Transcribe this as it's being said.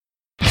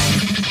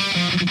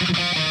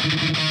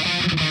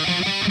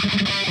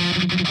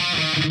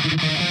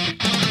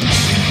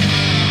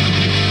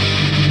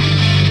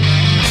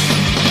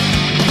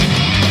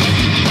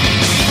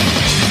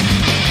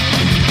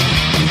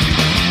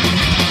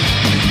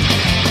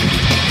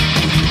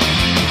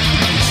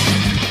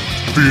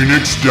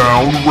Phoenix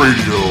Down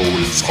Radio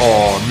is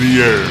on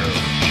the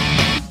air.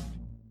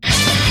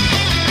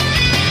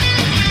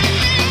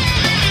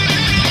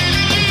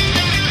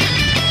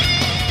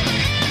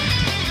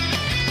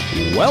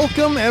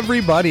 Welcome,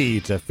 everybody,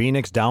 to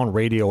Phoenix Down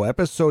Radio,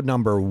 episode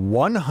number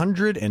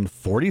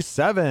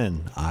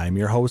 147. I'm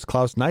your host,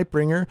 Klaus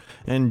Nightbringer,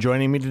 and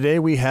joining me today,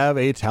 we have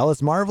a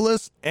Talus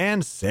Marvelous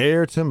and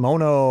Sayer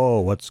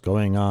Timono. What's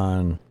going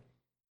on?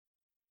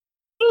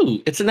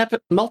 Ooh, it's an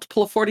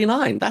multiple of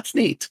 49. That's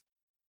neat.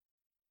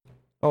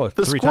 Oh,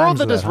 the three squirrel times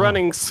that is huh?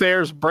 running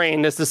Sayer's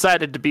brain has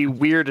decided to be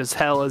weird as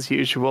hell as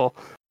usual.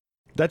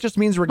 That just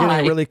means we're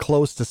getting really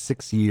close to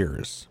 6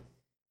 years.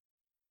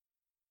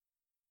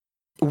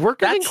 We're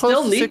getting That's close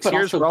still to neat, 6 but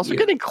years. also We're also weird.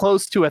 getting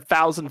close to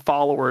 1,000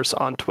 followers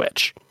on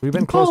Twitch. We've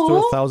been close to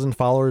 1,000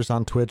 followers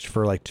on Twitch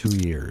for like 2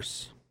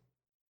 years.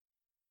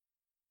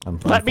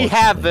 Let me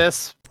have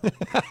this.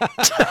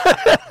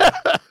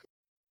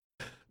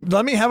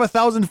 Let me have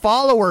 1,000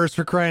 followers,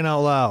 for crying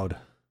out loud.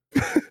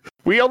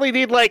 We only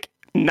need like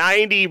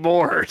 90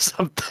 more or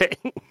something.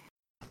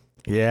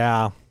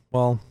 Yeah,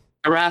 well,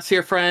 Harass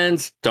your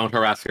friends. Don't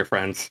harass your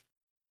friends.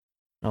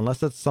 unless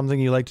that's something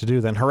you like to do,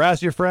 then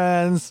harass your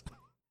friends.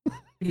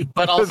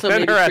 But also then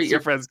maybe harass treat your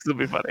your friends because it'll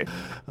be funny.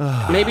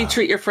 maybe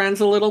treat your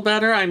friends a little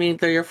better. I mean,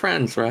 they're your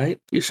friends, right?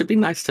 You should be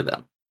nice to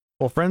them.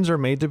 Well, friends are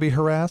made to be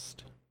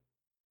harassed.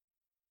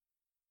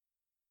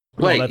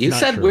 No, Wait, that's you not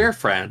said true. we're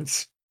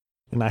friends.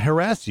 And I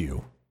harass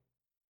you.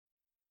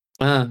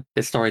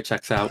 His story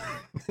checks out.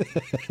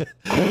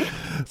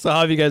 So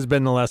how have you guys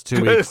been the last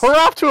 2 weeks? We're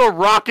off to a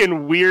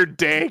rockin' weird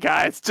day,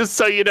 guys. Just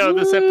so you know,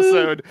 this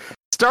episode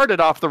started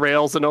off the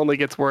rails and only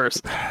gets worse.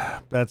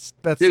 That's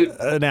Dude.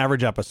 an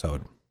average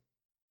episode.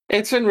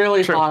 It's been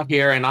really True. hot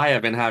here, and I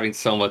have been having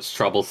so much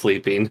trouble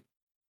sleeping.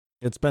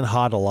 It's been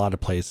hot a lot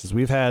of places.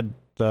 We've had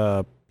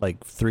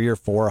like 3 or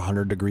 4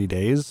 100-degree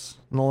days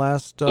in the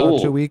last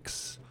 2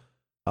 weeks.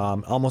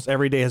 Almost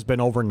every day has been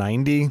over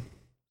 90.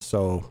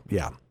 So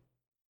yeah,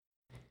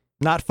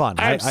 not fun.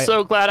 I'm I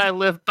so glad I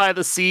live by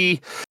the sea.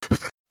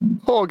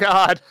 Oh,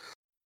 God.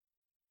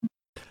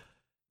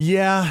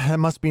 Yeah, it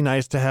must be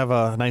nice to have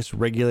a nice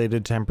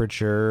regulated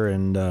temperature,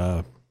 and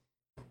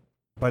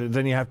but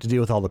then you have to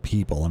deal with all the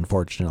people,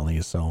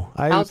 unfortunately. So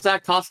How's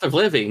that cost of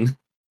living?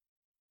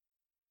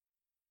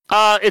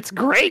 It's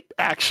great,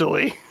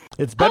 actually.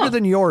 it's better Huh.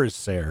 than yours,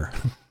 Sarah.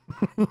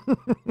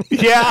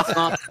 Yeah. It's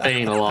not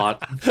paying a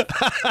lot.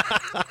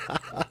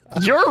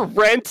 Your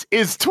rent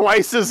is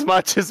twice as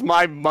much as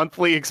my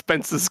monthly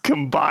expenses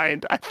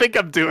combined. I think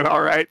I'm doing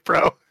all right,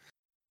 bro.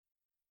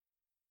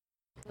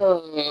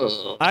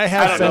 I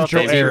have I don't know if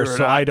central they do air, or so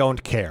not. I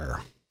don't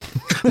care.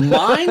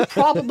 Mine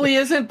probably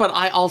isn't, but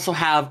I also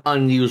have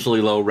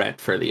unusually low rent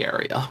for the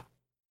area.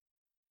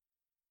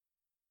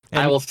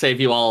 I And- will save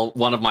you all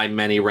one of my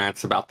many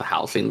rants about the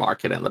housing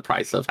market and the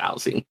price of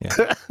housing.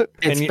 Yeah.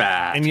 It's and,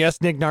 bad. And yes,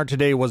 Nicknard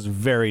today was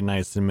very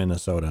nice in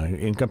Minnesota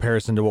in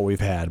comparison to what we've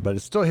had, but it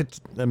still hit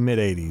the mid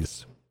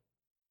 80s.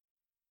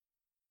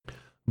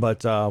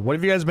 But what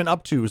have you guys been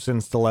up to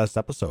since the last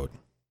episode?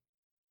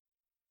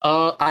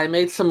 I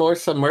made some more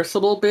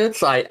submersible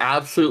bits. I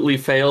absolutely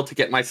failed to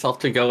get myself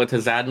to go into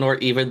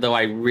Zadnor, even though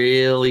I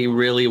really,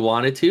 really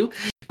wanted to.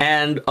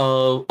 And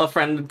a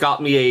friend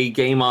got me a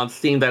game on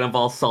Steam that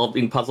involves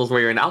solving puzzles where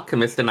you're an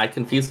alchemist, and I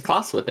confused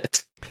Klaus with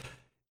it.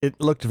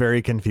 It looked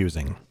very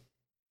confusing.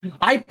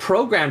 I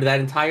programmed that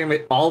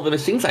entire all the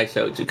machines I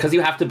showed you, because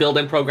you have to build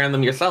and program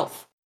them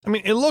yourself. I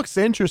mean, it looks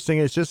interesting.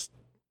 It's just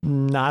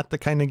not the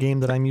kind of game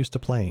that I'm used to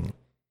playing.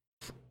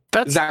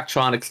 That's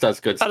Zachtronics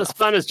does good not as stuff.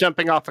 fun as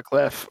jumping off a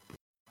cliff.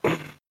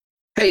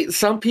 Hey,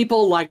 some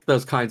people like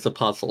those kinds of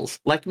puzzles,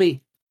 like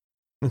me.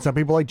 And some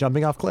people like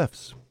jumping off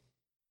cliffs.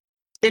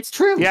 It's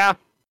true. Yeah.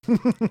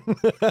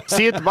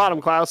 See you at the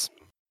bottom, Klaus.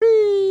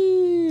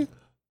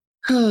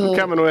 I'm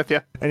coming with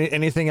you.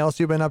 Anything else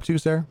you've been up to,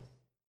 Sarah?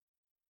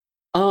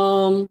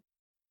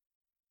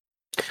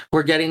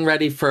 We're getting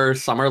ready for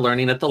summer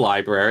learning at the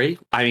library.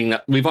 I mean,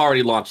 we've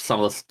already launched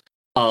some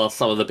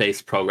of the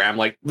base program,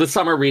 like the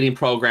summer reading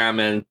program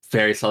and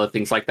various other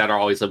things like that are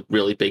always a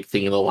really big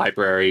thing in the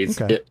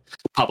libraries, Okay.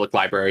 public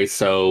libraries.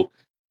 So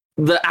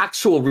the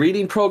actual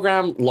reading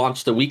program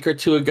launched a week or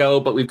two ago,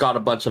 but we've got a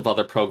bunch of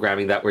other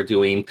programming that we're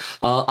doing.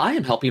 I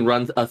am helping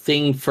run a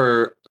thing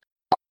for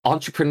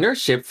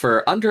entrepreneurship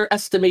for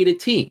underestimated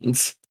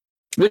teens,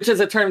 which is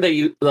a term that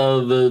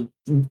the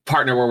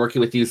partner we're working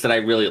with used that I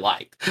really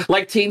like.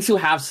 Like teens who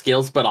have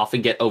skills but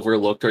often get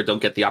overlooked or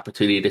don't get the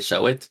opportunity to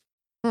show it.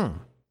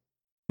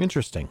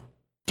 Interesting.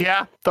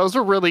 Yeah, those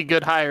are really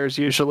good hires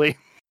usually.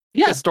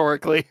 Yeah.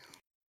 Historically.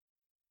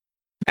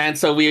 And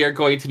so we are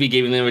going to be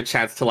giving them a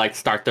chance to like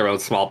start their own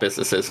small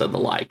businesses and the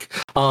like.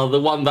 The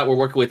one that we're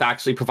working with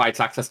actually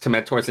provides access to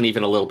mentors and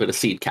even a little bit of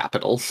seed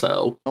capital.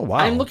 So Oh, wow.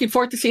 I'm looking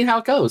forward to seeing how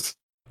it goes.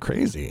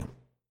 Crazy.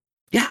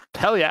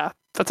 Hell yeah.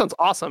 That sounds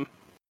awesome.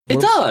 It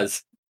What-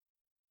 does.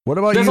 What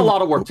about There's you? a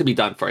lot of work to be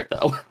done for it,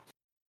 though.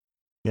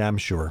 Yeah, I'm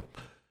sure.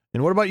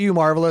 And what about you,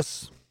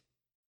 Marvelous?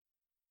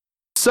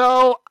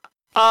 So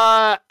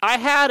I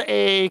had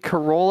a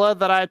Corolla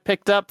that I had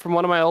picked up from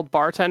one of my old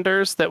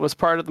bartenders that was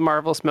part of the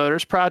Marvelous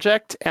Motors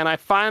project, and I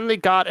finally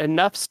got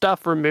enough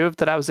stuff removed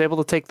that I was able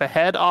to take the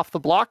head off the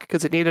block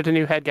because it needed a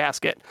new head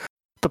gasket.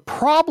 The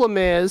problem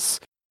is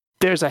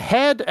there's a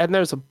head and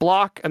there's a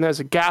block and there's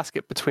a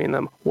gasket between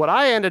them. What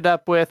I ended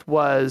up with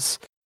was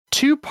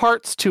 2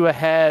 parts to a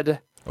head,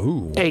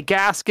 Ooh. a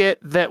gasket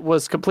that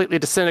was completely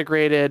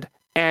disintegrated,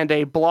 and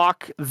a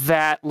block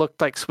that looked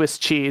like Swiss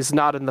cheese,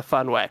 not in the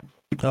fun way.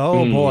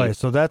 Oh boy,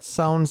 so that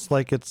sounds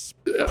like it's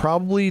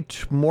probably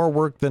more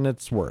work than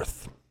it's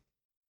worth.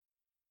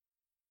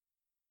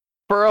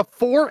 For a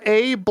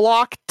 4A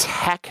block,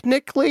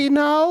 technically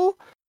no.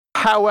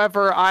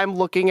 However, I'm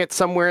looking at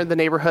somewhere in the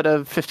neighborhood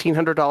of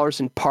 $1,500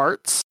 in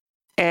parts,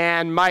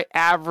 and my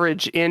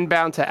average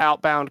inbound to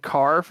outbound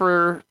car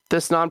for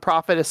this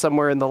nonprofit is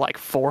somewhere in the like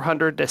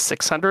 $400 to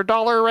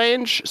 $600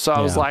 range. So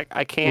I was like,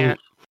 I can't.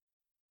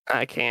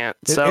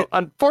 So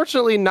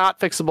unfortunately not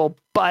fixable,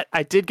 but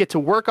I did get to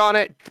work on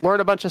it, learn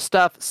a bunch of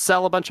stuff,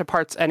 sell a bunch of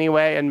parts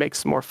anyway, and make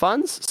some more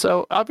funds.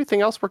 So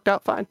everything else worked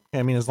out fine.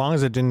 I mean, as long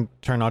as it didn't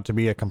turn out to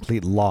be a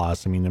complete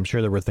loss, I mean, I'm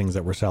sure there were things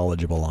that were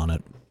salvageable on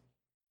it.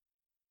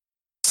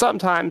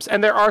 Sometimes,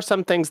 and there are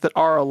some things that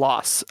are a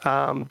loss.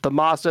 The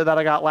Mazda that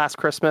I got last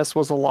Christmas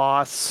was a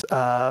loss.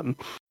 A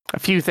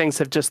few things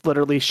have just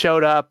literally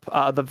showed up.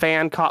 The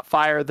van caught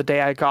fire the day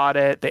I got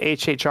it. The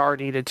HHR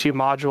needed 2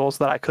 modules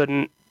that I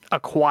couldn't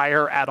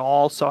acquire at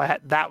all, so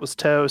that was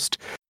toast.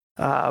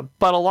 But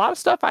a lot of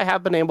stuff I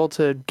have been able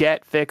to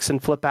get, fix,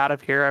 and flip out of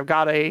here. I've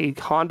got a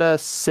Honda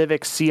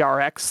Civic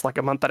CRX like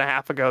a month and a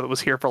half ago that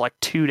was here for like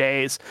 2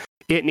 days.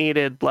 It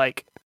needed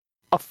like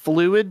a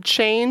fluid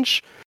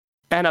change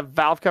and a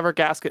valve cover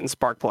gasket and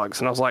spark plugs,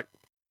 and I was like,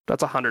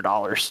 that's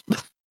 $100.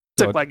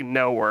 Took like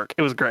no work.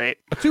 It was great.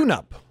 A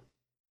tune-up.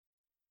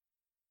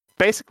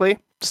 Basically,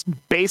 just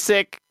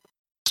basic,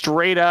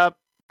 straight up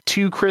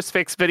 2 Chris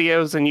Fix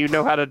videos, and you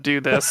know how to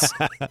do this.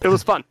 It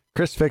was fun.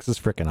 Chris Fix is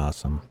freaking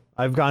awesome.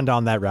 I've gone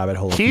down that rabbit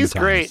hole. He's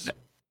great.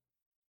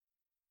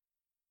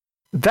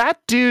 That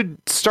dude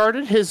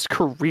started his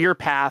career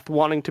path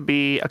wanting to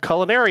be a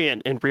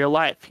culinarian in real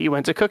life. He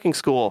went to cooking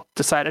school,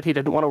 decided he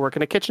didn't want to work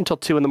in a kitchen till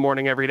 2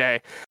 a.m. every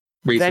day.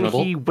 Reasonable.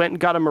 Then he went and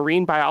got a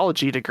marine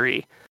biology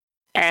degree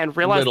and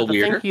realized that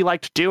the thing he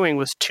liked doing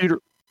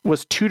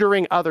was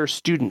tutoring other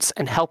students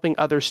and helping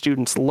other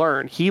students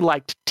learn. He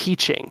liked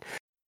teaching.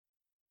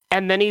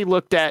 And then he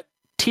looked at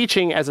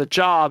teaching as a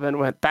job and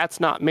went,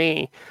 that's not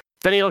me.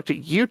 Then he looked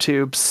at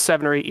YouTube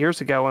 7 or 8 years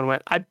ago and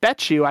went, I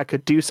bet you I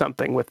could do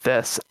something with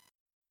this.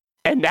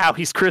 And now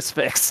he's Chris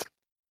Fix.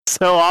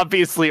 So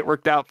obviously it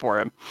worked out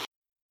for him.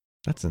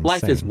 That's insane.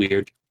 Life is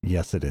weird.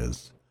 Yes, it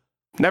is.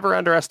 Never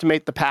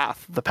underestimate the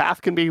path. The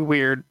path can be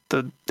weird.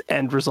 The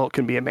end result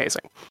can be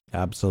amazing.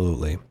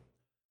 Absolutely.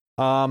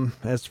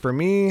 As for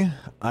me,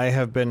 I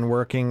have been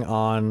working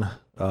on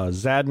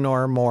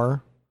Zadnor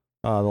more.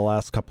 The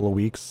last couple of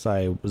weeks,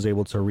 I was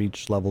able to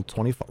reach level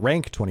 25,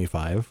 rank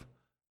 25.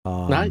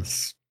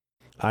 Nice.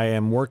 I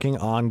am working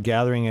on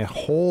gathering a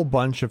whole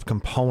bunch of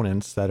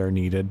components that are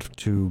needed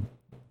to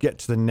get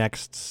to the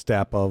next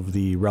step of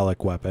the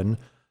relic weapon.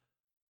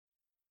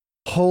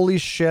 Holy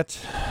shit.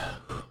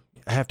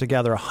 I have to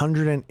gather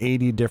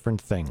 180 different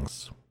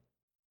things.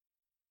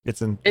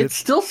 It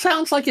still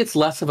sounds like it's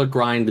less of a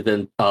grind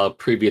than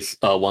previous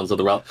ones of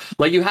the relic.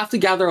 Like, you have to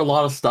gather a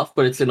lot of stuff,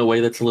 but it's in a way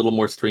that's a little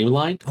more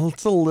streamlined. Well,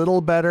 it's a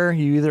little better.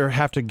 You either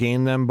have to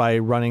gain them by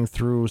running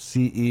through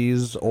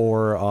CEs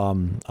or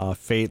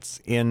fates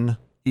in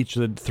each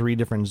of the 3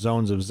 different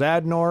zones of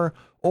Zadnor,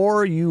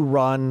 or you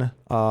run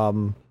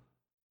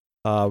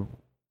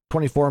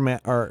 24-man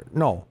or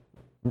no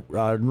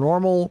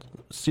normal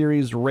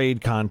series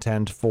raid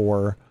content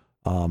for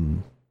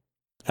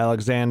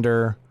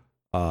Alexander,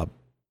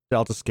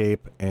 Deltascape,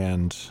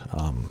 and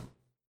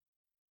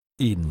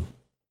Eden.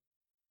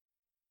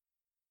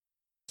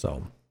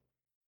 So,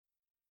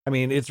 I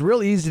mean, it's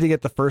real easy to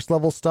get the first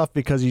level stuff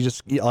because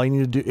all you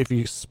need to do, if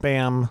you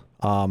spam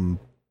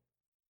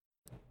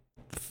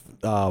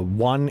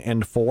 1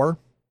 and 4,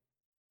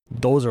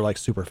 those are like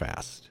super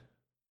fast.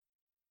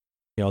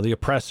 You know, the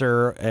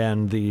oppressor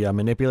and the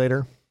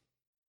manipulator.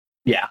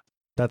 Yeah,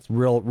 that's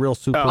real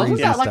super easy. Wasn't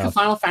that like stuff. a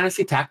Final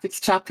Fantasy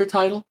Tactics chapter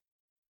title?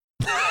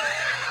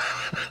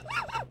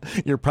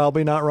 You're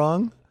probably not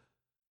wrong,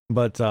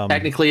 but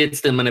technically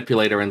it's the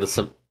manipulator and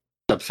the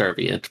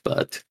subservient,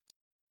 but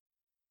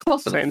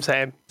close enough.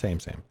 Same.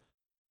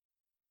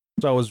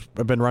 So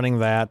I've been running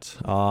that.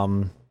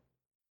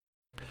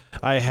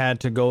 I had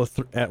to go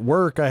through at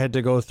work. I had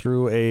to go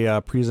through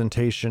a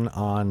presentation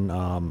on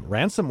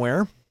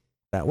ransomware.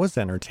 That was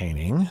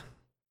entertaining.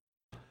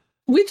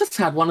 We just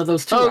had one of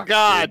those too. Oh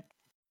God!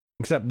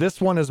 Except this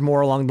one is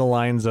more along the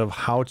lines of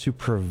how to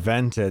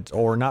prevent it,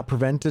 or not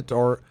prevent it,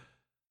 or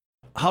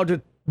how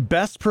to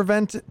best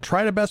prevent it,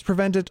 try to best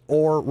prevent it,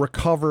 or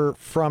recover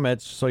from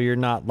it so you're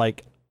not,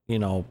 like, you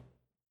know,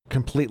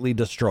 completely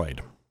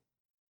destroyed.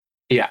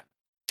 Yeah.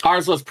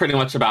 Ours was pretty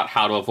much about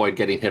how to avoid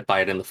getting hit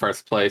by it in the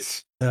first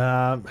place.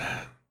 Yeah,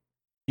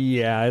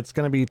 it's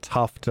going to be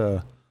tough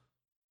to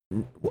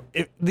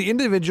if the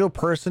individual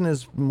person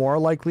is more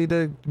likely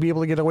to be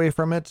able to get away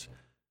from it.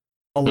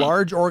 A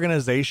large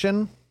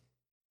organization,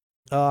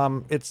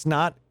 it's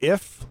not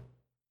if,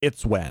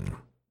 it's when,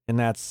 and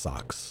that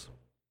sucks.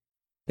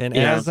 And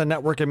as a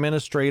network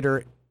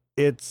administrator,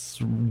 it's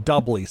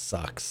doubly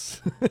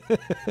sucks.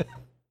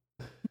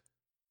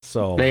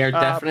 So they are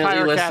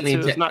definitely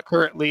listening to. Is not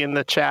currently in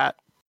the chat.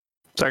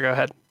 Sorry, go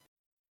ahead.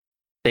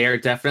 They are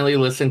definitely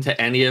listening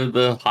to any of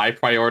the high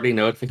priority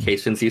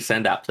notifications you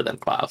send out to them,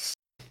 Klaus.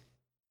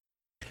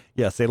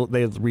 Yes, they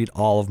read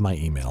all of my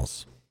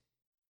emails.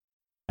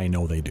 I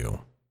know they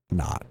do.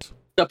 Not.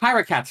 The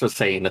Pirate Cats was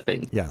saying the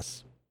thing.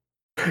 Yes.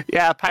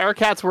 Yeah,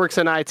 Pyrocats works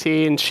in IT,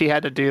 and she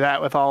had to do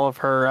that with all of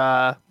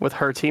her with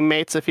her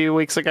teammates a few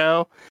weeks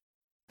ago.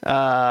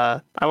 I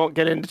won't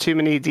get into too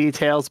many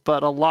details,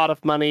 but a lot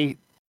of money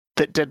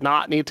that did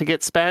not need to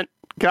get spent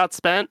got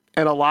spent,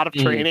 and a lot of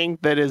training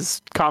that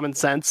is common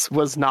sense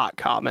was not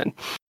common.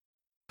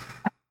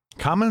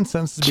 Common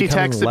sense is she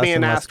becoming texted less me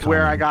and less asked where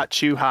common. I got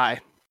Chew High.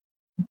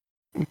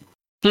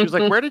 She was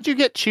like, "Where did you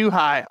get Chew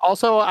High?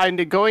 Also, I'm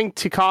going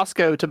to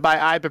Costco to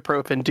buy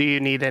ibuprofen. Do you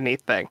need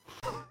anything?"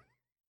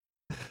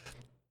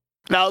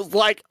 And I was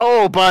like,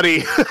 "Oh,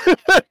 buddy,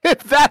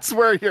 if that's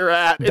where you're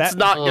at, it's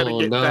not going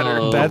to get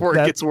better before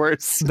it gets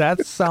worse."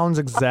 That sounds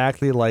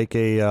exactly like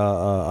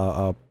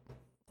a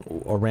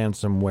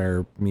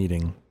ransomware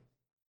meeting.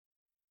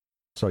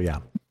 So yeah.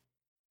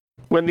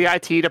 When the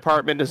IT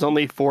department is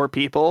only 4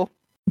 people,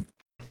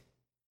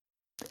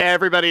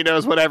 everybody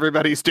knows what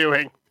everybody's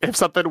doing. If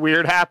something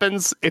weird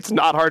happens, it's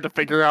not hard to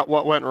figure out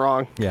what went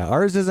wrong. Yeah,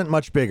 ours isn't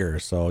much bigger,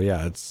 so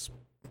yeah, it's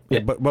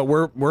but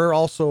we're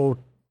also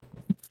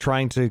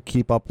trying to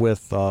keep up with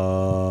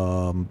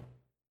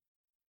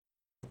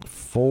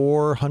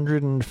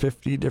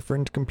 450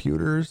 different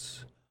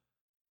computers.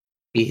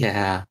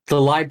 Yeah,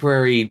 the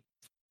librarians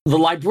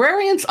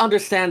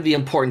understand the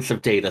importance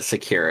of data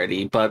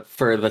security, but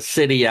for the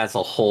city as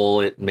a whole,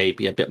 it may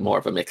be a bit more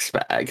of a mixed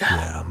bag.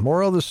 Yeah,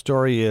 moral of the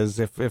story is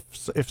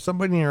if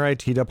somebody in your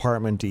IT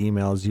department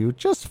emails you,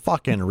 just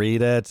fucking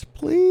read it,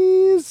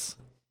 please.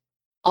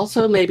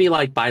 Also, maybe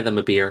like buy them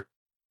a beer.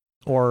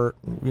 Or,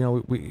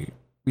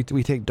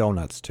 we take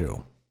donuts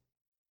too.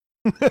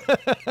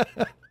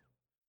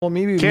 Well,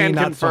 maybe Can me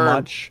not confirm. so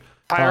much.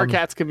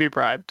 Pyrocats can be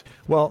bribed.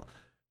 Well,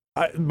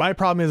 my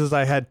problem is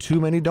I had too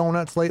many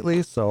donuts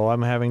lately, so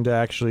I'm having to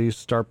actually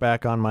start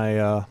back on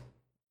my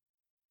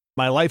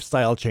my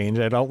lifestyle change.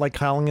 I don't like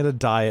calling it a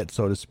diet,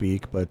 so to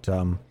speak, but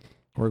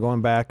we're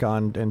going back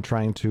on and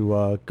trying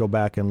to go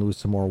back and lose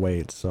some more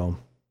weight. So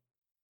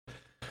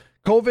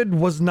COVID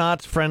was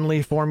not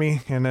friendly for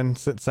me, and then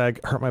since I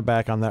hurt my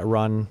back on that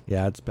run,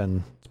 yeah, it's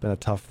been a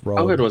tough road.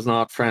 COVID was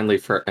not friendly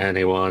for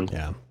anyone.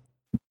 Yeah.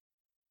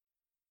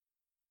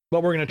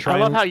 But we're gonna try. I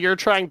love how you're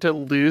trying to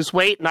lose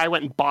weight, and I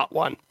went and bought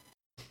one.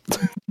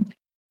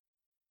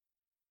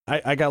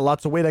 I got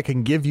lots of weight I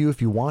can give you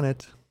if you want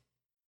it.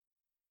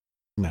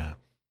 Nah,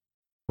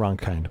 wrong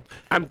kind.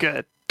 I'm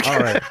good. All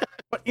right.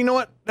 But you know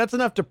what? That's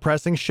enough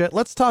depressing shit.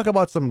 Let's talk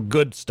about some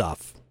good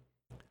stuff.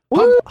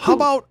 How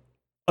about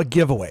a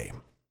giveaway?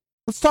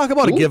 Let's talk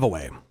about a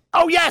giveaway.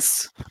 Oh,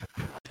 yes!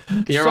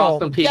 You're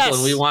awesome people,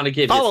 and we want to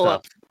give you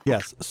stuff.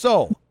 Yes.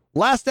 So,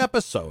 last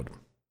episode,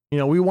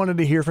 we wanted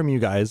to hear from you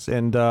guys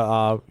and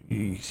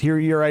hear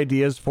your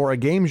ideas for a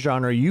game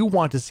genre you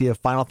want to see a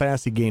Final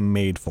Fantasy game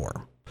made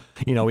for.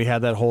 We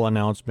had that whole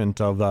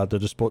announcement of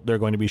they're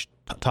going to be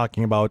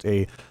talking about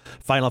a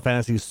Final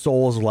Fantasy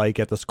Souls-like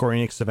at the Square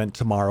Enix event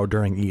tomorrow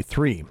during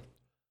E3.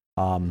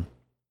 And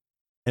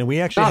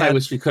we actually I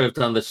wish we could have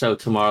done the show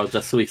tomorrow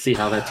just so we see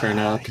how that turned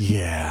out.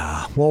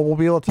 Yeah. Well, we'll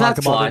be able to talk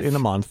about it in a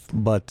month.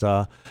 But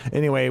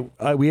anyway,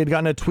 we had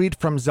gotten a tweet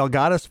from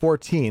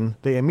Zelgatus14.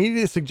 They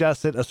immediately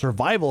suggested a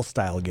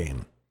survival-style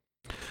game.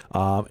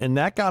 And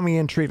that got me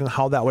intrigued on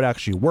how that would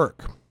actually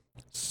work.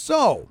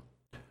 So,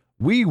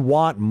 we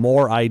want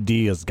more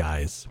ideas,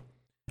 guys.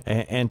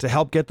 And to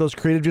help get those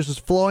creative juices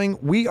flowing,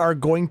 we are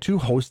going to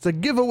host a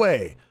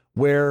giveaway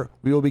where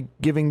we will be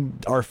giving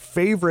our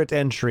favorite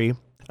entry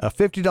a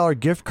 $50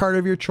 gift card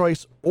of your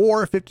choice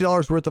or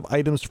 $50 worth of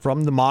items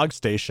from the Mog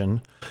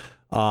Station.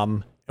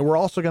 And we're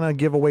also going to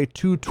give away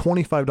 2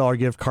 $25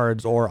 gift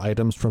cards or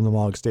items from the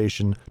Mog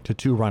Station to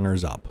 2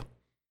 runners-up.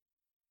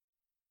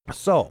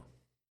 So,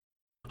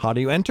 how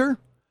do you enter?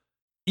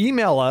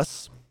 Email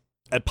us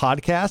at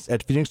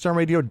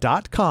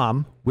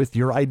podcast@phoenixstormradio.com with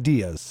your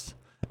ideas,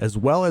 as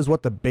well as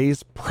what the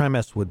base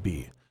premise would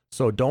be.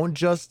 So don't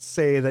just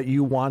say that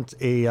you want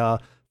a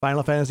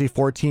Final Fantasy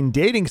 14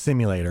 dating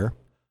simulator,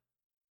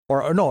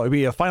 or no, it'd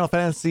be a Final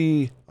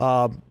Fantasy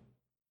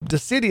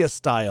Dissidia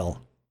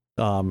style.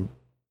 That's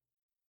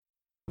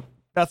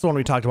the one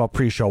we talked about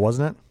pre-show,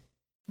 wasn't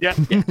Yeah.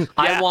 it?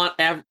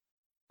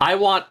 I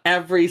want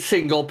every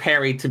single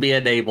parry to be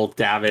enabled,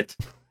 damn it.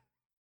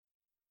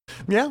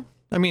 Yeah,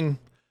 I mean,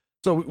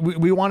 so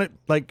we want it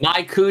like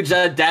My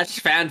Kuja Desh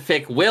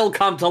fanfic will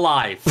come to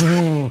life.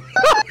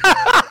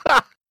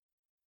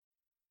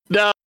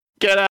 No,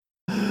 get out.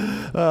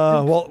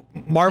 Well,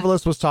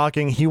 Marvelous was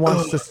talking. He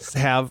wants to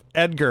have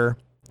Edgar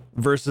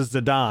versus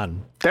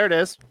Zidane. There it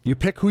is. You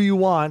pick who you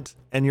want,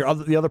 and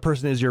the other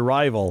person is your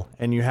rival,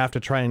 and you have to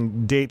try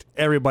and date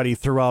everybody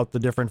throughout the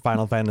different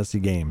Final Fantasy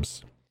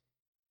games.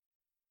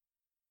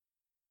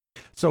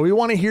 So we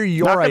want to hear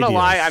your ideas. Not gonna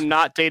lie, I'm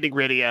not dating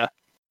Rydia.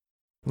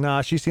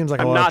 Nah, she seems like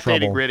I'm a lot not of trouble.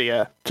 dating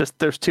Rydia. Just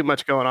there's too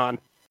much going on.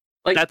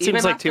 Like, That even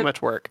seems like after- too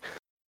much work.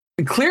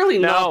 Clearly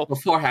No. not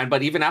beforehand,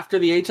 but even after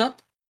the age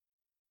up?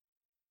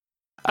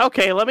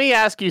 Okay, let me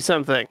ask you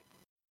something.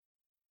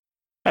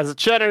 As a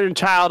children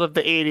child of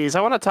the 80s,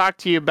 I want to talk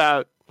to you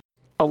about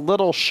a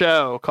little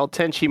show called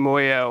Tenchi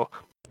Muyo.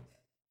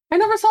 I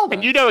never saw that.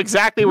 And you know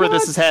exactly where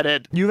this What? is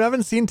headed. You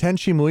haven't seen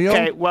Tenchi Muyo?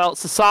 Okay, well,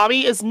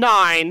 Sasami is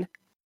 9.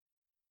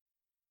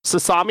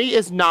 Sasami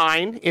is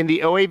 9. In the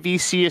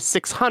OAVC is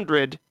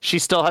 600. She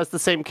still has the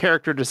same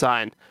character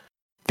design.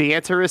 The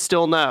answer is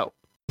still no.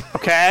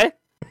 Okay?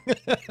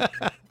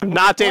 I'm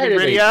not Why dating did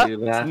they do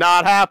Rydia. that? It's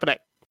not happening.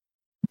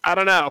 I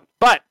don't know.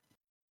 But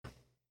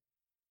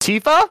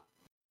Tifa?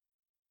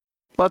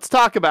 Let's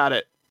talk about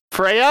it.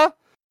 Freya?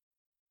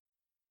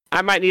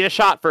 I might need a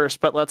shot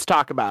first, but let's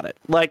talk about it.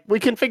 Like, we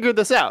can figure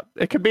this out.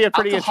 It could be a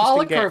pretty interesting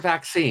Alcoholic game. or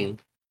vaccine?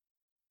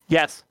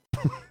 Yes.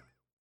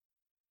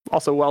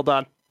 Also, well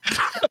done.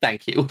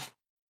 Thank you.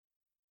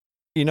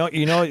 You know,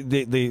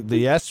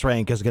 the S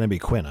rank is going to be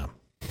Quina.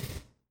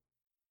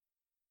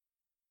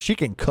 She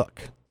can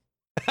cook.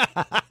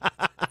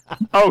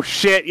 Oh,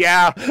 shit,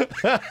 yeah.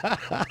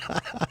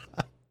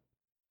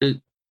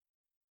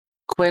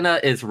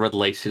 Quina is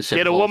relationship.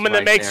 Get a goals woman that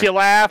right makes there. you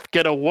laugh.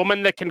 Get a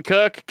woman that can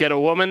cook. Get a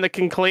woman that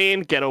can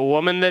clean. Get a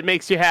woman that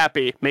makes you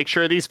happy. Make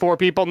sure these 4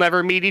 people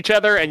never meet each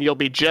other, and you'll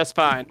be just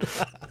fine.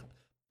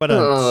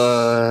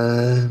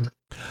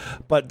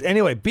 But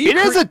anyway, It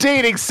is a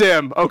dating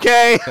sim,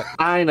 okay?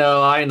 I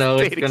know.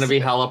 It's Dating going to be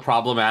sim. hella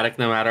problematic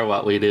no matter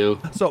what we do.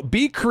 So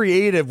be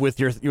creative with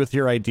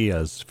your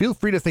ideas. Feel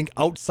free to think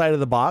outside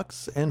of the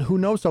box, and who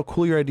knows how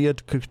cool your idea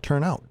could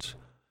turn out.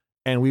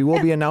 And we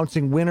will be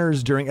announcing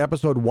winners during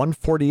episode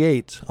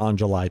 148 on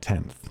July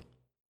 10th.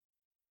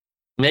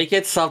 Make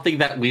it something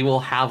that we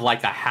will have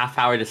like a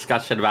half-hour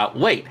discussion about.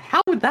 Wait,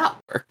 how would that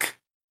work?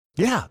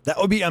 Yeah, that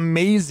would be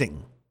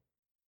amazing.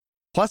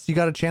 Plus, you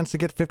got a chance to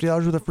get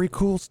 $50 worth of free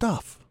cool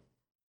stuff.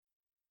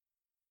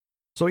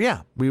 So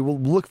yeah, we will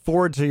look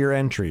forward to your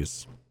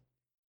entries.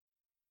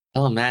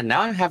 Oh man,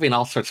 now I'm having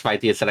all sorts of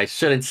ideas that I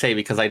shouldn't say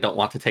because I don't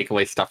want to take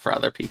away stuff for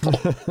other people.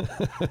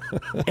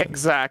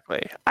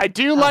 Exactly. I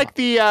do like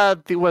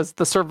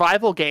the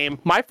survival game.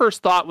 My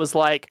first thought was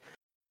like,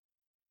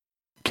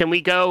 can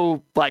we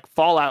go like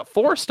Fallout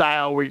 4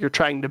 style where you're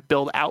trying to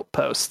build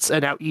outposts,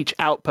 and now each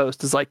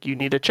outpost is like you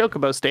need a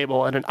chocobo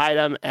stable and an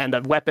item and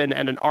a weapon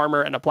and an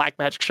armor and a black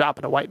magic shop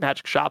and a white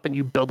magic shop, and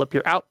you build up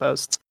your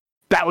outposts.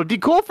 That would be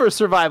cool for a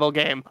survival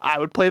game. I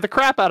would play the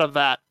crap out of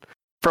that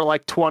for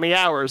like 20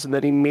 hours and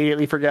then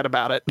immediately forget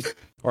about it.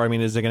 Or I mean,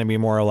 is it going to be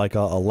more like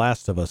a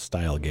Last of Us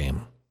style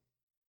game,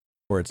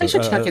 where it's I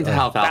should check into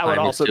how That would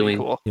Valheim is also be doing.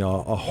 cool.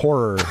 a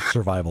horror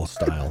survival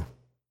style?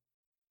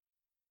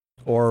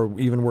 Or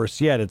even worse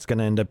yet, it's going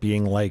to end up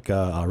being like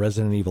a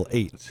Resident Evil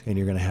 8, and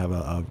you're going to have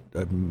a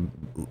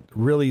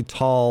really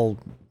tall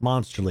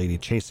monster lady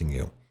chasing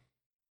you.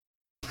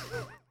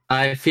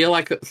 I feel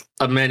like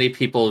many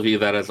people view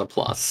that as a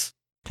plus.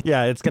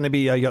 Yeah, it's going to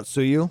be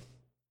Yotsuyu,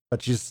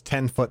 but she's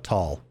 10 foot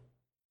tall.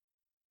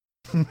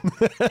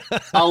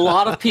 A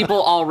lot of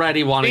people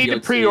already want I need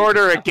to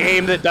pre-order a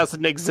game that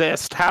doesn't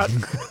exist. How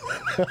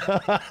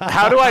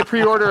do I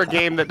pre-order a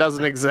game that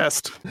doesn't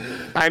exist?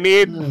 I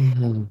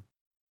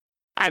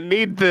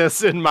need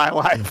this in my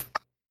life.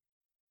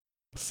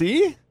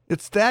 See?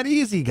 It's that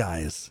easy,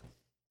 guys.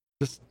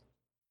 Just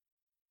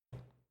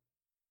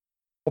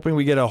hoping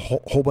we get a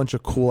whole bunch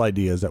of cool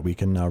ideas that we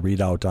can read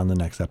out on the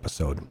next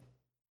episode.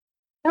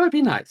 That would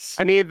be nice.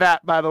 I need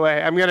that, by the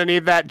way. I'm going to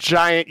need that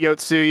giant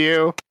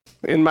Yotsuyu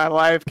in my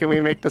life. Can we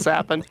make this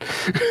happen?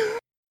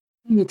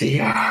 Oh,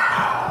 dear.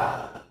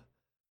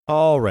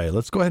 All right,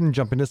 let's go ahead and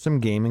jump into some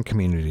game and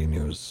community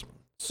news.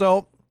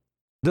 So,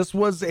 this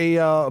was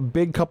a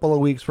big couple of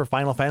weeks for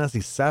Final Fantasy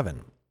VII.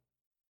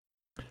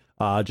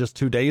 Just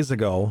 2 days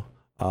ago,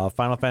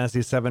 Final Fantasy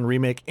VII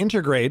Remake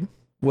Intergrade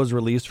was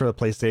released for the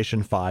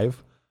PlayStation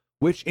 5,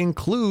 which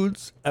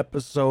includes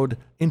episode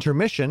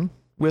Intermission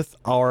with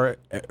our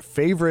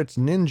favorite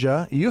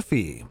ninja,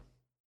 Yuffie.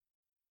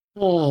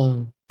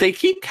 Oh. They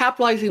keep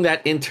capitalizing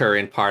that inter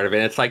in part of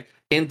it. It's like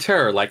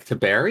inter, like to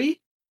bury?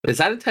 Is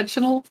that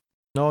intentional?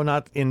 No,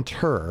 not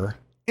inter.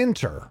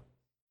 Inter.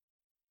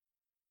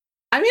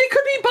 I mean, it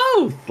could be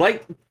both.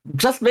 Like,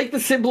 just make the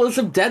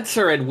symbolism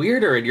denser and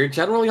weirder, and you're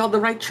generally on the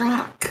right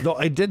track. Though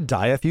I did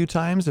die a few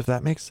times, if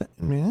that makes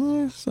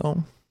sense.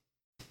 So.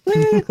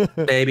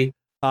 Baby.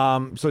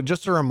 So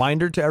just a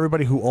reminder to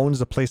everybody who owns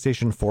the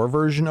PlayStation 4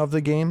 version of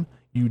the game,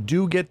 you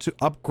do get to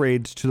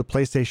upgrade to the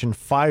PlayStation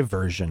 5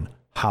 version.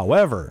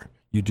 However,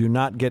 you do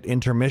not get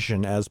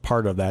intermission as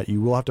part of that.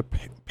 You will have to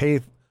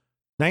pay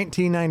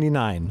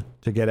 $19.99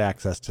 to get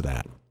access to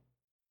that.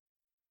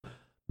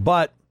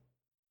 But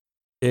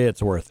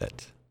it's worth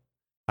it.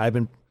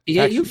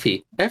 Yeah,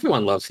 Yuffie.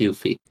 Everyone loves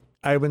Yuffie.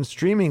 I've been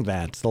streaming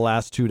that the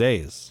last 2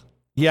 days.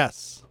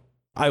 Yes,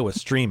 I was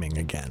streaming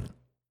again.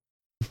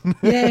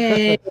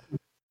 Yay!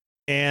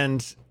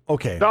 And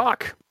okay,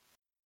 Doc.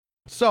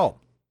 so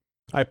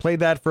I played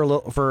that for a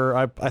little.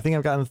 I think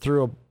I've gotten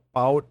through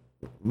about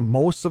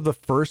most of the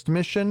first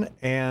mission,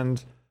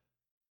 and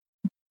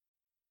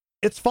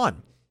it's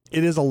fun.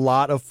 It is a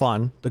lot of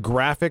fun. The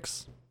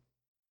graphics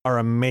are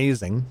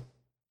amazing.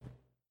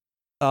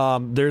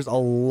 There's a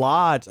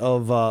lot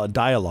of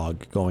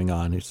dialogue going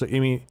on. So I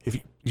mean, if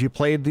you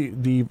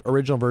played the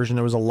original version,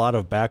 there was a lot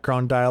of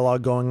background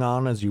dialogue going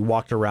on as you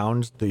walked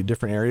around the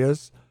different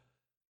areas.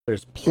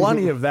 There's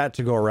plenty of that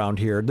to go around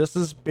here. This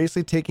is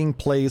basically taking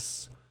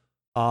place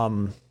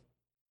right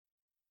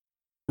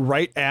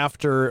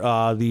after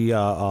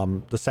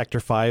the Sector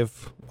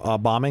 5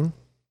 bombing,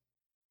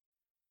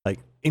 like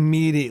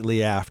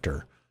immediately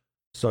after.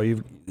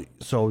 Sector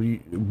So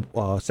it's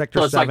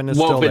 7 like is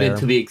still woven there.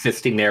 into the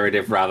existing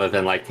narrative rather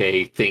than like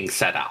a thing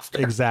set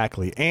after.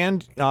 Exactly.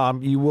 And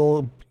you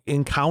will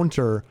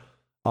encounter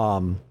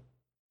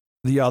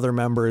the other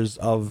members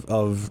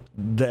of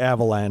the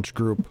Avalanche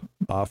group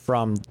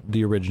from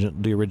the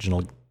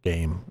original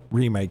game,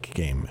 remake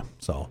game.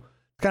 So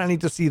it's kind of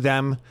neat to see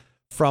them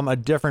from a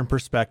different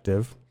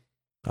perspective.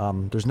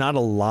 There's not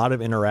a lot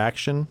of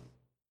interaction,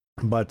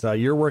 but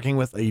you're working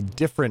with a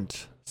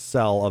different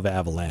cell of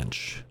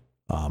Avalanche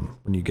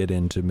when you get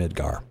into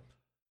Midgar.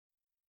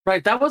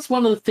 Right. That was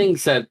one of the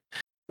things that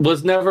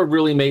was never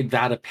really made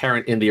that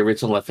apparent in the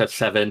original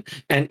FF7.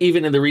 And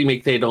even in the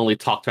remake, they'd only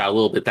talked about a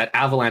little bit that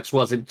Avalanche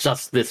wasn't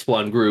just this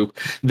one group,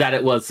 that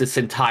it was this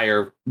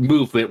entire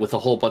movement with a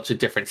whole bunch of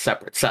different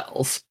separate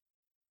cells.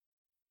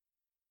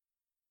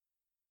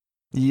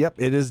 Yep,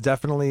 it is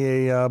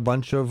definitely a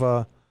bunch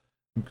of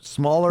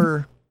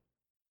smaller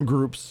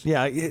groups.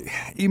 Yeah,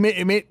 it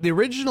made the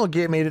original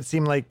game made it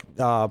seem like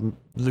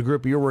the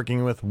group you're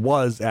working with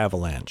was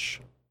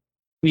Avalanche.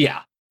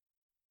 Yeah.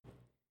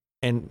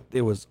 And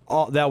it was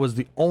that was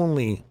the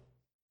only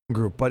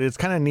group, but it's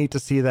kind of neat to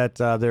see that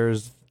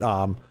there's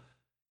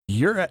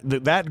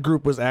that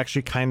group was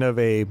actually kind of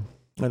an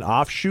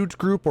offshoot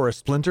group or a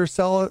splinter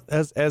cell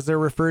as they're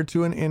referred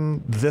to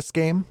in this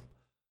game.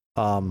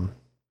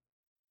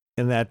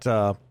 In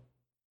that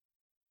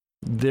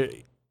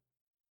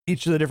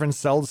each of the different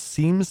cells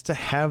seems to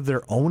have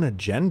their own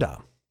agenda,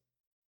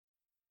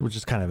 which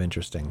is kind of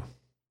interesting.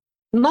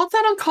 Not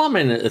that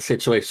uncommon in a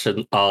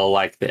situation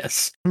like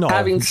this. No.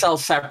 Having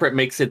cells separate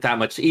makes it that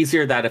much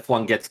easier that if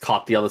one gets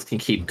caught, the others can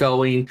keep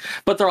going.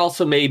 But there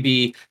also may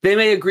they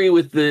may agree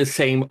with the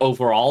same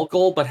overall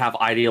goal, but have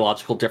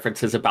ideological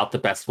differences about the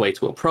best way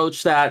to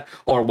approach that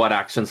or what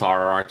actions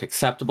are or aren't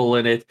acceptable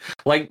in it.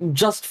 Like,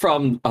 just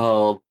from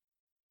a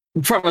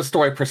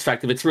story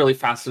perspective, it's really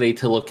fascinating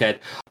to look at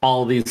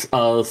all these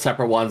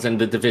separate ones and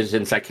the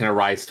divisions that can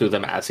arise through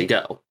them as you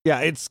go. Yeah,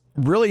 it's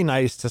really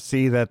nice to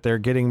see that they're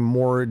getting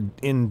more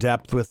in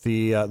depth with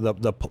the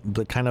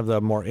kind of the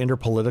more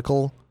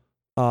interpolitical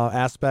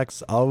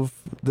aspects of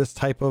this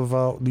type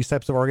of these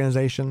types of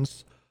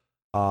organizations.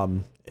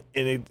 And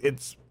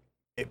it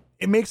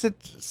makes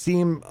it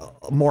seem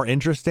more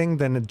interesting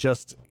than it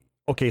just,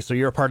 okay, so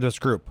you're a part of this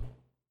group,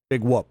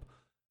 big whoop.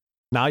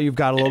 Now you've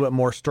got a little bit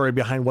more story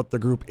behind what the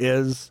group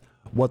is,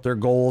 what their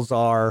goals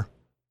are.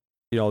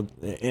 You know,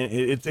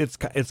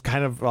 it's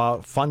kind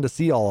of fun to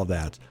see all of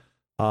that.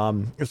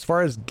 As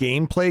far as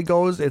gameplay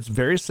goes, it's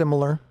very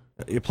similar.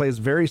 It plays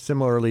very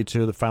similarly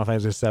to the Final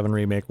Fantasy VII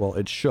remake. Well,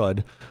 it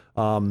should.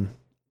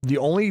 The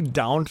only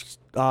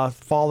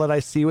downfall that I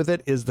see with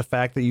it is the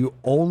fact that you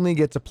only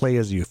get to play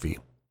as Yuffie.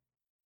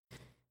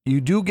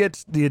 You do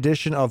get the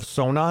addition of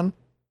Sonon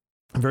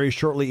very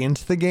shortly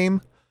into the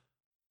game,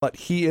 but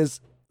he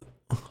is...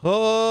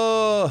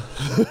 Oh,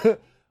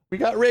 we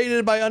got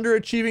raided by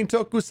underachieving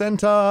Toku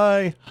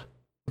Sentai.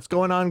 What's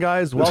going on,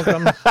 guys?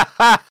 Welcome.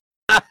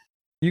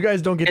 You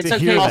guys don't get It's to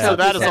okay, hear Also,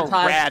 that. that is a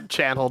rad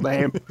channel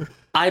name.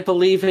 I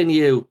believe in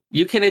you.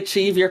 You can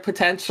achieve your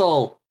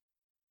potential.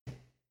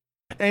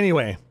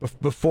 Anyway,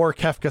 before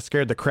Kefka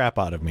scared the crap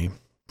out of me.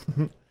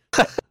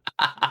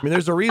 I mean,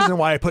 there's a reason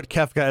why I put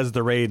Kefka as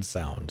the raid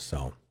sound.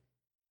 So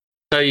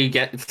you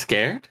get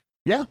scared?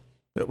 yeah,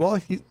 well,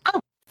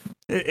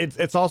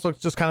 it's also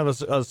just kind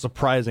of a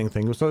surprising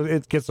thing, so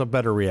it gets a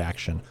better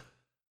reaction.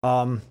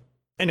 Anyway,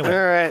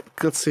 All right,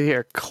 let's see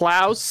here.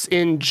 Klaus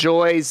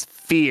enjoys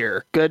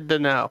fear. Good to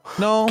know.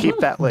 no, Keep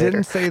that later.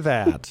 Didn't say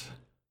that.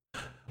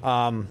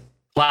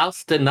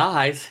 Klaus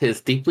denies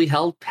his deeply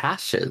held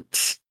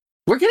passions.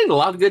 We're getting a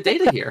lot of good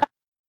data here.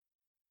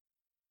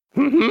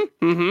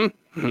 You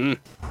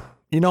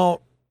know,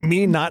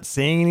 me not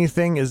saying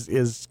anything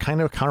is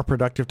kind of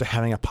counterproductive to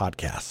having a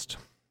podcast.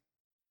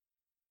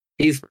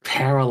 He's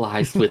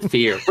paralyzed with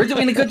fear. We're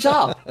doing a good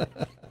job.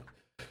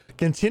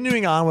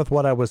 Continuing on with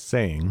what I was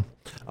saying,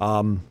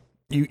 Sonon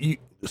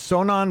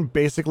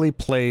basically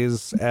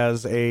plays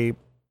as a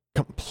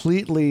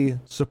completely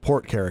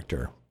support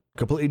character,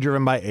 completely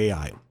driven by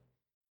AI.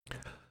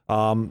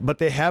 But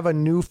they have a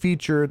new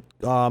feature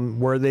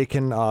where they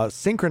can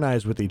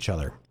synchronize with each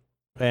other,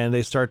 and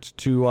they start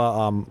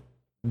to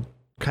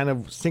kind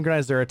of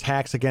synchronize their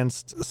attacks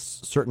against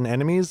certain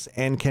enemies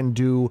and can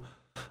do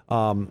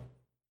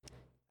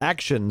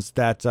actions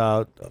that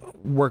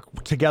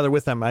work together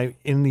with them.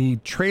 In the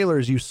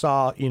trailers, you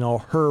saw,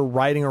 her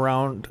riding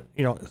around,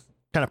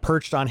 kind of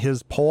perched on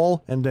his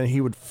pole, and then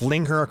he would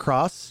fling her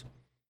across.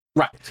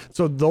 Right.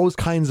 So those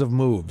kinds of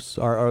moves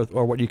are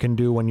what you can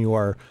do when you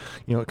are,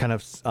 kind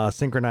of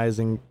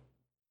synchronizing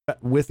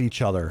with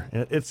each other.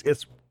 And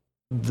it's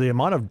the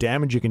amount of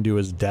damage you can do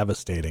is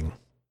devastating.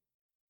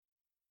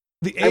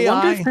 The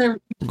AI.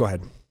 Go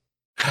ahead.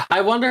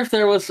 I wonder if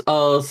there was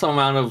some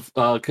amount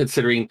of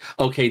considering,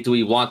 okay, do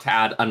we want to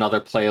add another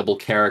playable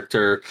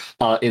character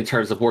in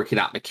terms of working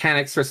out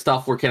mechanics for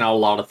stuff, working out a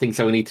lot of things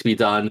that would need to be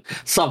done,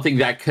 something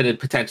that could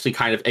potentially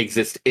kind of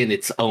exist in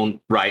its own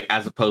right,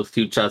 as opposed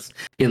to just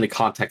in the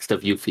context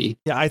of Yuffie.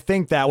 Yeah, I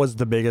think that was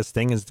the biggest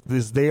thing is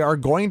they are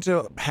going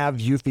to have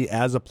Yuffie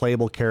as a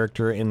playable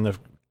character in the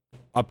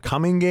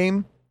upcoming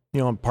game,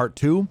 in part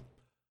 2.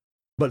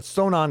 But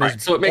Sonon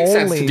is so it makes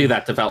sense to do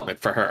that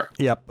development for her.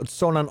 Yeah, but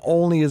Sonon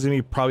only is going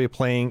to be probably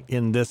playing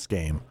in this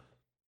game.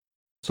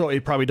 So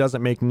it probably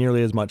doesn't make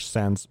nearly as much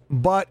sense.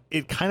 But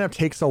it kind of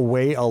takes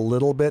away a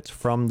little bit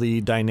from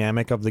the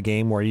dynamic of the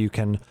game where you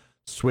can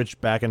switch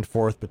back and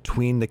forth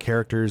between the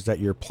characters that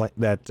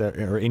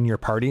are in your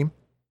party.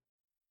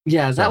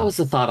 Yeah, that was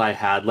the thought I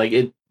had.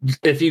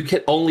 If you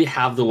can only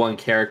have the one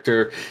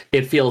character,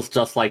 it feels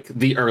just like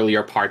the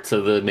earlier parts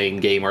of the main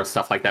game or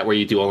stuff like that, where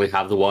you do only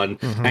have the one,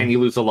 and you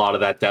lose a lot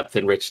of that depth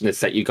and richness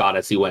that you got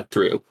as you went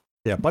through.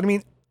 Yeah, but I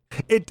mean,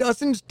 it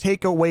doesn't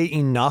take away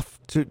enough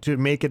to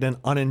make it an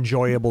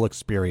unenjoyable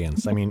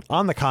experience. I mean,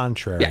 on the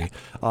contrary,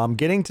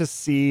 getting to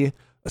see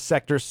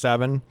Sector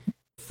 7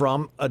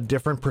 from a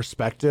different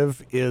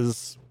perspective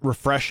is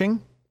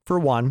refreshing, for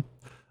one,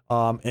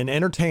 and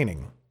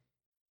entertaining.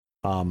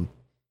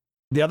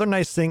 The other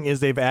nice thing is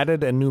they've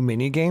added a new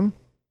mini game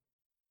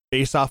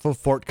based off of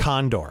Fort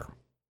Condor.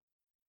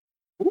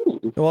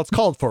 Ooh. Well, it's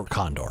called Fort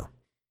Condor,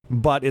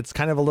 but it's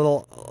kind of a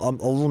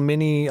little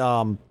mini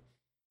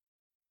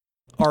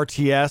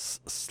RTS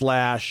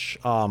slash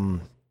what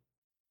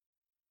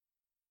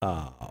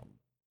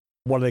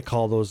do they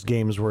call those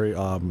games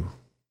where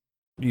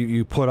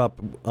you put up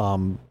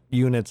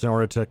units in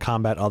order to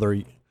combat other.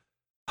 Yeah,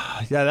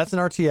 that's an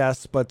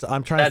RTS, but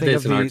I'm trying to think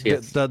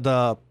of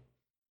the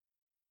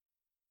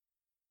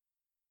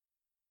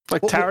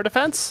like tower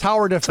defense.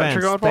 Tower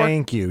defense.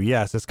 Thank you.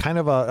 Yes, it's kind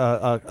of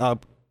a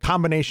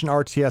combination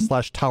RTS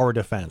slash tower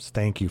defense.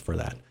 Thank you for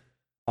that.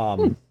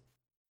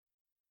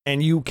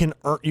 And you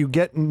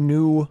get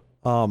new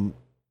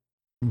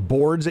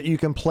boards that you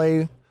can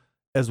play,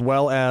 as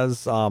well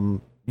as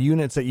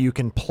units that you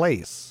can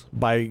place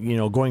by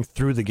going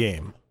through the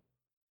game.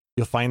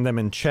 You'll find them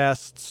in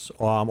chests,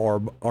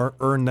 or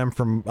earn them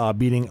from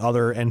beating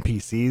other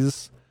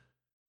NPCs,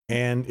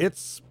 and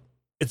it's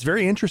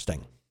very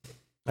interesting.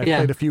 I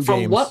played a few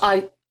games. From what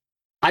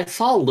I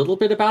saw a little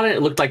bit about it,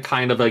 it looked like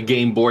kind of a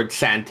game board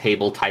sand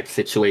table type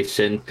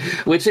situation,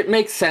 which it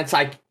makes sense.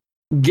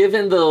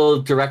 Given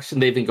the direction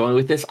they've been going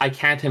with this, I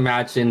can't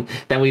imagine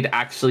that we'd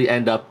actually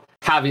end up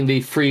having the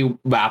free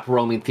map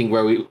roaming thing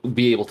where we'd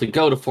be able to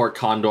go to Fort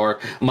Condor,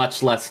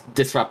 much less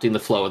disrupting the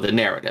flow of the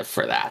narrative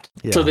for that.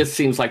 Yeah. So this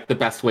seems like the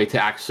best way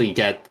to actually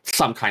get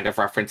some kind of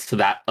reference to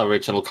that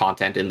original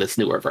content in this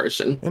newer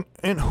version.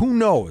 And who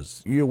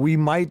knows? We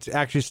might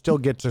actually still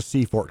get to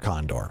see Fort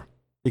Condor.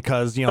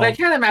 Because, But I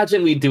can't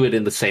imagine we do it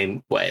in the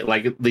same way.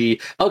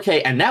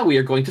 And now we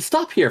are going to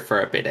stop here for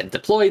a bit and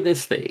deploy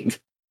this thing.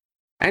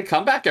 And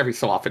come back every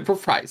so often for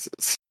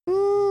prizes.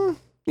 You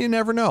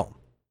never know.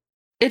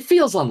 It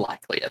feels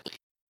unlikely, at least.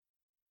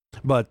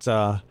 But,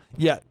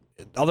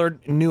 other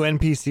new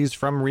NPCs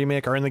from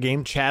Remake are in the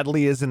game.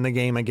 Chadley is in the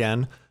game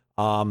again.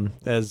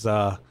 As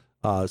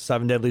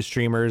Seven Deadly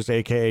Streamers,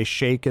 a.k.a.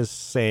 Shake, is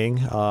saying.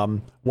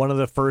 One of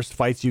the first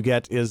fights you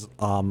get is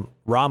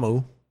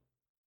Ramu.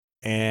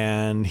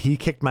 And he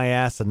kicked my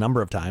ass a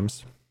number of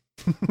times.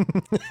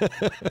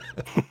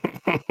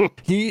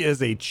 He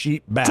is a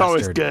cheap bastard. It's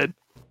always good.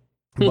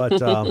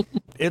 But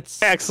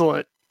it's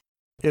excellent.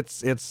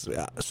 It's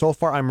so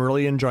far I'm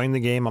really enjoying the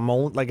game. I'm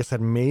only, like I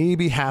said,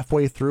 maybe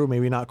halfway through,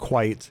 maybe not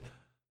quite,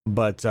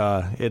 but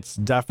it's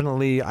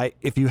definitely,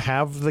 if you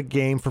have the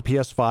game for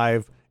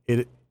PS5,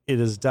 it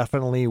is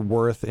definitely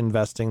worth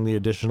investing the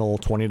additional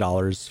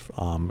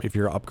 $20 if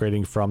you're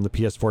upgrading from the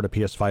PS4 to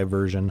PS5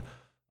 version.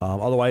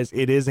 Otherwise,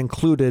 it is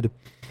included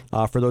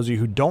for those of you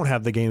who don't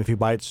have the game. If you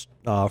buy it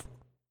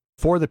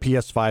for the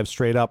PS5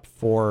 straight up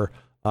for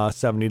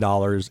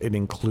 $70, it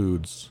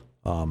includes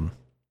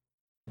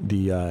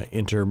the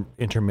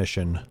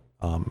intermission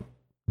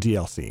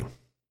DLC.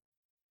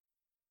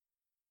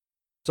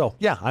 So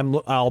yeah,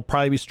 I'll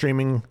probably be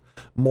streaming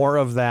more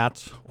of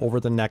that over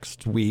the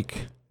next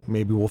week.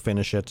 Maybe we'll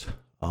finish it.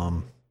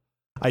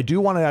 I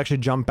do want to actually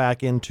jump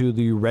back into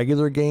the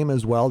regular game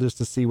as well, just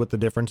to see what the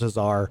differences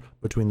are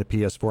between the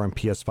PS4 and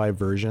PS5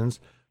 versions.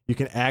 You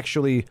can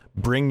actually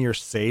bring your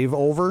save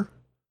over,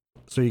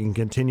 so you can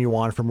continue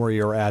on from where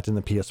you're at in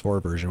the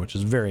PS4 version, which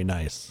is very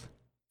nice.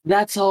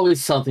 That's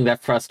always something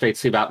that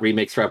frustrates me about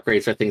remakes or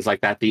upgrades or things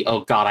like that.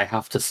 Oh god, I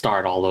have to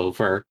start all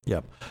over.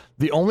 Yep.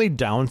 The only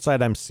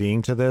downside I'm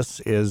seeing to this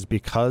is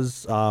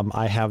because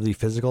I have the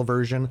physical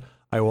version,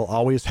 I will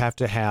always have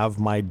to have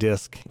my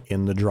disc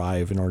in the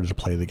drive in order to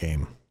play the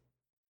game.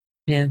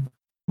 Yeah.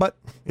 But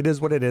it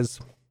is what it is.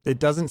 It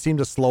doesn't seem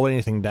to slow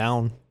anything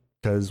down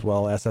because,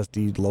 well,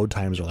 SSD load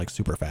times are like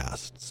super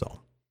fast. So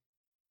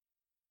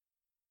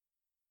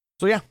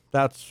yeah,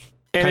 that's.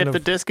 And if the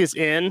disc is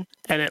in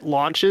and it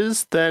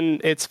launches, then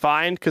it's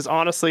fine. Because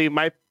honestly,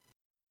 my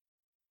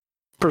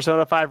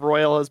Persona 5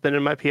 Royal has been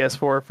in my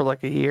PS4 for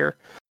like a year.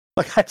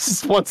 Like,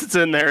 once it's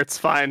in there, it's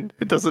fine.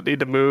 It doesn't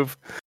need to move.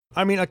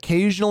 I mean,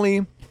 occasionally,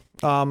 in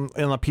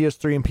the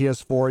PS3 and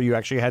PS4, you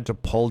actually had to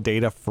pull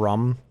data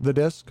from the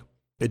disc.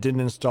 It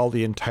didn't install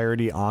the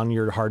entirety on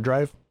your hard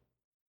drive.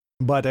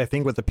 But I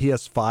think with the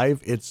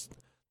PS5, it's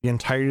the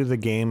entirety of the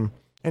game.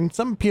 And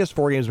some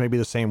PS4 games may be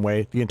the same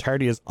way. The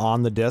entirety is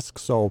on the disc,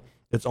 so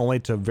it's only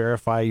to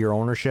verify your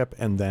ownership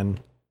and then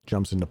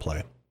jumps into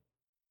play.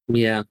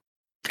 Yeah.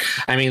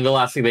 I mean, the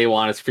last thing they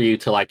want is for you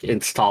to like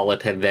install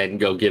it and then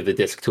go give the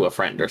disc to a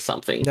friend or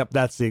something. Yep,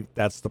 that's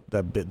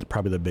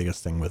probably the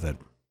biggest thing with it.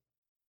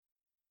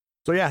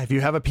 So yeah, if you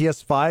have a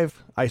PS5,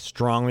 I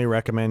strongly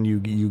recommend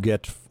you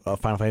get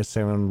Final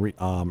Fantasy VII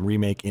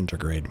Remake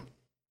Intergrade.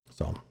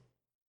 So,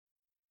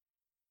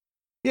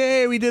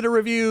 yay, we did a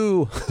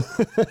review.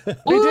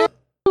 We did.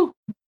 Oh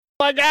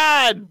my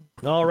god!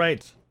 All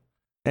right.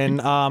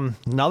 And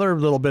another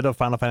little bit of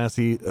Final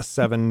Fantasy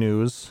VII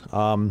news.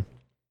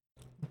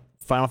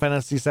 Final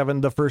Fantasy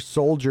VII: The First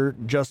Soldier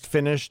just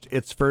finished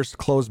its first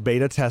closed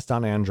beta test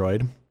on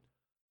Android.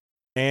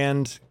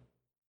 And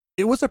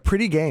it was a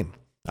pretty game.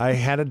 I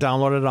had it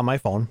downloaded on my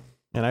phone,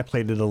 and I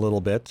played it a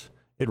little bit.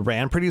 It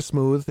ran pretty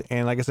smooth,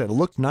 and like I said, it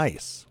looked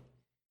nice.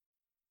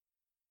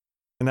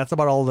 And that's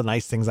about all the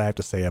nice things I have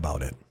to say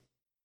about it.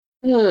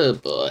 Oh,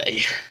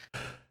 boy.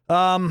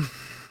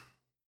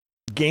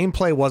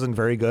 Gameplay wasn't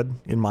very good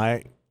in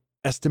my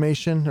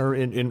estimation, or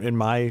in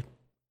my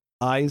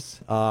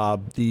eyes.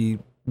 The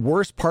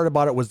worst part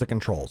about it was the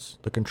controls.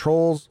 The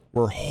controls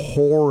were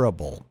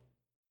horrible.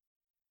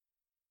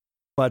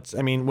 But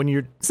I mean, when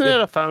you're Isn't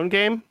it a phone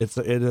game? it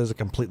is a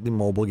completely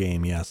mobile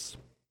game, yes.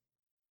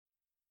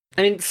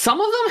 I mean,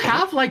 some of them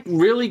have like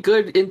really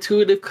good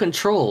intuitive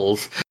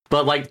controls,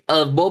 but like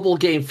a mobile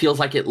game feels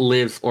like it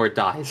lives or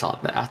dies on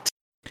that.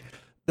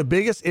 The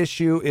biggest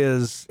issue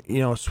is,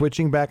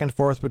 switching back and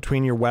forth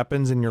between your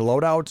weapons and your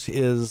loadout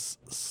is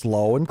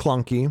slow and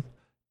clunky,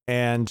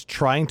 and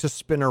trying to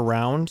spin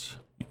around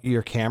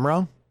your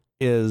camera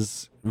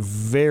is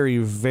very,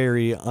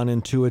 very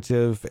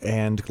unintuitive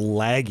and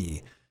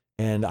laggy.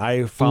 And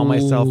I found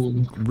myself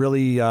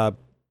really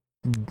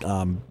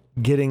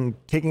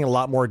taking a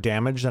lot more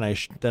damage than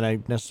I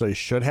necessarily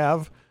should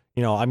have.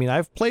 I mean,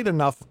 I've played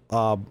enough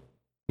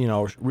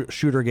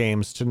shooter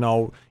games to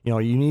know,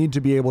 you need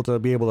to be able to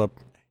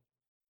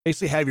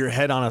basically have your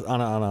head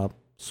on a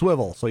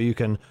swivel so you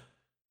can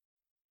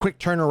quick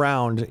turn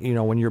around,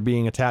 when you're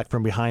being attacked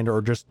from behind,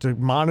 or just to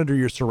monitor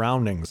your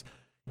surroundings.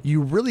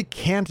 You really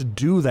can't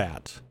do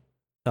that,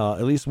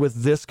 at least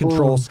with this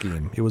control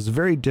scheme. It was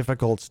very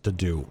difficult to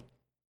do.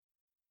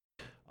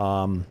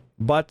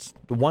 But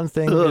the one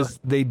thing is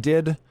they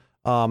did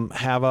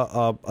have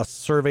a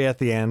survey at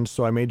the end,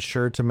 so I made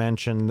sure to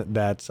mention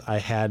that I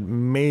had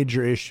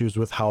major issues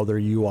with how their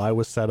UI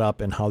was set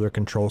up and how their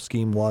control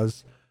scheme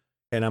was.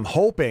 And I'm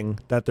hoping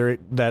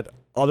that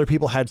other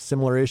people had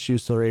similar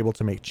issues, so they're able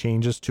to make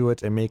changes to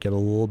it and make it a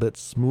little bit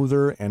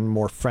smoother and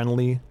more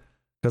friendly.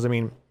 Because I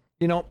mean,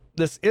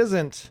 this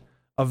isn't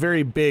a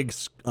very big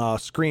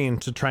screen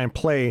to try and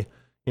play,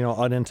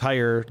 an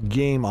entire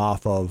game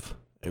off of,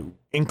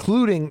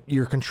 including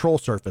your control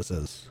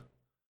surfaces.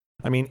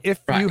 I mean,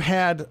 if you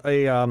had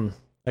a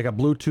like a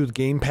Bluetooth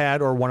gamepad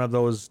or one of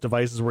those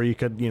devices where you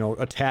could,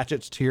 attach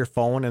it to your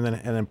phone and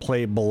then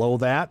play below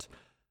that,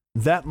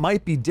 that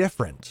might be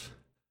different.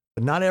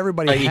 But not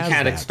everybody has that. You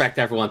can't expect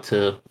everyone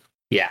to.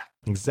 Yeah.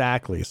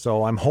 Exactly.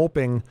 So I'm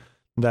hoping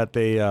that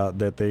they are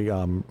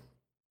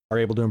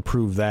able to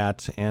improve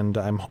that, and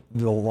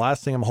the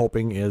last thing I'm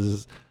hoping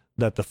is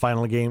that the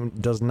final game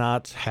does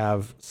not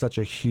have such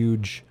a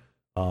huge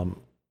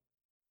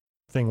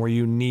thing where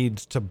you need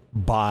to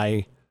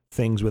buy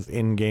things with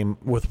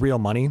real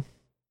money,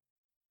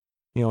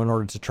 in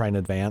order to try and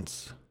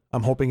advance.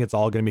 I'm hoping it's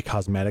all going to be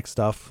cosmetic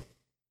stuff,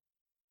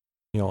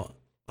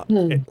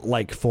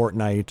 like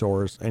Fortnite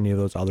or any of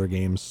those other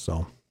games.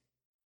 So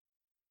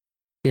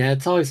yeah,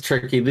 it's always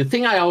tricky. The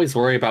thing I always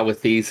worry about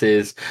with these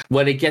is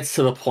when it gets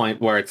to the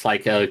point where it's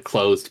like a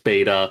closed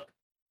beta,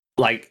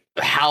 like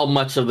how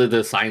much of the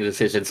design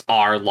decisions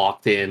are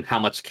locked in, how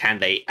much can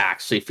they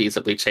actually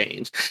feasibly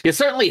change? You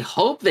certainly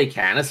hope they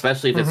can,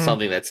 especially if it's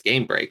something that's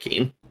game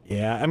breaking.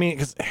 Yeah, I mean,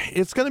 'cause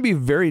it's going to be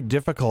very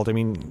difficult. I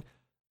mean,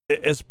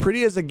 as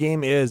pretty as the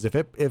game is, if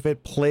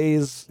it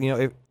plays,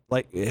 if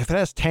it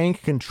has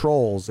tank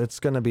controls, it's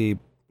going to be,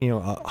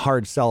 a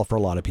hard sell for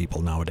a lot of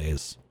people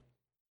nowadays.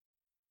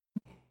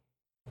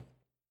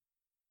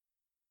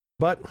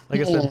 But like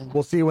I said,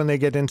 we'll see when they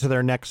get into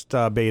their next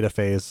beta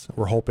phase.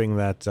 We're hoping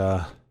that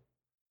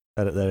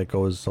it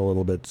goes a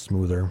little bit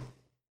smoother.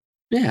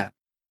 Yeah.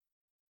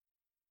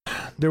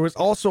 There was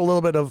also a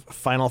little bit of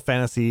Final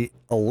Fantasy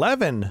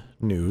XI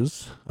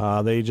news.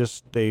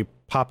 They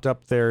popped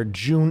up their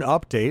June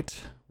update.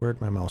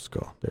 Where'd my mouse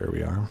go? There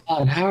we are.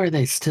 God, how are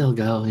they still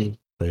going?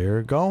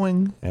 They're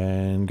going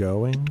and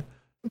going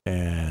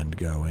and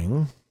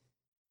going.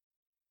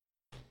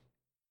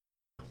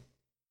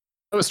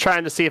 I was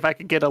trying to see if I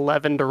could get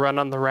 11 to run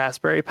on the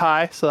Raspberry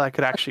Pi so I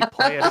could actually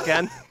play it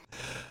again.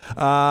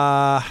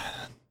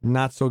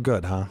 Not so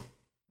good, huh?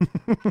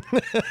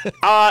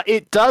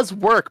 It does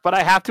work, but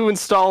I have to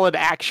install an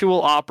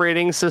actual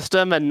operating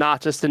system and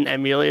not just an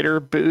emulator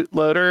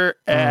bootloader,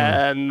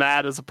 and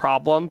that is a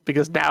problem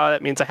because now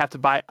that means I have to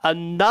buy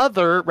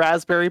another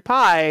Raspberry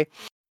Pi,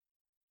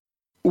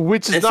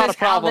 which is not a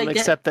problem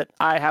except that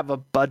I have a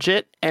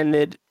budget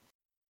and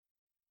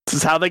this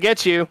is how they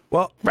get you.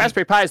 Well,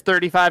 Raspberry Pi is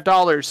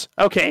 $35.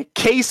 Okay,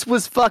 case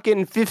was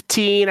fucking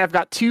 $15. I've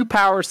got 2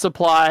 power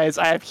supplies.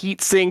 I have heat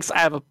sinks. I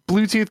have a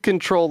Bluetooth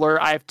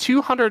controller. I have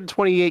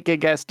 228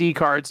 gig SD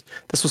cards.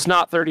 This was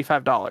not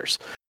 $35.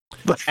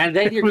 And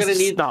then you're going to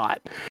need not.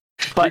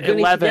 But you're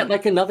 11. Get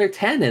like another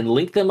 10 and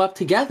link them up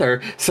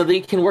together so that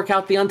you can work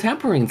out the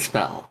untempering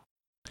spell.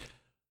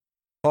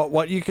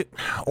 Well, you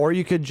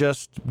could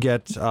just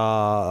get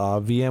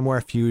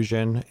VMware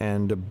Fusion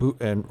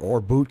or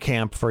Boot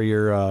Camp for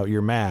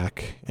your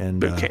Mac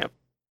and Boot Camp.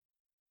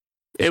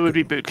 It would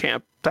be Boot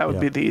Camp. That would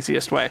be the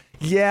easiest way.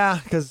 Yeah,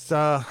 because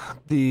the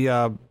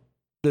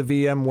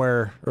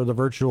VMware or the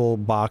virtual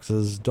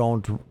boxes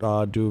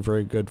don't do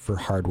very good for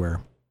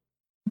hardware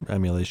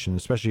emulation,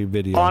 especially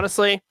video.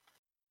 Honestly,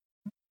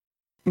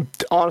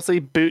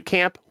 Boot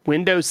Camp,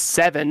 Windows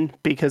 7,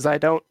 because I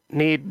don't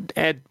need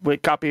a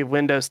copy of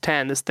Windows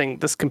 10. This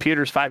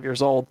computer's 5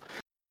 years old.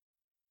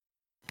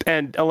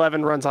 And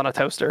 11 runs on a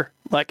toaster.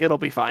 Like, it'll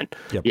be fine.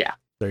 Yep. Yeah.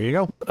 There you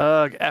go.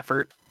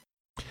 Effort.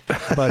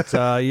 But,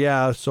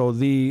 so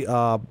the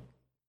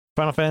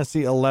Final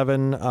Fantasy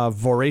XI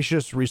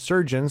Voracious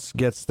Resurgence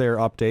gets their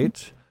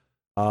update.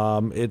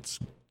 It's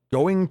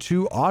going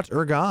to Aut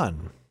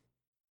Urgan.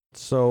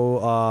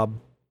 So,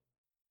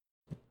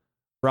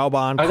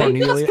 Raubahn, Are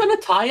Cornelia. they just going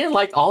to tie in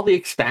like all the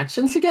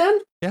expansions again?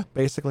 Yeah,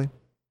 basically.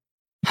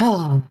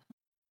 Oh.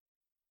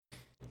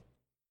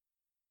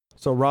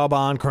 So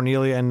Raubahn,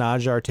 Cornelia, and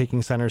Naja are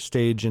taking center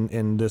stage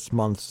in this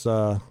month's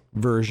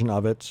version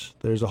of it.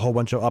 There's a whole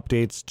bunch of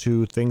updates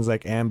to things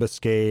like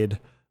Ambuscade,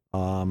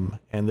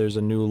 and there's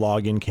a new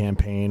login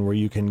campaign where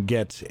you can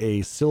get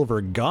a silver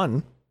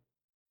gun.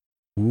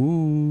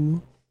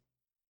 Ooh.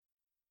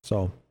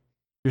 So,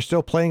 you're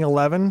still playing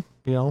 11?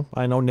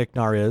 I know Nick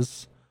Nar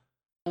is.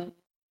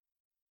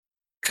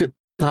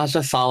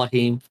 Naja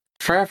Salahim,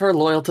 forever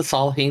loyal to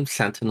Salahim's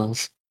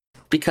Sentinels,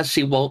 because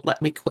she won't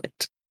let me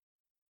quit.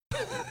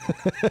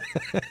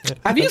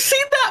 Have you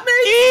seen that,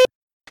 mate?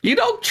 You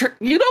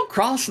don't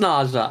cross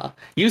Naja.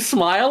 You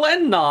smile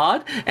and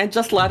nod, and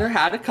just let her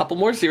add a couple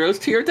more zeros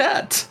to your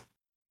debt.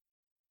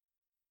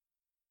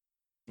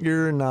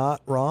 You're not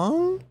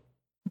wrong.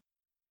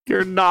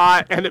 You're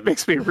not, and it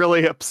makes me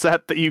really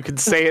upset that you can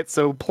say it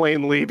so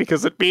plainly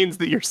because it means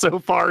that you're so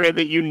far in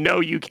that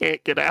you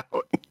can't get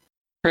out.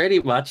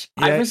 Pretty much.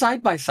 Yeah, I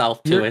resigned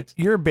myself to it.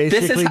 You're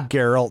basically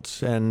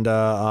Geralt, and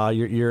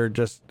you're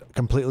just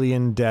completely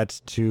in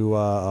debt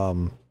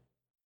to.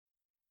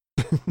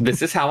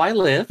 This is how I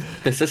live.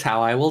 This is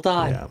how I will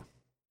die. Yeah.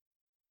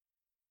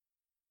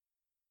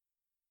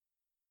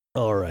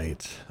 All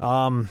right.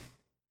 And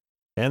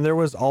there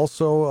was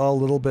also a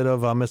little bit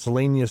of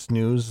miscellaneous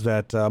news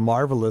that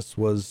Marvelous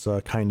was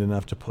kind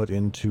enough to put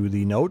into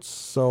the notes.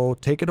 So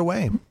take it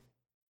away.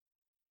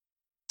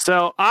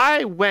 So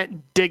I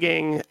went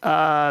digging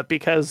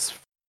because,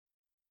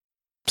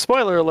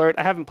 spoiler alert,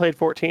 I haven't played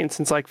 14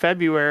 since like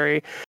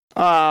February.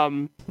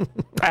 I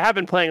have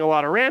been playing a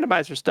lot of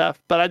randomizer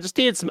stuff, but I just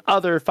needed some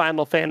other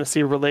Final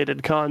Fantasy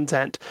related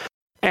content.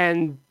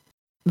 And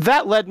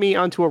that led me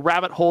onto a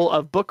rabbit hole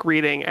of book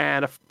reading,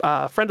 and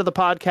a friend of the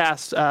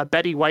podcast,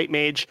 Betty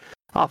Whitemage,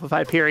 off of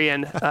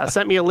Hyperion,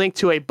 sent me a link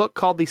to a book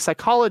called The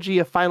Psychology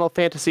of Final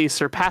Fantasy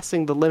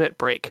Surpassing the Limit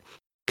Break.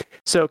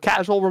 So,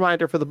 casual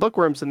reminder for the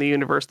bookworms in the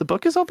universe, the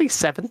book is only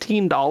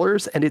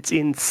 $17, and it's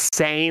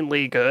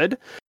insanely good.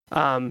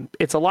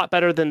 It's a lot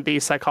better than the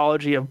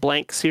Psychology of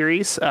Blank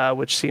series,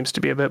 which seems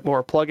to be a bit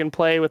more plug and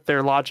play with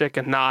their logic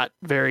and not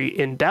very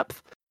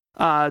in-depth.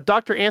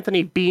 Dr.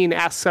 Anthony Bean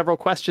asks several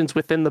questions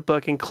within the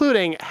book,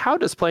 including how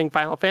does playing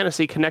Final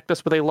Fantasy connect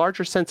us with a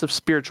larger sense of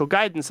spiritual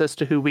guidance as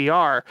to who we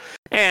are?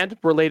 And,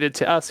 related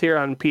to us here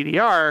on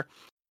PDR,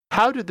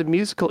 how do the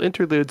musical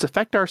interludes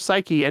affect our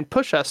psyche and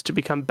push us to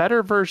become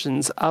better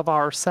versions of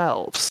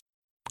ourselves?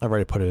 I've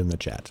already put it in the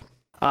chat.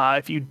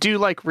 If you do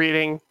like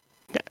reading,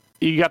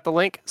 you got the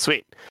link?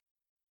 Sweet.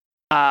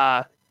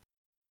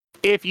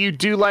 If you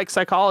do like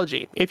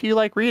psychology, if you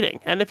like reading,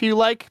 and if you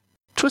like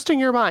twisting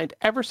your mind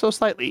ever so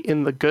slightly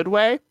in the good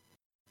way,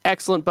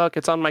 excellent book.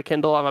 It's on my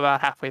Kindle. I'm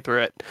about halfway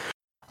through it.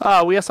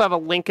 We also have a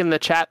link in the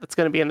chat that's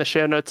going to be in the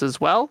show notes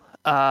as well.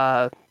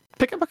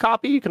 pick up a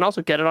copy. You can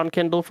also get it on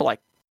Kindle for like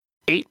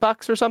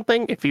 $8 or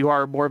something if you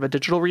are more of a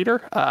digital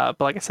reader. But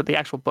like I said, the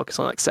actual book is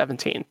only like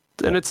 17,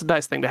 and it's a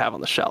nice thing to have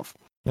on the shelf.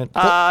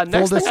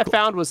 Next thing I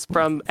found was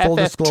from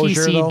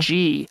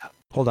FFTCG.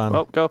 Hold on.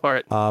 Oh, go for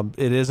it.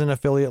 It is an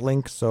affiliate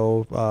link,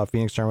 so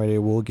Phoenix Storm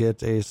Radio will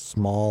get a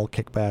small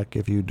kickback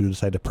if you do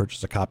decide to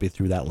purchase a copy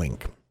through that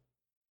link.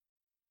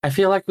 I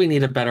feel like we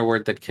need a better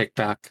word than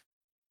kickback.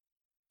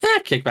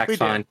 Kickback's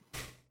fine.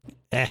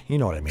 You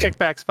know what I mean.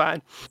 Kickback's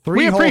fine.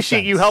 We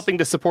appreciate you helping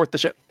to support the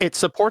show. It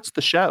supports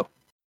the show.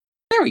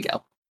 There we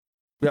go.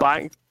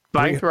 Yep.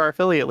 Buying through our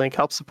affiliate link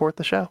helps support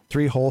the show.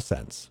 3 whole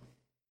cents.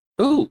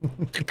 Ooh,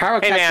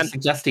 Pyrocast is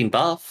suggesting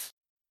buff.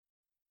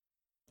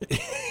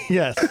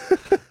 Yes.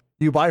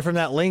 You buy from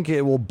that link,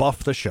 it will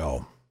buff the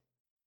show.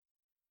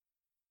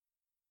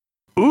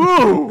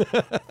 Ooh,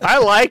 I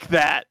like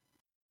that.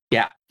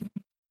 Yeah.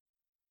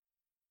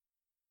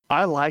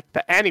 I like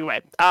that.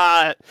 Anyway,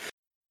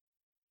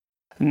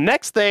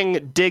 next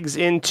thing digs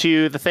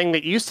into the thing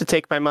that used to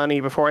take my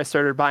money before I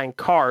started buying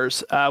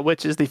cars,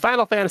 which is the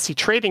Final Fantasy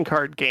trading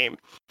card game.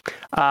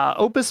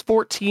 Opus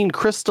 14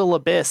 Crystal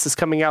Abyss is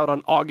coming out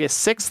on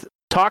August 6th.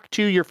 Talk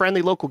to your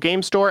friendly local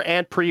game store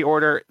and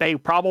pre-order. They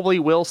probably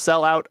will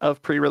sell out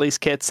of pre-release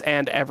kits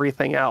and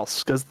everything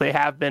else because they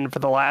have been for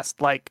the last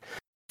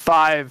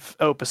 5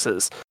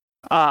 opuses.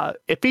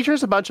 It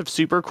features a bunch of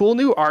super cool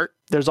new art.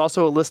 There's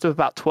also a list of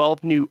about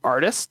 12 new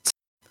artists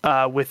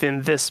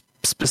within this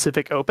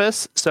specific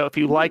opus. So if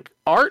you like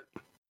art,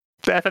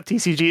 the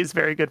FFTCG is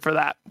very good for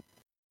that.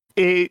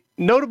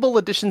 Notable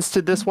additions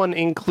to this one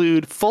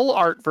include full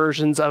art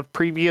versions of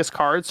previous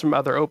cards from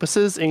other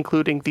opuses,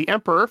 including the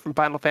Emperor from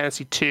Final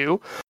Fantasy II,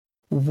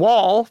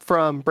 Wall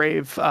from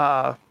Bravely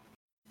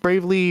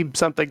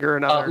something or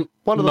another,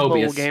 one of the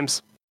mobile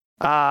games.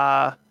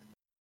 Mobius,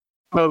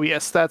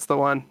 that's the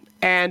one.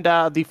 And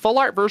the full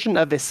art version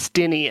of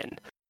Estinian.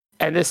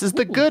 And this is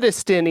the good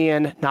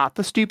Estinian, not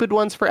the stupid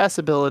ones for S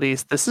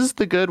abilities. This is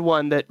the good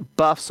one that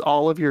buffs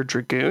all of your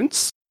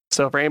Dragoons.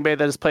 So for anybody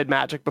that has played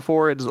Magic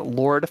before, it is a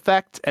Lord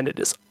effect, and it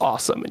is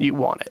awesome, and you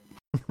want it.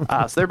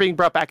 So they're being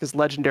brought back as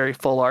legendary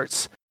full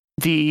arts.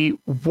 The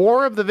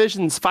War of the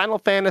Visions Final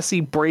Fantasy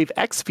Brave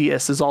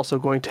Exvius is also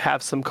going to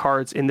have some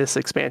cards in this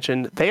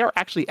expansion. They are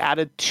actually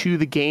added to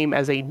the game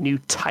as a new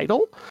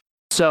title.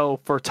 So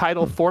for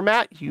title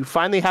format, you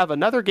finally have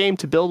another game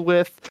to build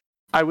with.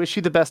 I wish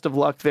you the best of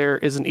luck. There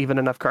isn't even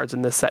enough cards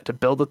in this set to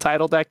build a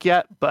title deck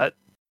yet, but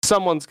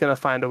someone's going to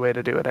find a way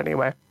to do it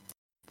anyway.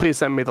 Please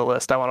send me the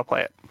list. I want to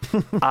play it.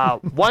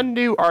 One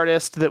new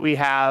artist that we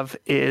have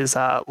is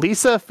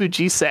Lisa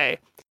Fujise.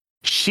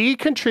 She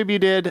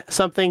contributed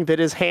something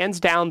that is hands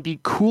down the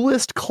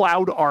coolest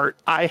cloud art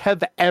I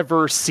have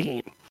ever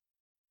seen.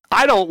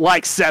 I don't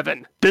like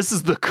 7. This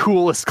is the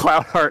coolest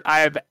cloud art I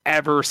have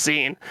ever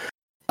seen.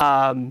 It's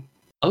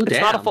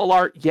not a full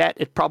art yet.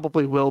 It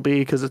probably will be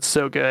because it's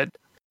so good.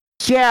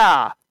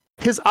 Yeah.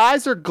 His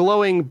eyes are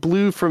glowing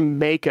blue from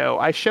Mako.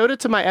 I showed it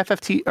to my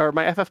FF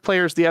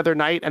players the other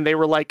night, and they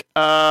were like,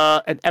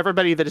 and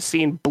everybody that has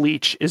seen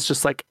Bleach is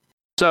just like,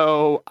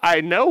 so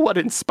I know what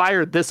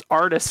inspired this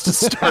artist to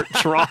start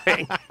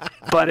drawing,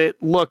 but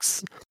it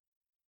looks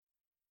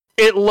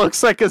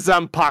like a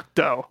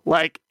Zanpakuto,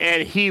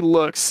 and he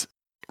looks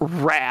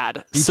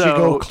rad.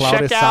 So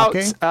check out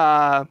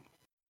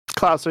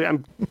Klaus.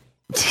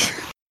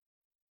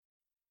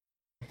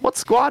 What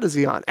squad is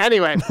he on?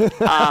 Anyway,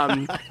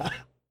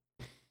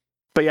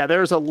 but yeah,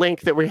 there's a link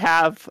that we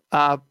have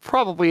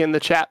probably in the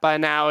chat by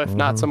now, if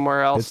not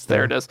somewhere else.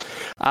 There it is.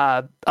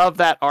 Of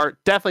that art.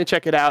 Definitely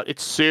check it out.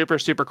 It's super,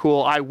 super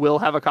cool. I will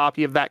have a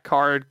copy of that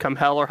card come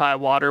hell or high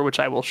water, which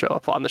I will show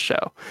up on the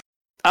show.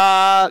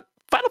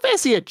 Final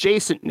Fantasy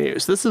adjacent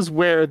news. This is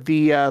where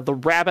the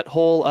rabbit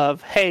hole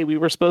of, hey, we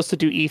were supposed to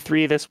do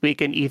E3 this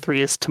week and E3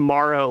 is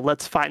tomorrow.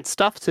 Let's find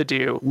stuff to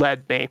do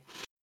led me.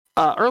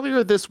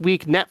 Earlier this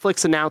week,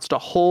 Netflix announced a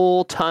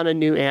whole ton of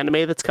new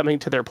anime that's coming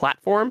to their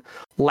platform.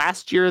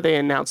 Last year, they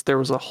announced there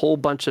was a whole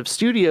bunch of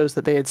studios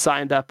that they had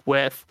signed up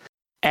with,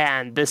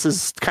 and this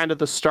is kind of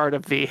the start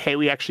of the, hey,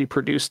 we actually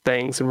produced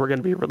things and we're going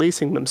to be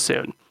releasing them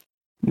soon.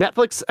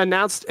 Netflix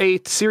announced a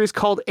series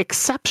called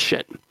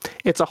Exception.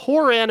 It's a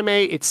horror anime,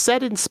 it's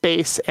set in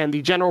space, and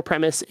the general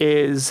premise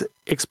is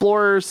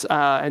explorers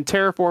and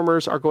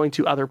terraformers are going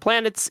to other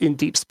planets in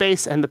deep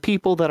space, and the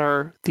people that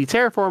are the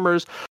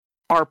terraformers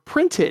are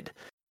printed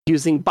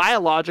using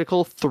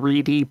biological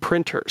 3D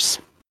printers,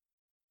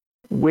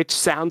 which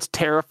sounds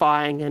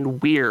terrifying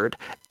and weird.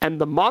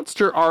 And the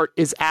monster art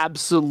is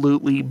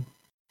absolutely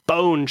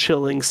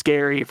bone-chilling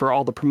scary for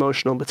all the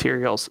promotional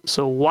materials.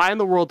 So why in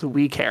the world do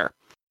we care?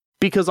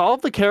 Because all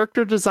of the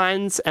character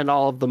designs and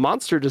all of the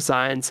monster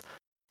designs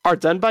are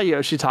done by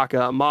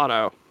Yoshitaka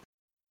Amano.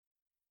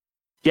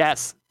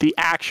 Yes, the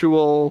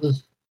actual...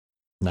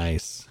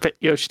 Nice.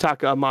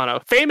 Yoshitaka Amano,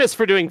 famous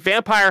for doing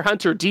Vampire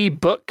Hunter D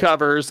book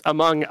covers,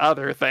 among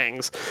other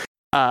things.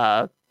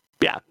 Yeah,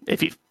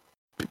 if you've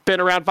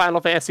been around Final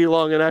Fantasy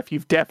long enough,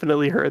 you've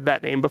definitely heard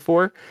that name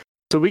before.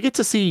 So we get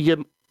to see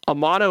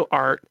Amano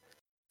art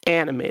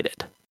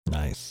animated.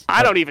 Nice.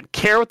 I don't even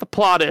care what the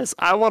plot is.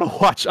 I want to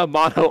watch a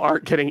mono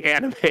art getting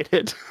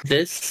animated.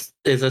 This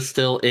is a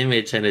still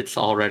image, and it's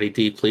already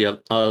deeply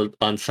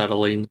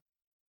unsettling.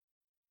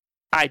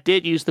 I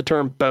did use the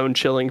term bone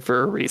chilling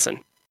for a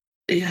reason.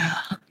 Yeah,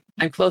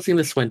 I'm closing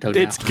this window now.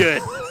 It's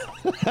good.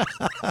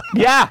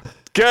 Yeah,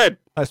 good.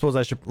 I suppose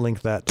I should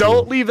link that.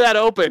 Don't leave that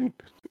open.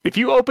 If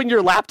you open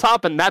your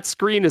laptop and that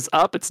screen is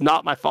up, it's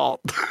not my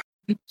fault.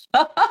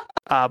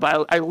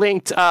 But I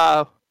linked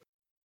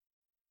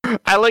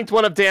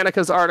one of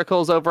Danica's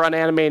articles over on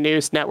Anime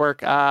News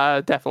Network.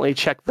 Definitely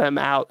check them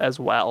out as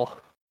well.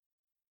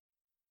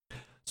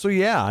 So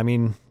yeah, I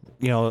mean,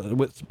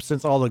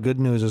 since all the good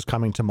news is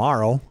coming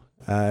tomorrow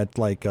at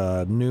like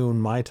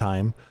noon my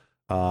time,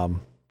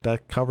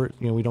 that covers.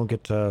 We don't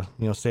get to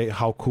say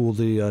how cool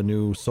the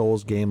new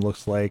Souls game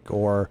looks like,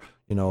 or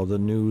the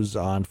news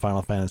on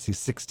Final Fantasy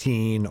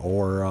 16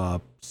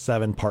 or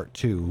 7 Part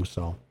 2.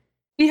 So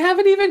we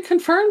haven't even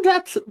confirmed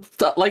that.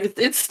 Like,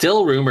 it's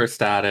still rumor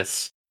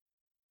status.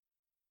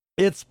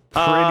 It's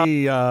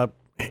pretty.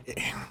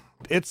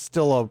 It's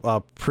still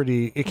a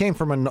pretty. It came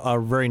from a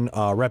very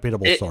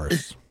reputable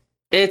source.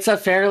 It's a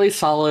fairly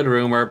solid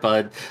rumor,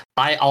 but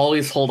I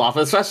always hold off,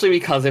 especially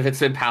because if it's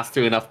been passed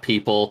through enough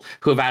people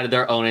who have added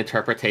their own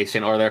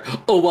interpretation, or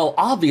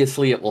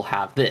obviously it will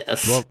have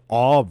this. Well,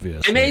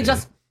 obviously.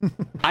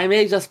 I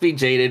may just be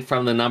jaded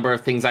from the number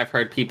of things I've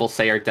heard people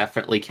say are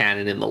definitely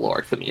canon in the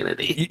lore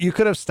community. You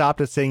could have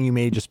stopped at saying you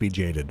may just be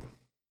jaded.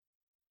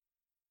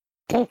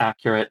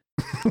 Accurate.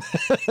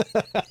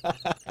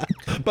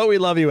 But we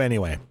love you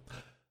anyway.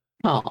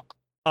 Oh.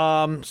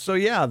 So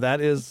yeah, that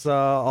is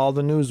all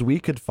the news we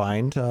could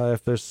find.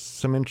 If there's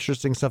some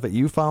interesting stuff that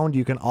you found,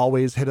 you can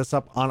always hit us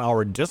up on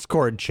our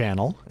Discord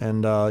channel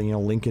and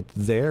link it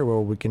there where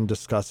we can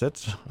discuss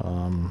it.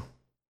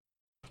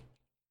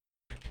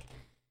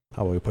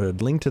 How will we put a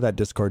link to that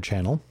Discord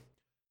channel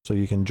so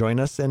you can join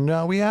us,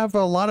 and we have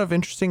a lot of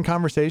interesting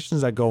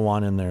conversations that go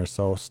on in there,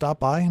 so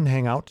stop by and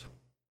hang out.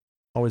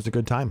 Always a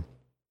good time.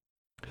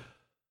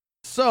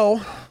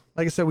 So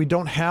like I said, we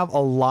don't have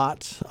a lot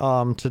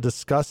to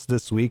discuss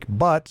this week,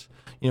 but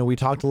we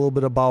talked a little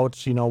bit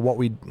about what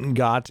we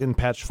got in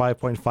patch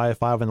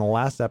 5.55 in the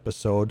last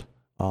episode,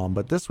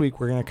 but this week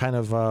we're going to kind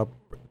of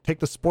take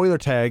the spoiler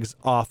tags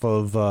off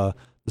of the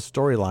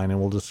storyline,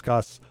 and we'll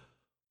discuss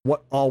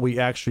what all we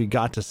actually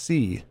got to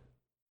see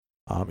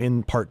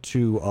in part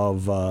 2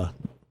 of the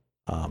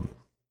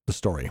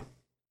story,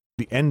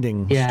 the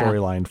ending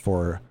storyline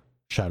for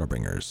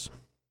Shadowbringers.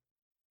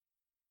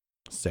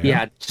 Sarah?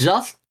 Yeah,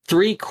 just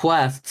 3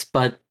 quests,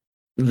 but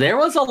there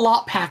was a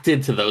lot packed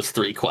into those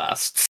 3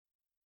 quests.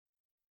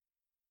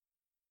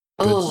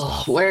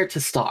 Where to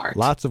start?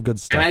 Lots of good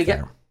stuff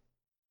there.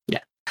 Yeah.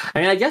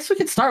 I guess we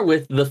could start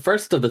with the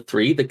first of the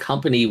 3, the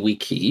company we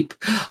keep.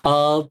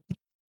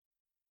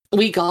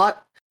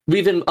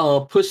 We've been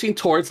pushing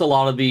towards a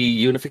lot of the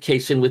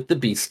unification with the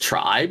beast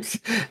tribes,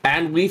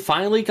 and we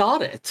finally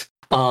got it.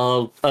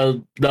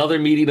 Another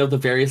meeting of the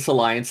various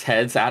alliance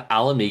heads at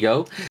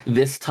Alamigo,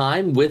 this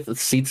time with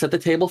seats at the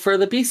table for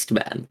the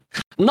Beastmen.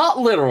 Not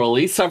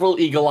literally, several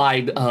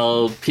eagle-eyed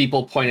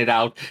people pointed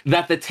out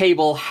that the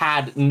table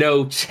had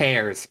no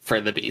chairs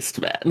for the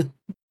Beastmen.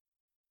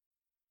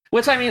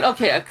 Which, I mean,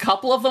 okay, a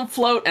couple of them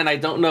float, and I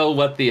don't know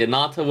what the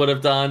Ananta would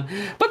have done,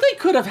 but they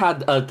could have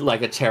had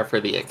a chair for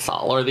the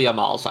Ixal or the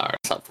Amaljar or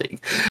something.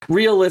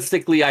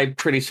 Realistically, I'm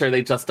pretty sure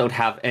they just don't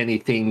have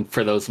anything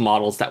for those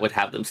models that would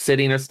have them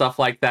sitting or stuff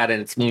like that,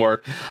 and it's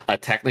more a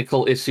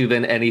technical issue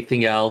than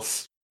anything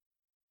else,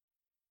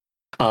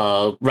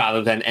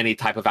 rather than any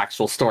type of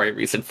actual story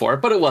reason for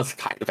it, but it was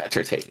kind of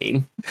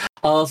entertaining.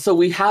 So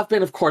we have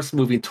been, of course,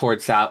 moving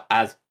towards that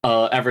as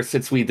ever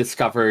since we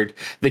discovered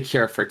the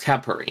cure for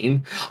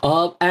tempering.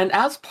 And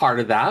as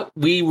part of that,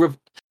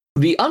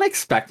 the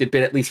unexpected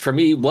bit, at least for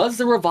me, was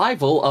the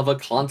revival of a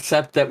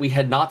concept that we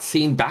had not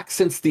seen back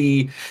since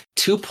the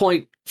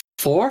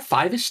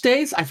 2.45-ish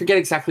days. I forget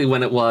exactly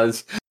when it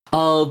was.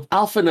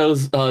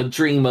 Alphino's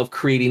dream of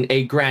creating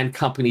a grand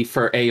company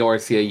for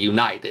Eorzea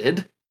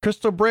United.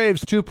 Crystal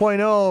Braves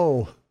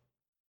 2.0.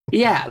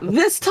 Yeah,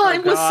 this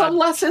time with some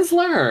lessons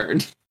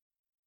learned.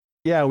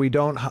 Yeah, we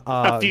don't...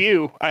 a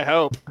few, I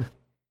hope.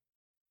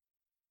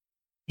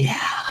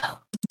 Yeah.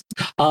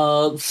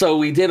 So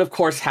we did, of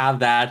course, have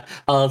that.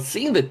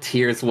 Seeing the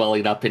tears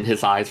welling up in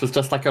his eyes was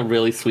just like a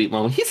really sweet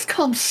moment. He's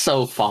come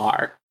so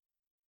far.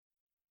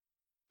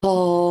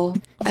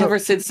 Ever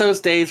since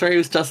those days where he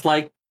was just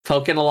like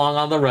poking along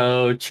on the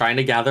road, trying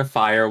to gather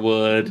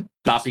firewood,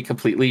 not be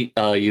completely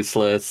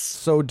useless.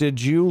 So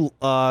did you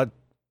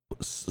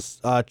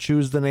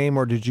choose the name,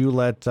 or did you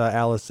let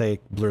Alice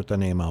blurt the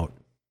name out?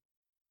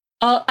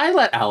 I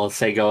let Alice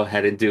go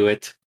ahead and do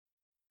it.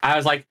 I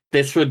was like,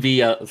 this would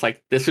be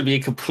a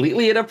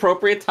completely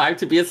inappropriate time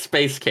to be a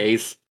space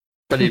case,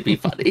 but it'd be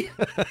funny.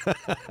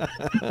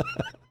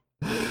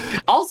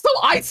 Also,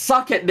 I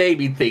suck at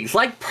naming things.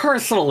 Like,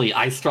 personally,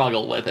 I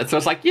struggle with it. So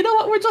it's like, you know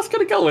what? We're just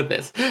going to go with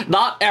this.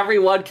 Not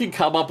everyone can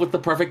come up with the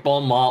perfect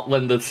bon mot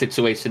when the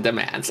situation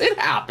demands. It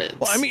happens.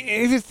 Well, I mean,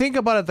 if you think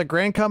about it, the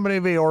Grand Company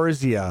of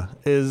Eorzea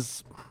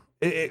is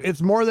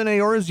It's more than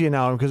Eorzea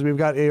now because we've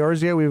got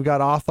Eorzea, we've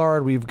got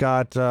Othard, we've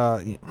got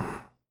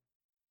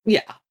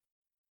Yeah.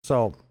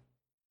 So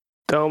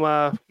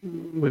Doma,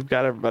 we've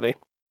got everybody.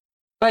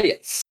 But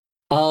yes.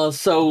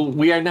 So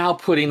we are now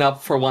putting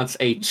up for once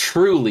a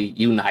truly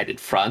united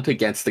front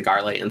against the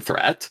Garlean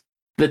threat,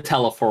 the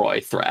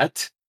Telephoroi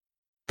threat.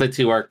 The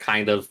two are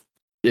kind of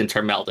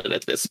intermelded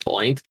at this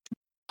point.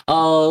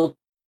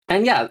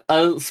 And yeah,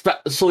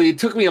 especially it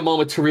took me a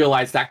moment to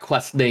realize that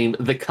quest name,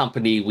 The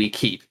Company We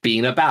Keep,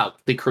 being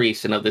about the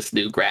creation of this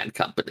new grand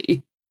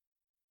company.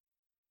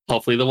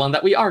 Hopefully the one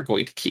that we are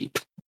going to keep.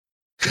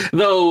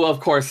 Though, of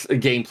course,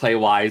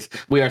 gameplay-wise,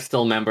 we are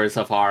still members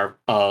of our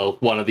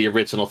one of the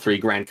original 3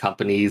 grand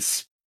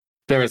companies.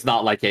 There is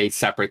not like a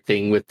separate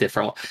thing with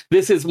different.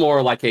 This is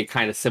more like a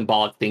kind of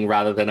symbolic thing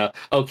rather than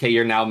okay,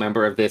 you're now a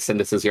member of this and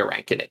this is your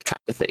rank in it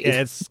kind of thing.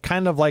 It's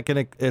kind of like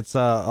it's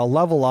a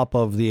level up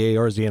of the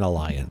Eorzean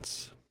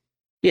Alliance.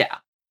 Yeah.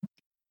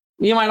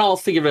 You might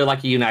almost think of it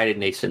like a United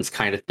Nations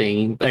kind of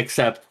thing,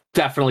 except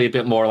definitely a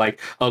bit more like,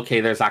 okay,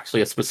 there's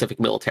actually a specific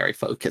military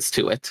focus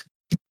to it.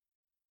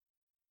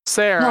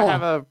 Sarah, I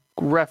have a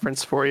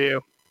reference for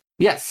you.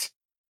 Yes.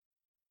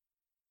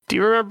 Do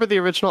you remember the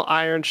original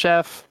Iron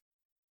Chef?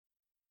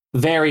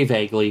 Very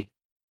vaguely.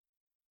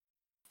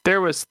 There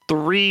was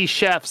 3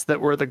 chefs that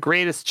were the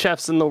greatest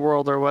chefs in the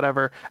world or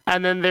whatever.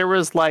 And then there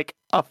was like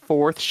a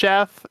 4th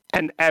chef,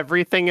 and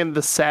everything in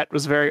the set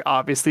was very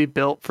obviously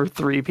built for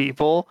 3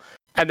 people.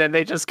 And then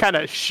they just kind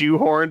of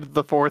shoehorned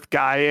the 4th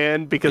guy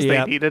in because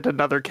they needed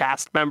another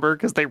cast member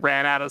because they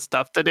ran out of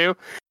stuff to do.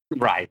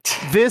 Right.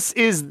 This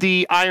is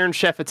the Iron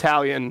Chef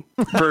Italian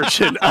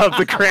version of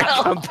the Grand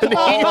Company.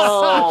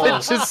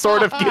 It just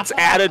sort of gets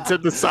added to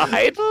the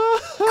side.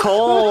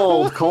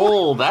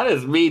 Cold. That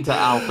is mean to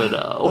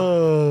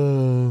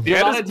Alphino.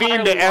 That is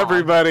mean to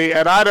everybody,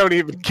 and I don't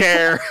even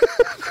care.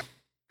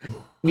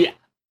 Yeah.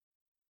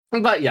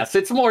 But yes,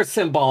 it's more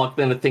symbolic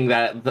than a thing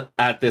that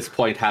at this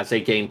point has a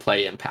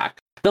gameplay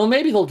impact. Though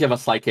maybe they'll give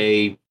us like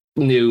a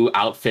new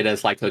outfit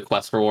as like a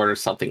quest reward or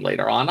something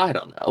later on. I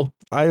don't know.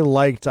 I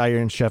liked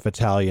Iron Chef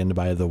Italian,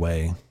 by the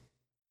way.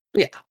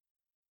 Yeah.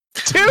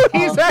 Dude,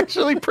 he's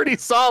actually pretty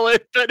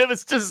solid, but it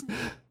was just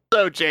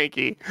so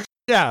janky.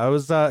 Yeah, it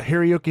was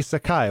Hiroyuki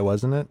Sakai,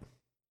 wasn't it?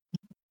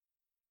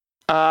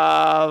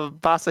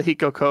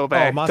 Masahiko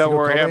Kobe. Don't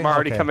worry, Kobe? I'm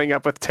already coming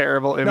up with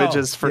terrible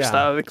images for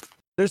stuff.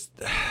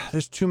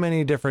 There's too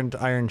many different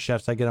Iron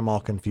Chefs. I get them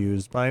all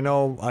confused. But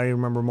I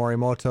remember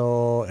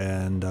Morimoto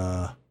and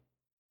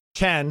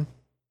Chen.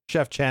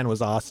 Chef Chen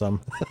was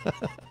awesome.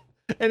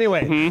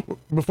 Anyway,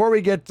 before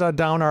we get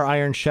down our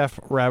Iron Chef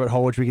rabbit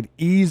hole, which we could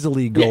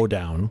easily go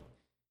down.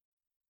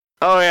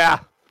 Oh, yeah.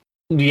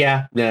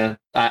 Yeah.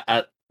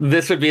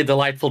 This would be a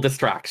delightful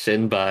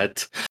distraction,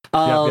 but...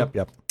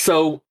 Yep.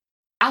 So,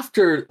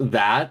 after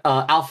that,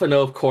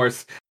 Alphino, of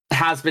course,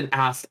 has been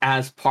asked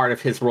as part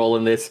of his role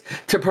in this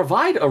to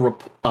provide a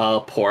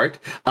report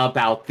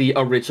about the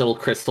original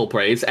Crystal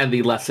Braves and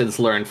the lessons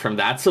learned from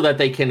that so that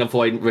they can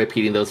avoid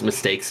repeating those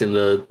mistakes in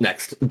the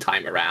next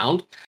time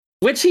around.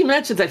 Which he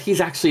mentioned that he's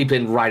actually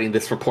been writing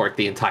this report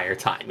the entire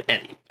time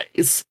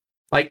anyways.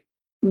 Like,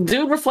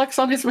 dude reflects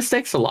on his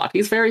mistakes a lot.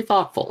 He's very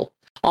thoughtful.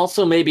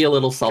 Also, maybe a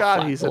little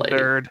self-flagellating.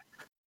 God,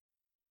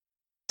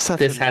 he's a nerd.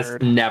 This has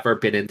never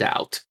been in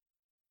doubt.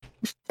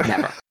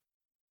 Never.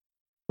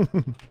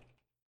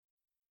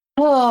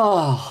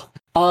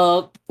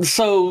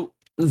 So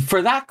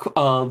for that,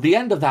 the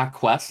end of that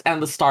quest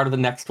and the start of the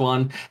next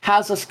one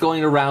has us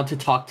going around to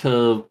talk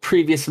to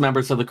previous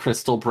members of the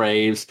Crystal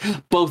Braves,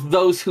 both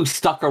those who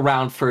stuck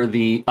around for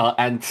the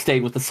and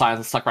stayed with the Scions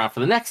and stuck around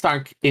for the next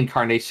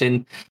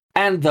incarnation,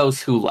 and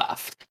those who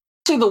left.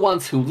 So the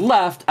ones who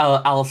left,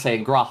 Alice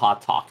and Graha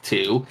talked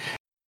to,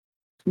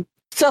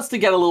 just to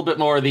get a little bit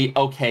more of the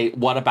okay,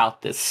 what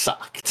about this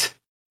sucked?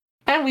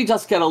 And we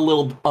just get a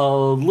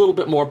little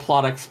bit more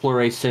plot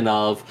exploration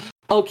of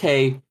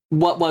okay,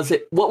 what was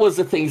it? What was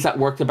the things that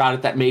worked about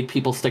it that made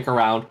people stick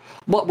around?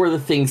 What were the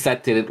things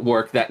that didn't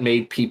work that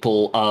made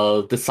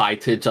people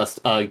decide to just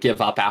give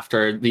up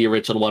after the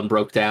original one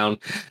broke down?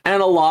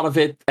 And a lot of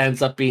it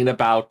ends up being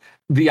about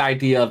the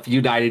idea of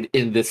united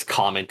in this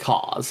common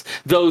cause.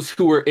 Those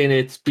who were in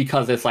it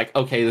because it's like,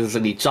 okay, this is a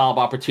neat job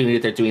opportunity.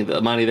 They're doing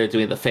the money, they're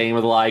doing the fame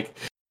or the like.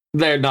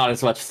 They're not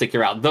as much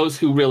sticking around. Those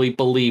who really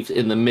believed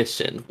in the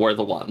mission were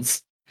the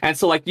ones. And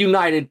so, like,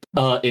 united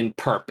in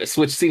purpose,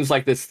 which seems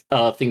like this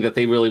thing that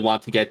they really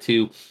want to get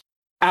to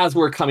as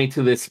we're coming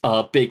to this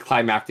big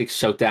climactic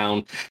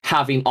showdown,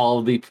 having all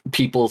of the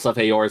peoples of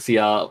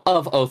Eorzea,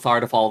 of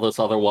Othard, of all those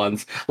other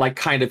ones, like,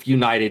 kind of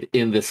united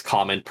in this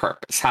common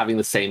purpose, having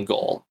the same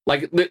goal.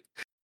 Like,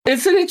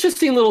 it's an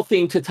interesting little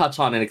theme to touch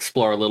on and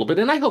explore a little bit,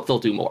 and I hope they'll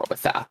do more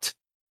with that.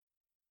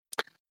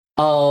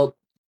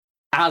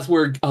 As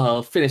we're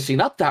finishing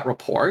up that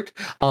report,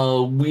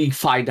 we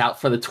find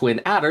out for the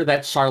Twin Adder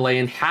that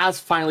Sharlayan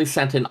has finally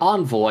sent an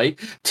envoy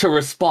to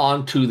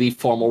respond to the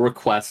formal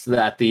request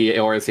that the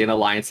Eorzean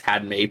Alliance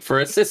had made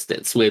for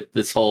assistance with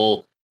this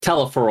whole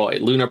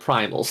Telephoroi, Lunar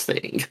Primals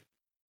thing.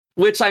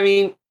 Which, I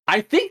mean,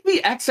 I think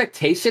the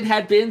expectation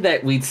had been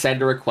that we'd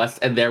send a request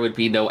and there would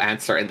be no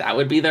answer, and that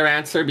would be their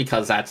answer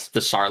because that's the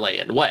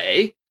Charlayan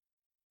way.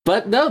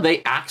 But no,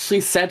 they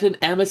actually sent an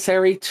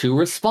emissary to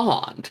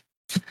respond.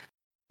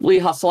 We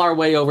hustle our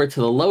way over to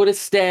the Lotus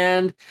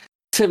stand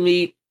to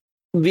meet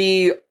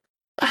the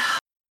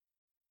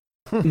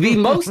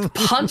most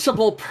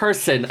punchable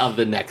person of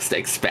the next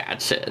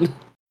expansion.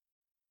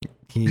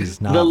 He's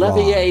not the wrong.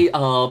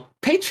 Levier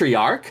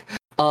patriarch,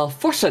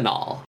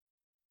 Forsanal.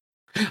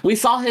 We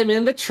saw him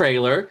in the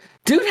trailer.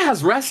 Dude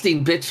has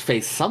resting bitch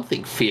face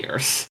something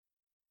fierce.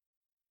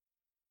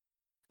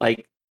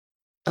 Like,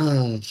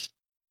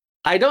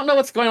 I don't know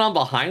what's going on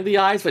behind the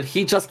eyes, but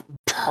he just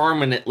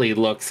permanently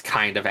looks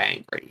kind of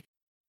angry.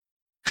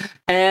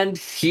 And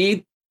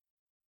he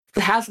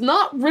has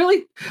not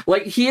really,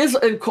 like, he is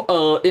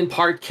in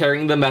part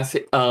carrying the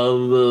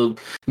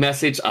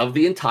message of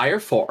the entire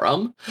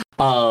forum,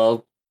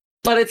 but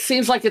it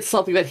seems like it's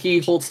something that he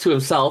holds to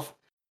himself.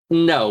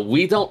 No,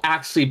 we don't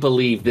actually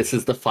believe this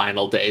is the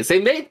final days. He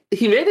made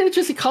an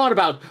interesting comment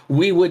about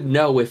we would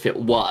know if it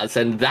was,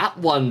 and that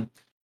one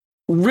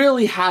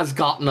really has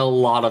gotten a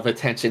lot of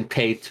attention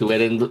paid to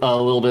it, and a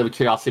little bit of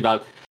curiosity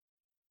about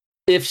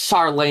if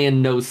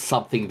Charlayan knows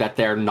something that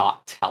they're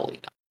not telling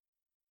us.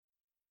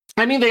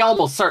 I mean, they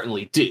almost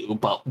certainly do,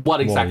 but what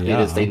exactly it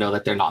is they know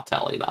that they're not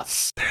telling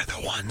us? They're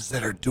the ones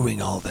that are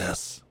doing all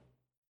this.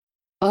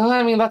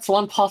 I mean, that's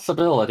one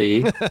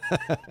possibility.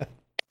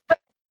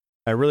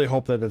 I really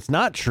hope that it's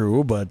not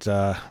true, but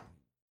the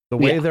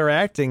way they're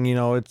acting,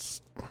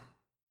 it's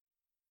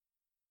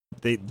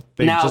they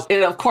now, just...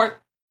 and of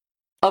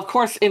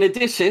course, in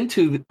addition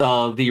to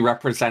the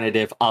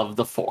representative of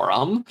the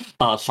forum,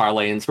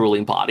 Charlayan's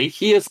ruling body,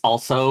 he is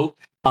also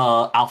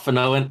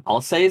Alphinaud and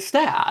Alisaie's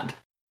dad,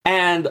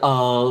 and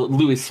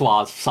Louis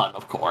Sua's son,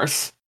 of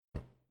course.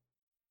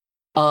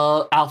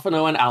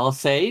 Alphinaud and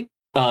Alisaie,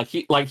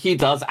 he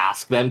does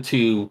ask them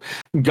to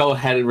go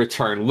ahead and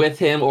return with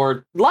him,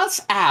 or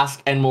less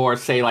ask and more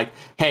say, like,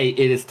 hey,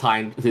 it is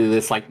time to do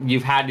this. Like,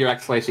 you've had your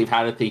explanation, you've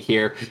had a thing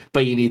here,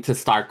 but you need to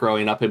start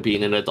growing up and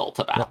being an adult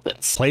about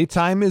this.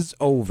 Playtime is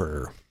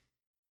over.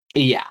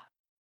 Yeah.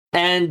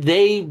 And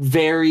they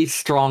very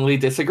strongly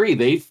disagree.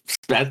 They've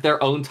spent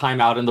their own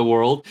time out in the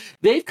world.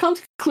 They've come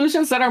to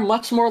conclusions that are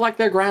much more like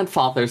their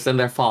grandfathers than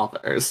their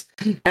fathers.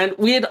 And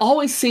we had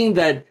always seen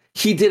that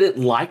he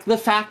didn't like the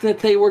fact that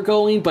they were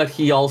going, but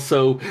he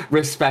also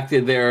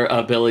respected their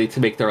ability to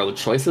make their own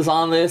choices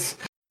on this.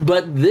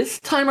 But this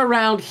time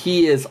around,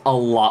 he is a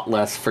lot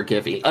less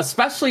forgiving,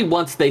 especially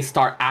once they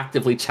start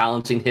actively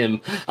challenging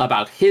him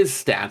about his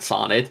stance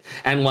on it.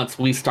 And once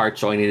we start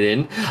joining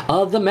in,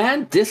 the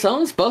man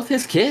disowns both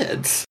his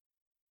kids.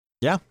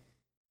 Yeah.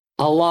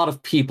 A lot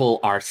of people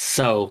are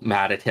so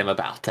mad at him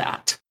about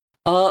that.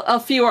 A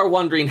few are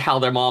wondering how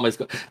their mom is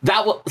going.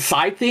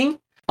 Side thing,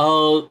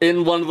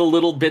 in one of the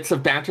little bits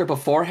of banter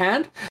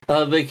beforehand,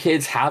 the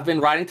kids have been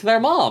writing to their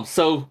mom.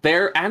 So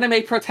they're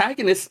anime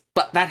protagonists,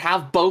 but that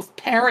have both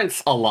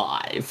parents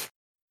alive.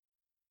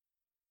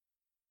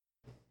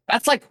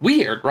 That's, like,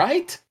 weird,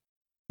 right?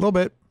 A little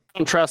bit.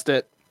 Don't trust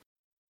it.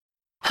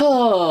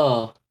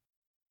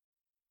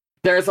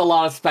 There's a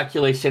lot of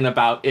speculation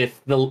about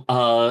if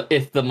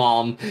the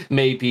mom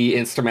may be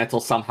instrumental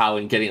somehow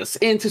in getting us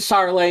into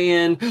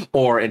Charlayan,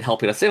 or in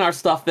helping us in our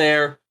stuff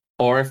there.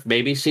 Or if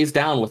maybe she's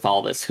down with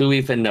all this. Who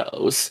even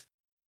knows?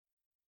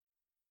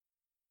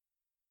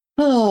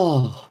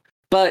 Oh,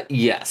 but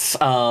yes,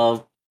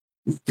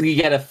 we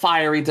get a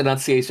fiery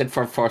denunciation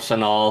from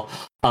Forsanal,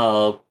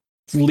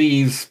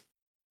 Lee's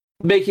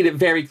making it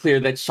very clear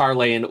that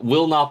Charlayan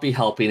will not be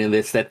helping in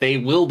this, that they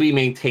will be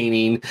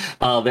maintaining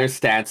their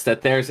stance,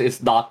 that theirs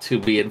is not to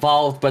be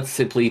involved, but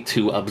simply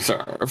to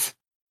observe.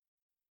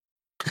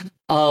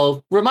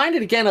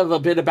 Reminded again of a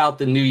bit about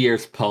the New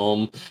Year's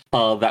poem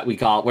that we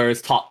got, where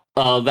it's taught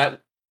that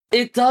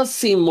it does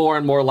seem more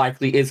and more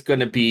likely is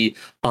going to be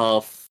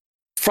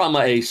from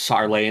a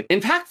Charlayan. In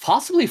fact,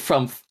 possibly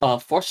from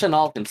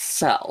Forsanal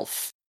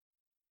himself.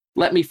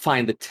 Let me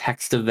find the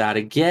text of that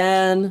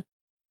again.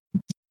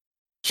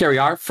 Here we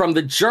are. From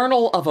the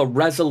Journal of a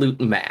Resolute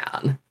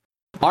Man.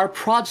 Our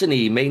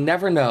progeny may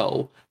never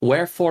know,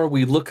 wherefore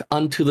we look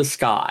unto the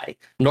sky,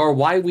 nor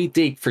why we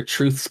dig for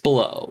truths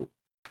below.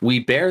 We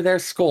bear their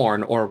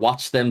scorn or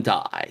watch them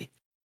die.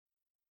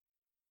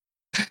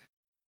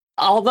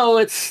 Although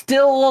it's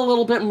still a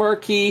little bit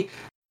murky,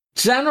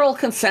 general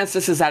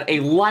consensus is that a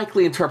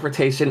likely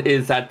interpretation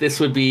is that this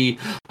would be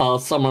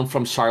someone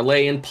from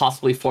Charlayan,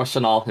 possibly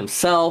Forsanal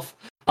himself.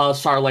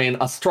 Charlayan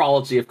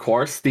astrology, of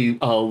course, the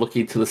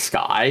looking to the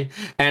sky,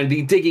 and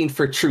the digging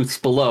for truths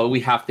below. We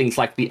have things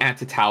like the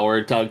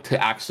Antitower dug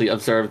to actually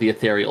observe the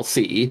ethereal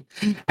sea,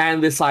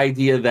 and this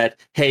idea that,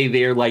 hey,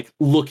 they're like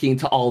looking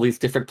to all these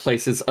different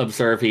places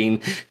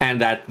observing,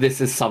 and that this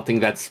is something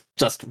that's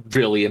just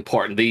really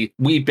important.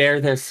 We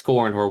bear their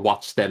scorn or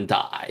watch them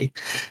die.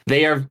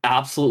 They are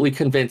absolutely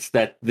convinced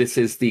that this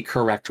is the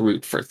correct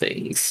route for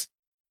things.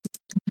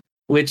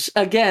 which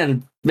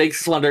again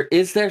makes us wonder,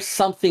 is there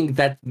something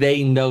that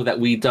they know that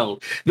we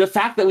don't? The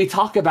fact that we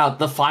talk about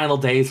the final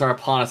days are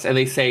upon us and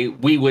they say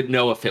we would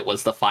know if it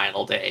was the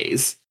final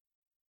days.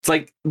 It's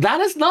like, that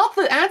is not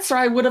the answer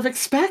I would have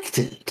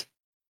expected.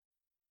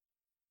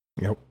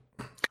 Yep.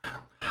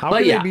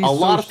 But yeah, a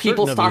lot of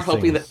people start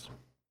hoping that...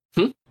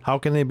 How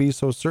can they be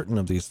so certain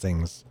of these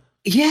things?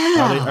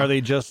 Yeah. Are they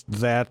just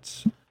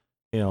that,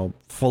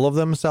 full of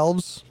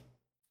themselves?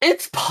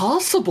 It's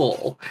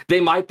possible. They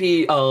might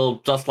be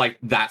just like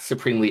that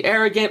supremely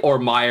arrogant or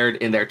mired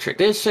in their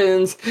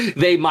traditions.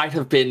 They might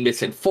have been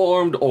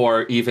misinformed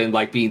or even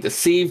like being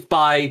deceived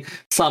by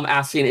some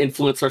Ascian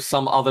influence or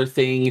some other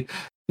thing.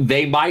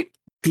 They might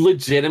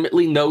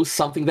legitimately know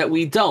something that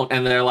we don't.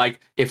 And they're like,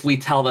 if we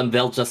tell them,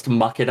 they'll just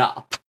muck it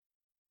up.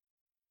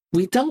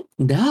 We don't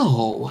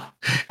know.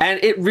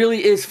 And it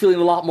really is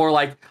feeling a lot more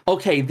like,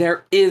 okay,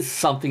 there is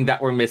something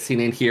that we're missing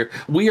in here.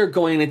 We are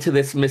going into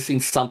this missing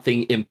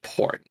something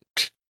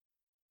important.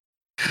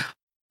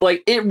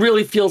 Like, it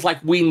really feels like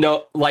we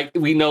know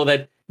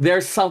that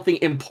there's something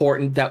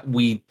important that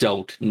we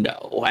don't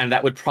know. And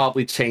that would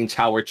probably change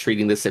how we're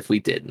treating this if we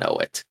did know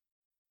it.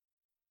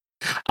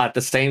 At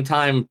the same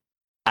time,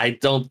 I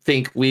don't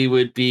think we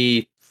would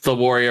be the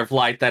warrior of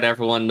light that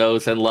everyone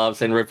knows and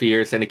loves and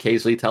reveres and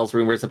occasionally tells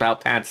rumors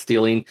about pants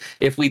stealing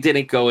if we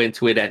didn't go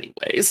into it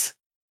anyways.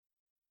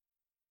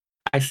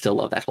 I still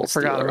love that whole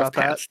Forgot about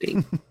that.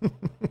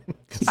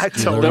 I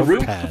totally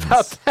forgot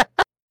about that.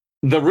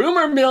 The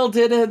rumor mill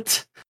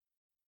didn't.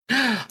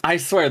 I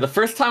swear, the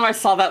first time I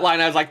saw that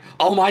line, I was like,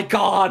 oh my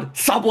god,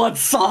 someone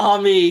saw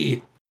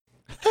me!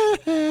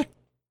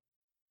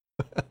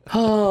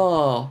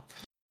 Oh.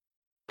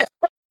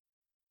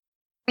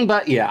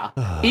 But yeah,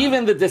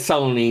 even the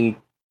disowning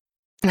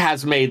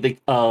has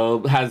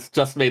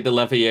just made the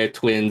Levier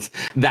twins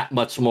that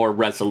much more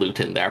resolute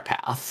in their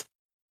path.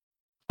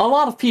 A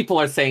lot of people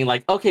are saying,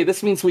 like, okay,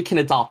 this means we can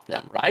adopt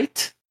them,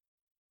 right?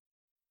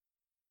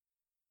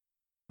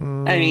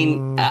 I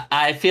mean,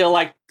 I feel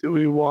like... Do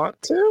we want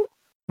to?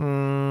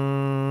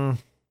 I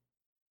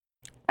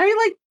mean,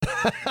 like,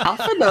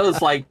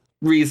 Alphino's, like,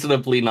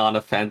 reasonably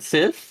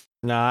non-offensive.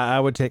 Nah, I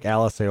would take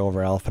Alice over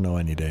Alphino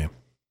any day.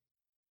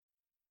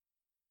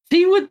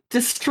 She would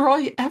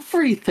destroy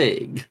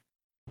everything.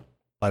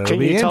 But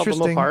Can you tell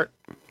them apart?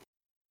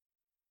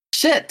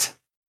 Shit.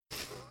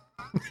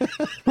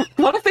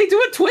 What if they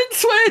do a twin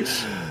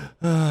switch?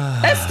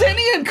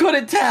 Estinian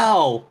couldn't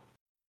tell.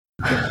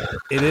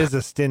 It is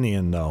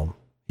Estinian, though.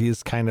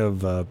 He's kind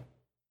of...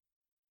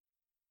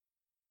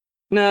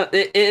 No,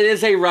 it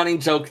is a running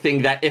joke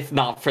thing that if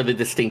not for the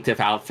distinctive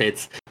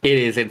outfits, it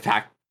is, in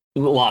fact,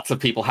 lots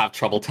of people have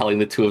trouble telling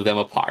the two of them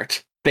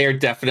apart. They are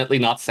definitely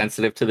not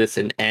sensitive to this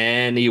in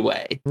any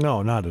way.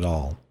 No, not at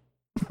all.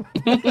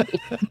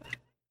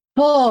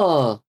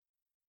 Oh.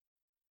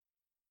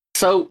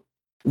 So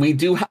we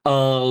do.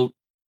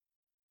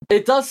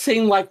 It does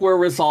seem like we're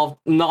resolved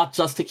not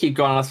just to keep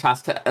going on this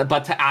path,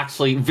 but to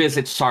actually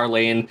visit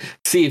Charlene,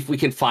 see if we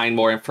can find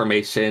more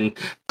information.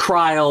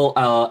 Kryl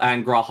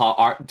and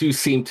Graha do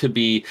seem to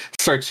be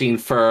searching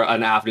for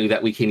an avenue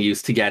that we can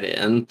use to get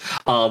in.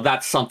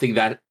 That's something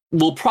that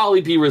will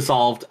probably be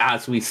resolved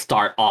as we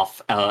start off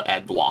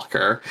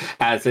Endwalker.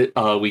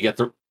 We get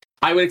the.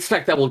 I would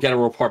expect that we'll get a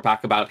report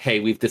back about, hey,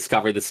 we've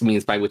discovered this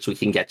means by which we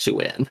can get you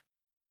in.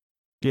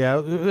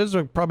 Yeah, there's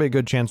probably a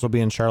good chance we'll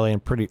be in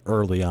Charlene pretty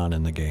early on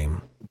in the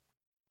game.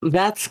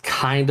 That's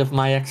kind of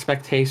my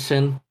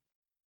expectation.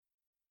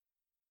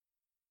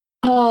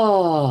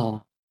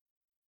 Oh.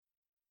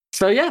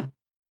 So yeah.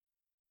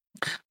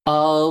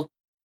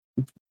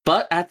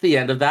 But at the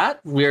end of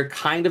that, we're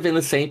kind of in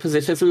the same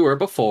position as we were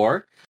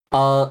before.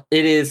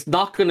 It is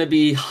not going to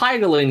be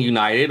Hydaelyn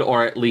united,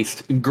 or at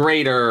least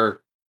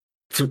greater,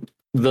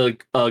 the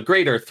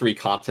greater three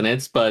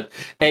continents, but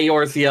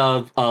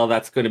Eorzea,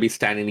 that's going to be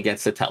standing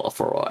against the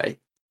Telephoroi.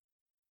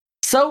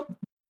 So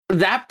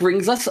that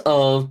brings us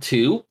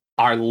to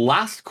our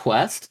last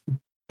quest,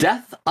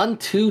 Death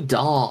Unto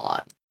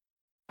Dawn.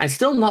 I'm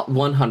still not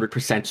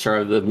 100% sure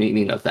of the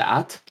meaning of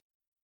that.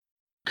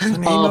 It's the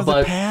name of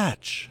the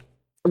patch.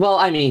 Well,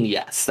 I mean,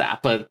 yes,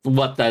 that, but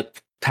what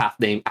that path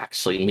name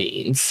actually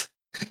means.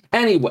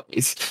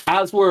 Anyways,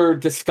 as we're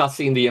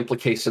discussing the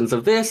implications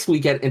of this, we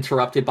get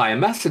interrupted by a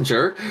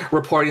messenger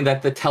reporting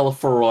that the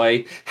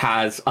Telephoroi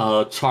has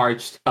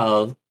charged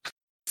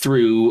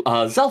through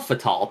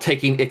Xelphatol,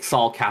 taking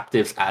Ixal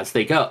captives as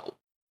they go.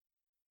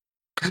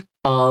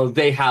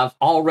 They have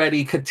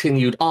already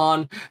continued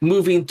on,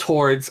 moving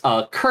towards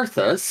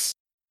Kurthus,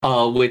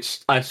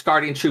 which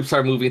Asgardian troops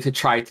are moving to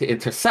try to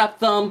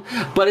intercept them,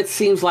 but it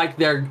seems like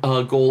their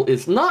goal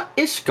is not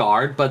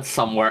Ishgard, but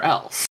somewhere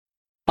else.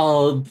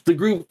 The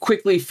group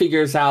quickly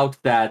figures out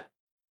that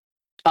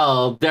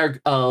their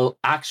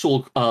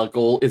actual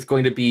goal is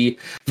going to be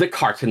the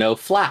Cartano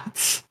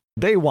Flats.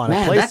 They want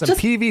to play some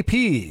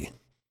PvP.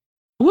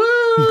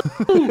 Woo!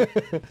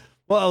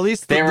 Well, at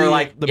least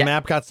the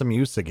map got some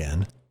use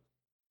again.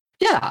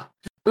 Yeah.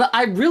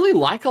 I really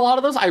like a lot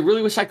of those. I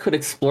really wish I could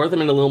explore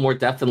them in a little more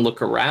depth and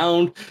look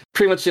around.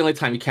 Pretty much the only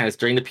time you can is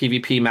during the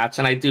PvP match,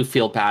 and I do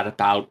feel bad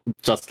about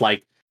just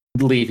like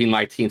leaving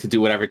my team to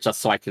do whatever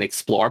just so I can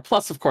explore.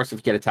 Plus, of course, if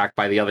you get attacked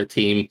by the other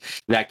team,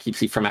 that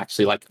keeps you from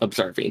actually like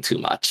observing too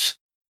much.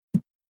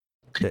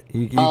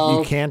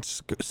 You can't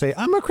say,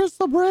 I'm a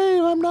Crystal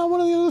Brave, I'm not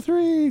one of the other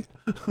three.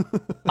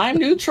 I'm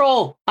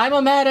neutral. I'm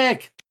a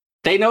medic.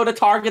 They know to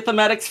target the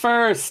medics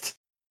first.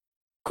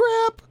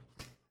 Crap.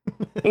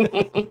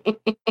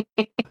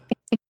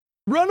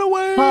 Run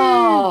away.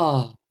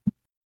 Oh.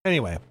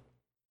 Anyway.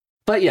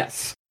 But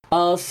yes.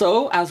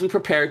 So as we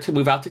prepare to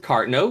move out to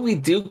Cartno, we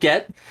do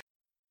get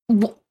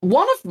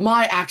one of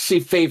my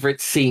actually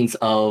favorite scenes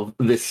of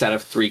this set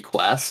of 3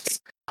 quests.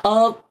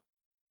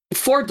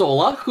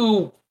 Fordola,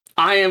 who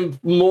I am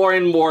more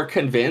and more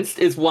convinced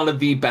is one of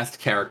the best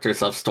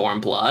characters of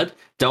Stormblood.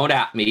 Don't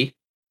at me.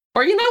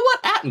 Or you know what?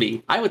 At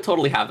me. I would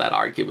totally have that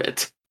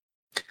argument.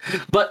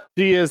 But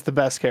she is the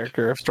best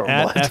character of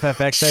Stormblood. At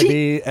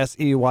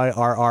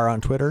FFXIBSEYRR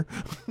on Twitter.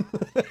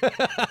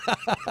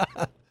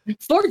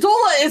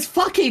 Fordola is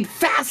fucking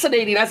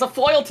fascinating as a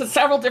foil to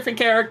several different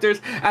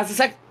characters.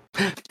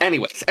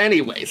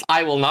 Anyways,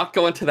 I will not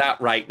go into that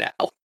right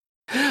now.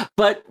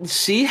 But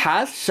she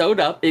has showed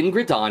up in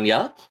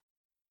Gridania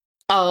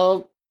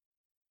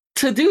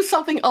to do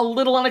something a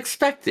little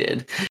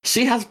unexpected.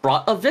 She has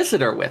brought a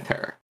visitor with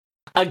her.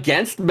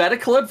 Against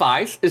medical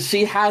advice,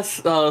 she has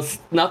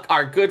snuck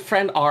our good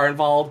friend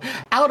Arenvald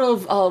out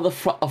of the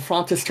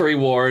Frontistery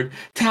ward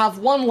to have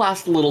one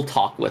last little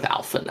talk with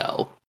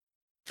Alphino.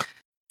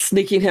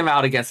 Sneaking him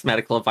out against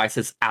medical advice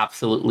is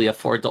absolutely a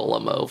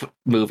Fordola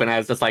move, and I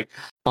was just like,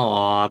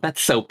 aw,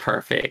 that's so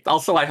perfect.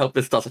 Also, I hope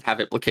this doesn't have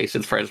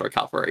implications for his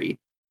recovery.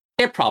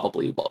 It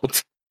probably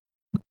won't.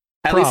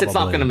 At least it's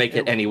not going to make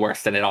it any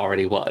worse than it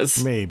already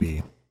was.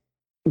 Maybe.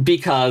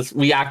 Because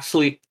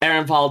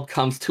Arenvald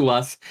comes to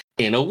us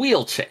in a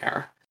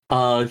wheelchair.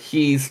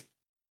 He is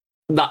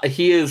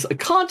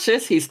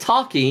conscious, he's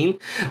talking,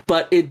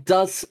 but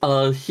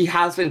he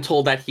has been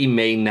told that he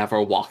may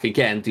never walk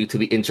again due to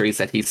the injuries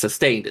that he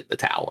sustained in the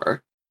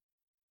tower.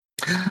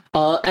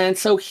 And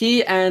so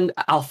he and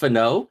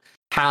Alphino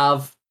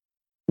have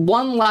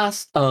one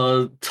last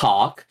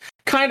talk,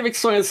 kind of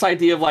exploring this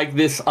idea of like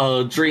this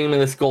dream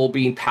and this goal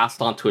being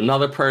passed on to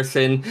another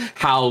person,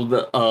 how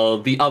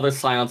the other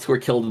Scions who were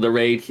killed in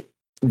the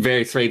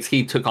various raids,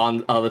 he took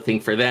on the thing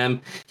for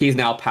them. He's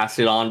now passed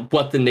it on,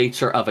 what the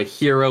nature of a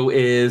hero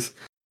is.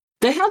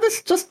 They have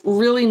this just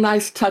really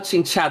nice,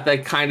 touching chat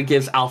that kind of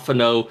gives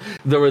Alphino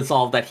the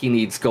resolve that he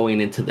needs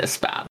going into this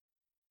battle.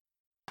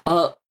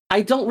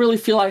 I don't really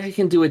feel like I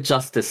can do it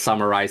justice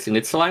summarizing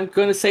it, so I'm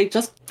going to say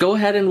just go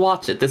ahead and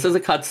watch it. This is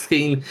a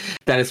cutscene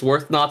that is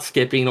worth not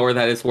skipping or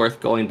that is worth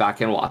going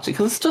back and watching,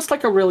 because it's just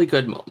like a really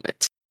good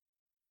moment.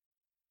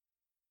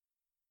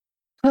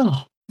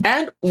 Oh.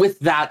 And with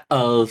that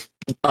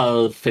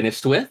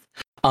finished with,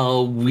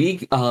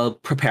 we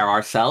prepare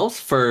ourselves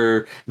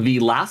for the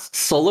last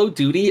solo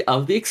duty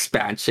of the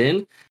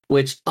expansion,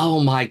 which,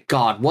 oh my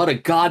god, what a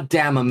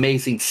goddamn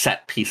amazing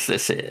set piece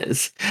this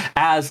is.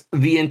 As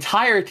the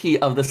entirety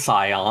of the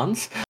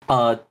Scions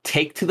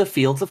take to the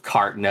fields of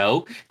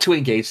Cartno to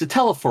engage the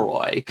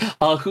Telephoroi,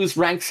 whose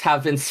ranks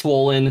have been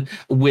swollen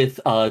with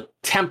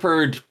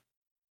tempered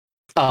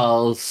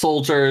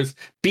soldiers,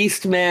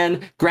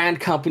 beastmen,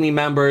 Grand Company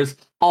members,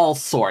 all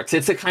sorts.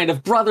 It's a kind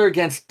of brother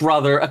against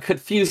brother, a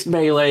confused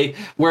melee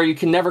where you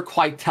can never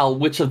quite tell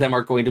which of them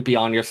are going to be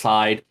on your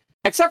side,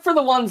 except for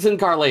the ones in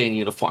Garlean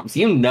uniforms.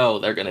 You know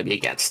they're going to be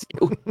against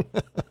you.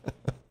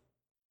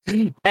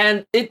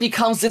 And it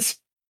becomes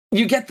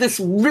you get this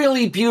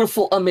really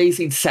beautiful,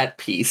 amazing set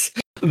piece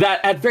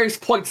that at various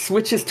points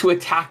switches to a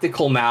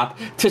tactical map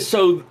to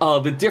show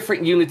the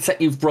different units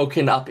that you've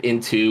broken up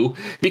into,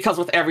 because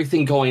with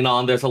everything going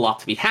on, there's a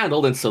lot to be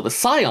handled, and so the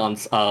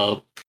Scions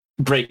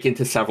break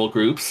into several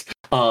groups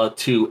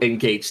to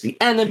engage the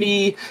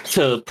enemy,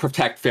 to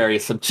protect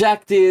various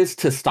objectives,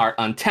 to start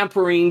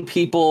untempering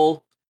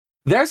people.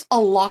 There's a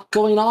lot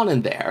going on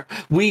in there.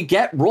 We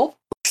get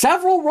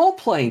several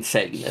role-playing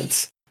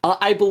segments.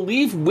 I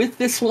believe with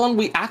this one,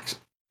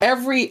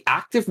 every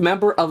active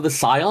member of the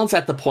Scions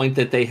at the point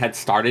that they had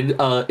started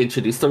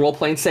introduced the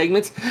role-playing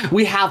segments,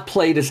 we have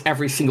played as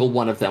every single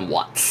one of them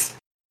once.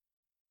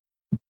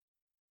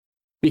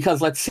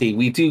 Because let's see,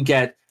 we do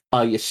get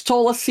a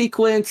Y'shtola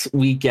sequence,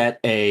 we get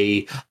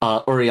a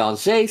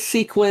Urianger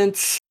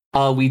sequence,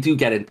 we do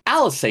get an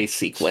Alisaie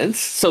sequence.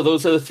 So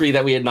those are the 3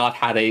 that we had not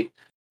had a...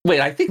 Wait,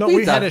 I think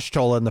we had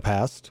Y'shtola in the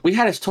past. We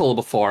had Y'shtola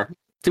before.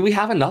 Did we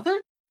have another?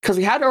 Because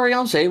we had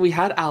Urianger, we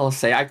had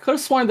Alisaie. I could have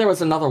sworn there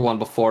was another one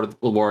before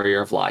the Warrior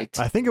of Light.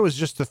 I think it was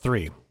just the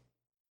 3.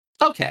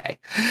 Okay.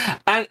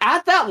 And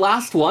at that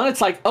last one,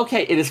 it's like,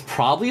 okay, it is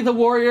probably the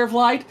Warrior of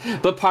Light,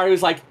 but part of me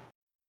was like,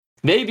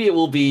 maybe it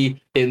will be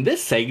in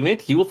this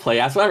segment, you will play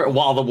as whatever,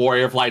 while the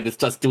Warrior of Light is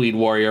just doing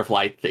Warrior of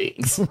Light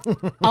things.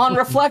 On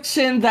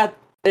reflection, that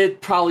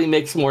it probably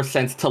makes more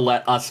sense to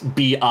let us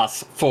be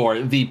us for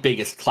the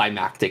biggest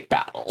climactic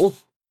battle.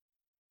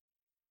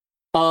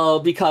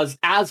 because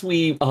as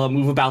we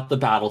move about the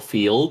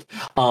battlefield,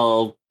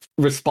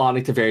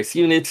 responding to various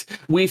units,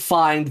 we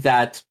find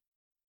that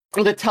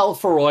the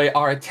Telephoroi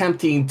are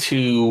attempting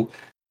to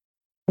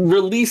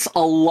release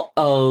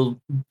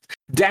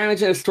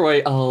damage and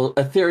destroy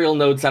ethereal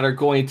nodes that are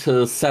going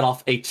to set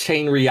off a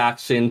chain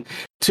reaction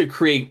to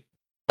create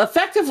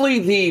effectively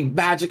the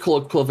magical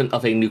equivalent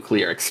of a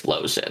nuclear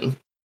explosion.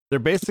 They're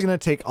basically going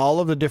to take all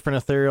of the different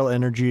ethereal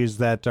energies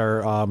that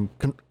are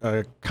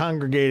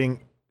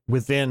congregating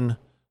within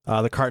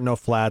the Cartano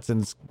Flats,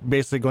 and it's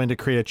basically going to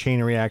create a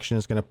chain reaction.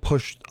 It's going to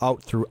push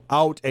out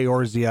throughout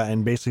Eorzea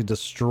and basically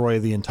destroy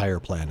the entire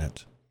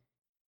planet.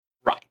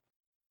 Right.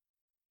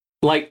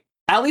 Like,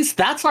 at least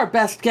that's our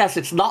best guess.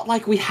 It's not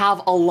like we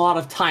have a lot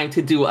of time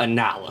to do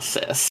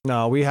analysis.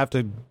 No, we have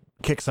to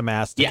kick some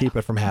ass to keep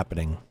it from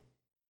happening.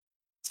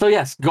 So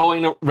yes,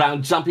 going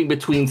around, jumping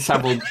between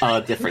several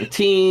different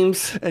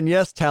teams. And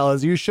yes,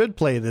 Talaz, you should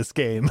play this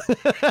game.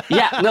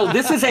 Yeah, no,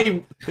 this is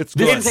a... It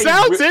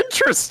sounds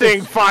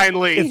interesting,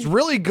 finally! It's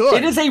really good.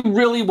 It is a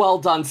really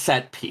well-done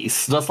set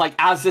piece, just like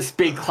as this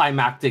big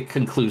climactic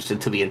conclusion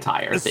to the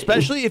entire thing.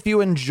 Especially if you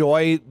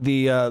enjoy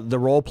the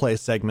role-play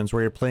segments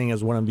where you're playing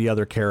as one of the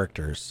other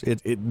characters.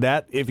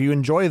 If you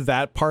enjoy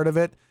that part of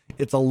it,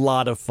 it's a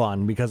lot of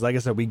fun, because like I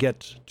said, we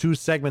get 2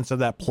 segments of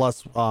that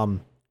plus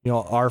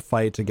our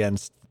fight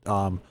against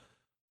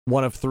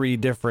one of 3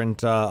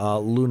 different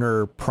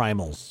lunar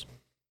primals.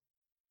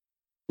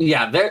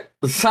 Yeah, there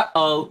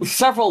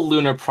several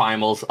lunar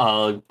primals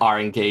are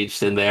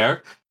engaged in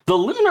there. The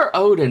Lunar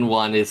Odin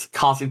one is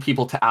causing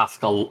people to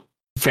ask a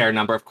fair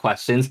number of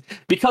questions,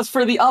 because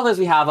for the others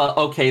we have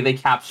they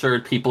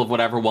captured people of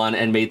whatever one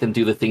and made them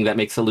do the thing that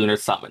makes a lunar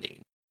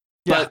summoning.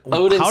 Yeah, but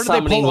Odin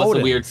summoning was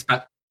Odin? a weird...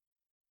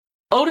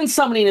 Odin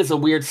summoning is a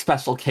weird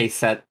special case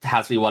that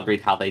has me wondering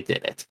how they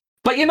did it.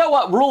 But you know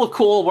what? Rule of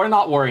cool, we're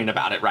not worrying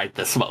about it right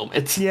this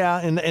moment.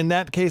 Yeah, in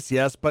that case,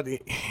 yes. But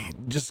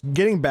just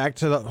getting back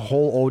to the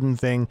whole Odin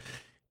thing,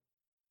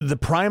 the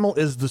primal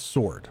is the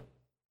sword,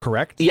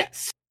 correct?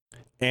 Yes.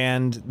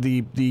 And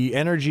the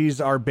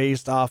energies are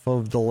based off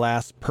of the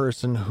last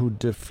person who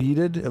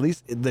defeated, at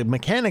least the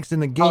mechanics in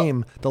the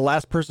game, the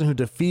last person who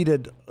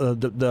defeated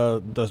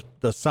the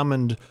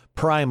summoned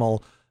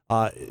primal,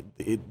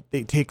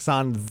 it takes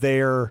on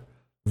their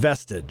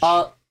vestige.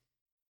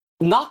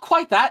 Not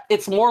quite that.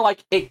 It's more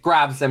like it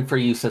grabs them for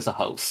use as a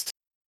host.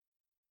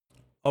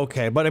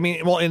 Okay, but I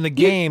mean, well, in the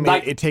game,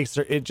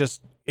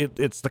 it's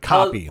the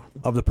copy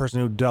of the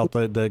person who dealt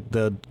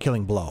the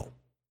killing blow.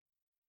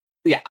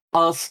 Yeah.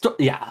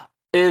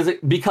 Is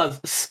it because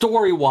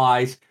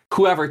story-wise,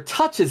 whoever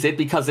touches it,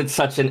 because it's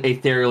such an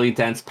ethereally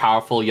dense,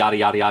 powerful, yada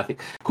yada yada,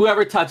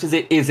 whoever touches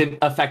it is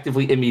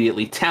effectively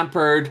immediately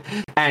tempered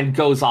and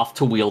goes off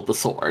to wield the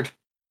sword.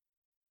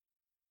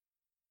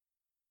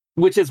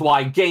 Which is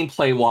why,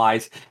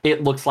 gameplay-wise,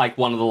 it looks like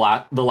one of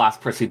the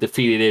last person who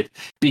defeated it,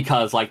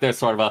 because like there's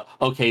sort of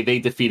they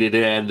defeated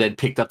it and then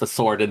picked up the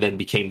sword and then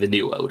became the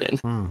new Odin.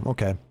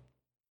 Okay.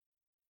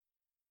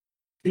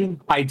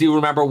 I do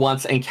remember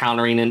once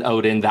encountering an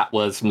Odin that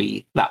was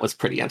me. That was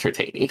pretty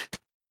entertaining.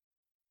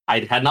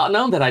 I had not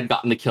known that I'd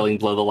gotten the killing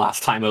blow the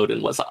last time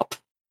Odin was up.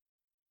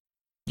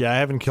 Yeah, I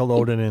haven't killed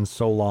Odin in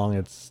so long.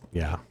 It's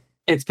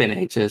been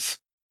ages.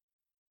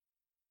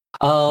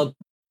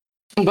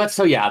 But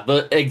so yeah,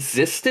 the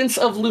existence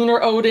of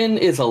Lunar Odin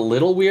is a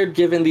little weird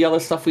given the other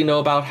stuff we know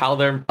about how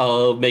they're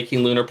making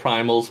lunar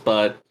primals,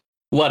 but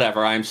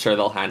whatever, I'm sure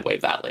they'll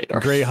handwave that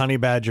later. Gray Honey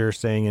Badger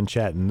saying in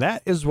chat, and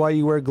that is why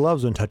you wear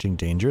gloves when touching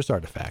dangerous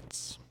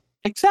artifacts.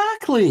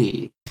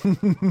 Exactly.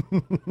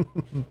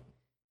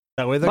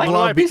 That way the one of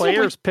my glove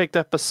players picked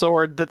up a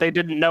sword that they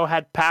didn't know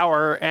had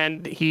power,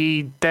 and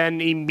he then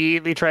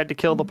immediately tried to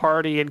kill the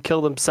party and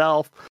killed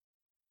himself.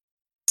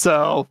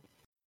 So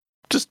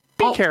just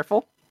be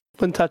careful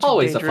when touching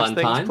always dangerous a fun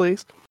things, time.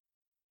 please.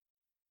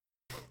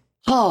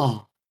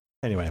 Oh.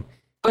 Anyway.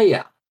 But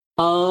yeah.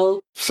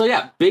 So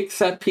yeah, big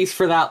set piece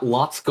for that.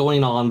 Lots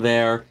going on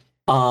there.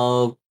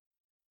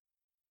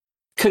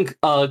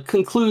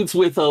 Concludes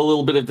with a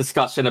little bit of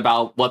discussion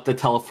about what the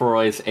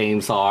Telephoroi's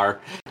aims are,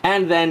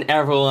 and then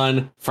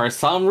everyone, for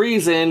some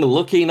reason,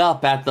 looking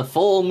up at the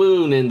full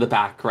moon in the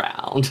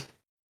background.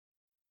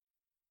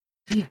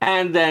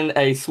 And then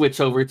a switch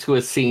over to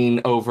a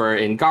scene over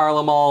in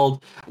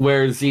Garlemald,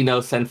 where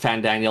Xenos and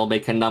Fandaniel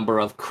make a number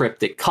of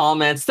cryptic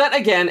comments that,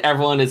 again,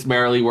 everyone is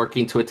merrily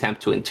working to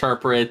attempt to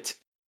interpret.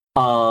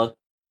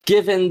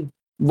 Given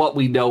what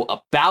we know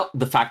about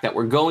the fact that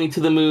we're going to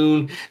the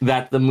moon,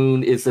 that the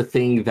moon is the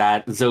thing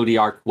that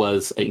Zodiark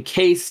was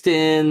encased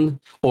in,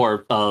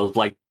 or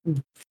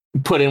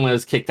put in when it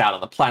was kicked out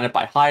of the planet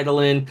by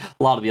Hydaelyn,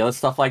 a lot of the other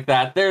stuff like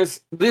that. This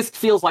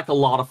feels like a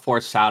lot of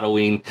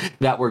foreshadowing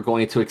that we're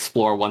going to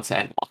explore once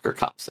Endwalker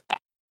comes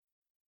back.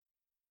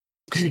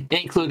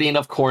 Including,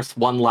 of course,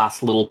 one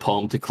last little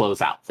poem to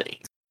close out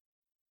things.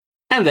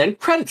 And then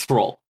credits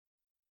roll.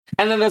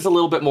 And then there's a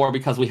little bit more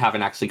because we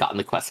haven't actually gotten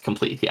the quest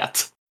complete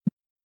yet.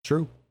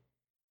 True.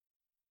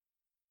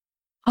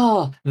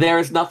 Oh, there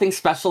is nothing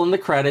special in the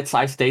credits.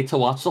 I stayed to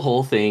watch the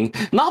whole thing.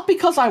 Not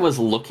because I was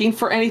looking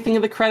for anything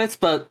in the credits,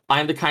 but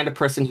I'm the kind of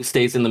person who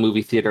stays in the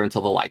movie theater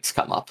until the lights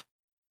come up.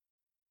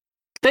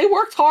 They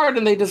worked hard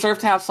and they deserve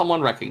to have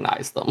someone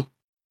recognize them.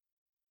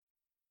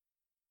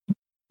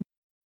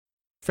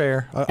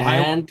 Fair.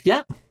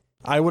 Yeah.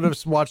 I would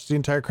have watched the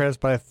entire credits,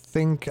 but I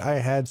think I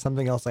had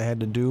something else I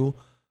had to do.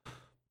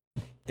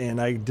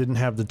 And I didn't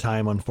have the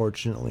time,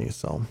 unfortunately.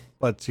 So,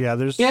 but yeah,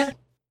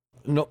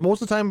 no,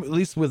 most of the time, at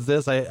least with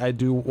this, I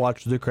do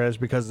watch the credits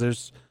because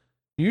there's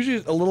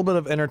usually a little bit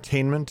of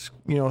entertainment,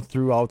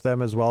 throughout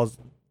them, as well as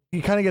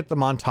you kind of get the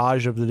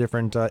montage of the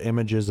different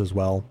images as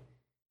well.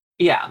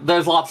 Yeah,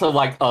 there's lots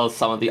of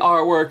some of the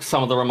artwork,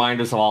 some of the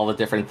reminders of all the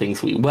different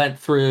things we went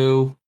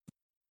through.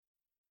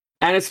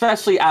 And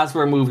especially as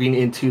we're moving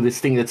into this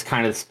thing that's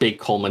kind of this big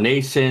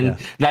culmination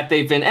that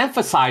they've been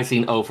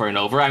emphasizing over and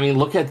over. I mean,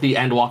 look at the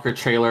Endwalker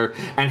trailer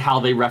and how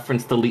they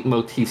reference the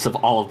leitmotifs of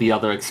all of the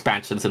other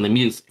expansions in the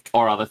music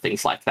or other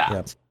things like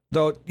that.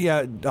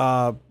 Yeah.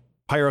 Though,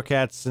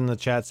 Pyrocat's in the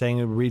chat saying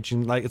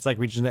it's like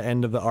reaching the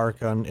end of the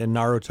arc in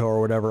Naruto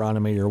or whatever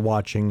anime you're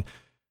watching.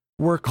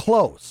 We're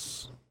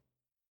close.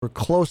 We're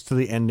close to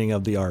the ending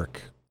of the arc.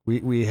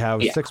 We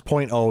have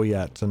 6.0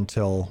 yet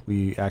until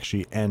we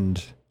actually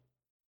end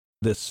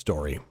this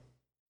story.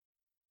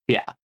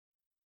 Yeah.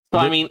 So,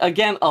 I mean,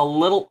 again, a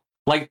little,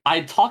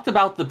 I talked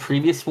about the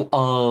previous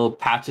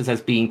patches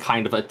as being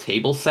kind of a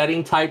table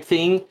setting type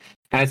thing.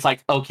 And it's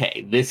like,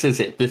 okay, this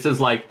is it. This is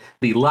like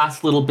the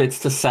last little bits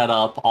to set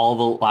up, all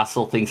the last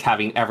little things,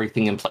 having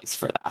everything in place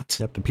for that.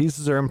 Yep, the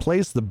pieces are in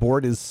place. The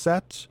board is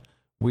set.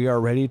 We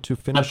are ready to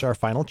finish our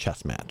final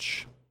chess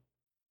match.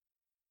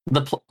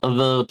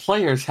 The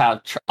players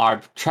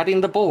are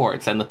treading the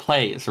boards, and the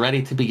play is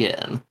ready to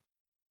begin.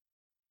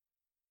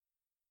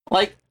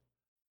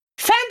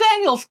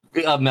 Fandaniel's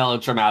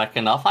melodramatic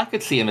enough. I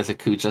could see him as a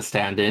Kuja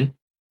stand-in.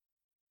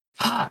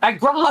 And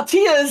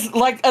Grahatia is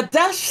like a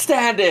Dash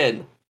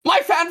stand-in. My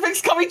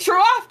fanfic's coming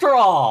true after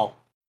all.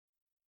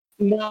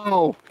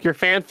 No, your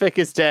fanfic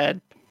is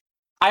dead.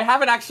 I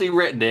haven't actually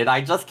written it.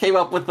 I just came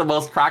up with the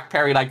most cracked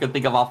parody I could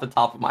think of off the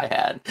top of my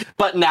head.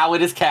 But now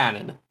it is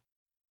canon. What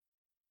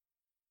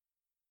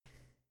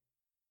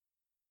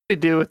do you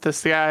do with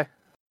this guy?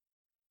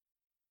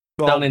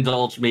 Well, don't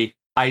indulge me.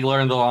 I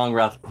learned the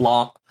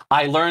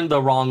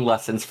wrong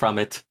lessons from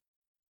it.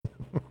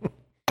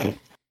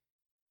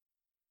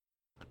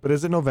 But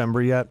is it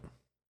November yet?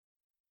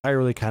 I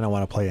really kind of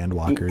want to play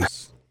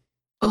Endwalkers.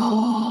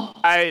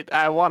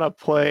 I want to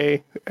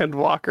play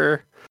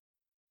Endwalker.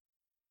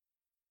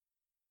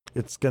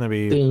 It's gonna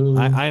be.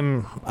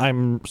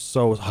 I'm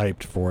so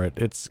hyped for it.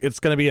 It's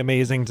gonna be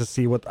amazing to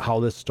see how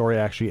this story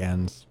actually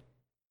ends.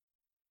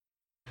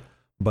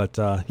 But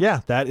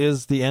that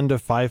is the end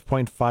of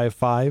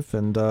 5.55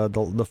 and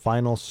the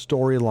final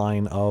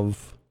storyline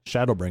of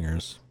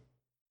Shadowbringers.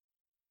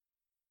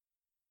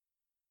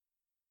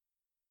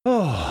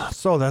 Oh,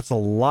 so that's a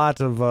lot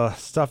of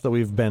stuff that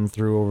we've been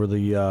through over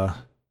the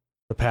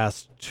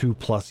past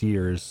 2+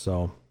 years.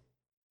 So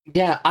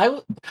yeah,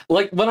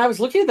 when I was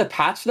looking at the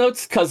patch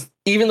notes, because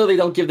even though they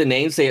don't give the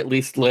names, they at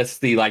least list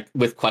the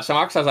with question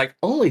marks. I was like,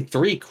 only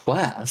 3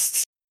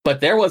 quests,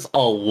 but there was a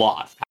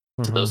lot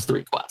to those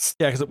 3 quests.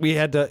 Yeah, because we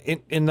had to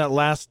in that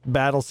last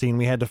battle scene,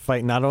 we had to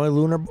fight not only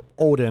Lunar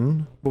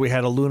Odin, but we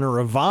had a Lunar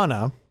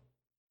Ravana,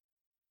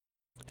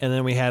 and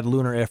then we had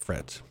Lunar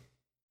Ifrit.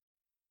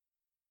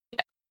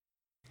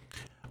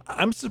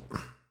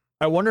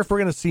 I wonder if we're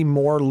going to see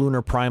more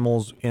Lunar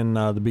Primals in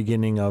the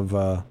beginning of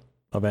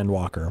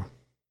Endwalker.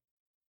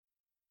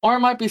 Or it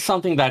might be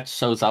something that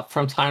shows up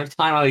from time to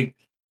time.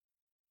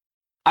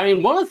 I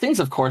mean, one of the things,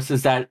 of course,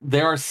 is that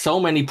there are so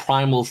many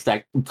primals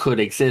that could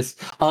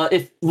exist.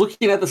 If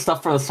looking at the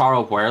stuff from the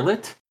Sorrow of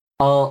Werlyt,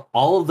 all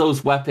of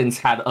those weapons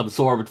had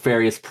absorbed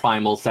various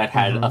primals that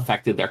had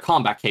affected their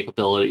combat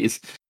capabilities.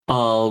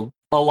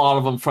 A lot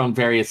of them from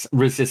various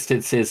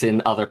resistances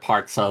in other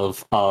parts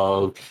of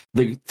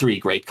the 3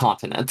 great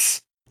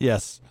continents.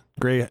 Yes,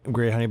 Gray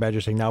Honey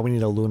Badger saying now we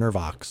need a Lunar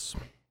Vox.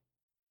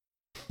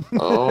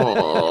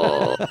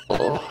 Oh.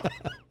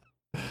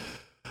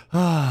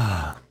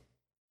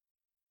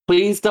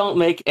 Please don't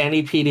make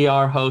any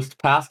PDR host,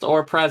 past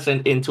or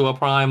present, into a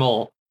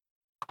primal.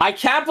 I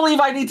can't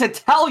believe I need to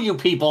tell you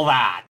people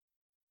that!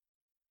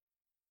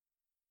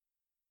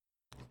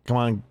 Come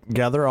on,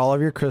 gather all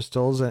of your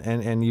crystals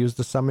and use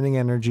the summoning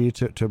energy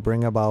to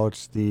bring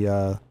about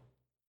the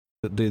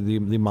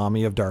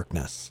mommy of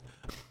darkness.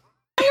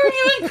 Why are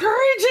you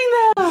encouraging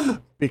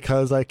them?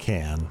 Because I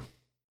can.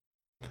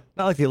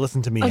 Not like they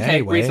listen to me okay,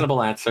 anyway.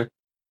 Reasonable answer.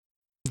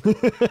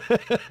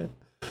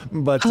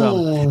 But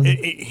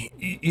it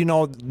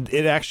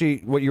actually,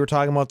 what you were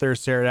talking about there,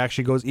 Sarah, it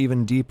actually goes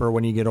even deeper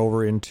when you get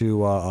over into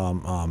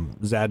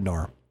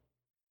Zadnor.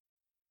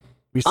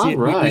 We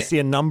see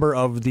a number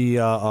of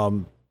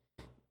the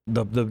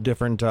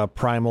different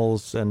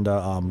primals and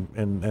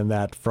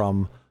that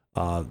from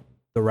the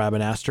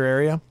Rabanastre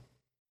area.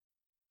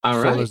 All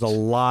right. So there's a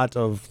lot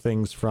of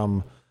things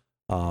from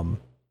 12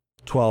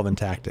 and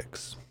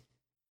Tactics.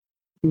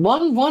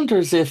 one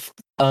wonders if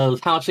how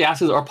much the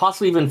asses, or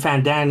possibly even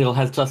Fandaniel,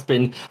 has just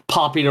been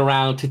popping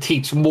around to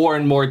teach more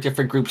and more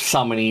different group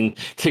summoning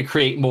to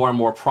create more and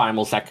more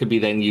primals that could be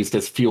then used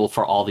as fuel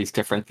for all these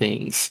different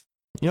things.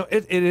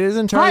 It is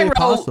entirely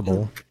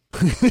possible.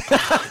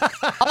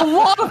 A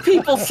lot of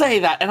people say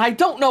that, and I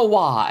don't know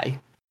why.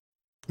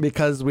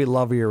 Because we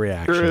love your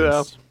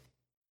reactions.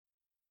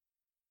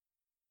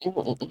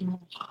 True,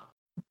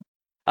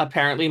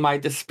 Apparently, my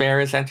despair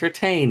is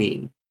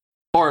entertaining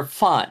or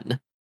fun.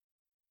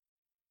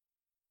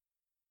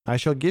 I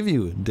shall give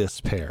you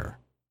despair.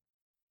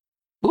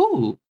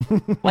 Ooh,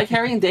 like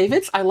Harry and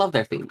David's? I love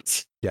their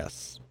themes.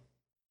 Yes.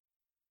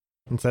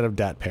 Instead of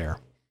dat pair.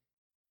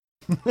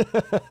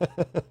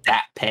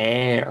 That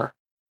pair.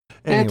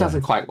 Anyway. It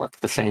doesn't quite work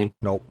the same.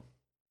 Nope.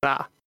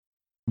 Ah.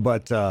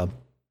 But, no,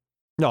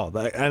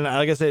 and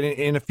like I said,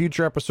 in a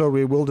future episode,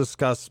 we will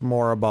discuss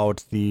more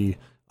about the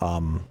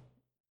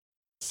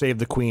Save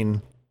the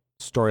Queen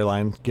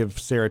storyline. Give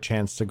Sarah a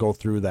chance to go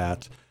through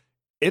that.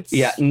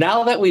 Yeah,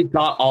 now that we've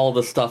got all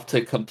the stuff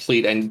to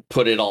complete and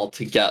put it all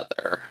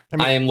together,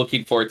 I am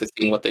looking forward to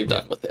seeing what they've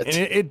done with it. And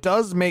it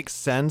does make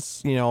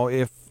sense,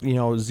 if,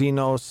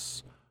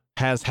 Xenos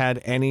has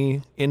had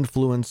any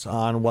influence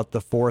on what the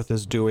Fourth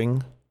is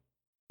doing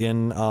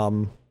in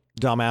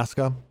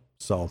Dalmasca.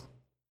 So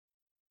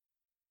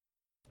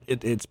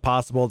it's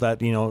possible that,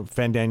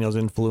 Fandaniel's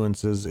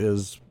influence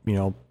is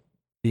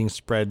being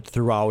spread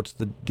throughout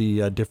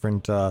the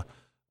different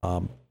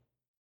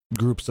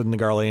groups in the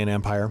Garlean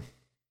Empire.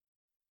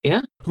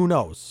 Yeah. Who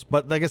knows?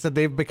 But like I said,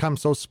 they've become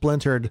so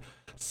splintered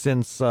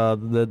since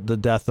the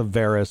death of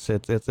Varys.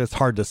 It's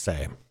hard to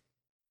say.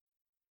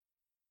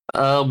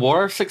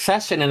 War of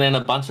Succession, and then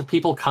a bunch of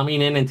people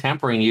coming in and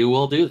tampering you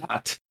will do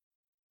that.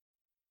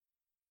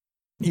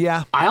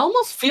 Yeah. I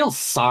almost feel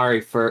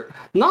sorry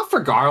not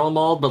for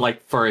Garlemald,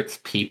 but for its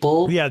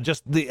people. Yeah,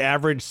 just the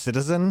average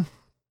citizen.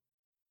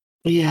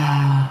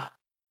 Yeah.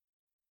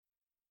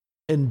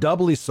 And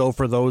doubly so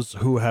for those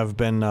who have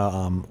been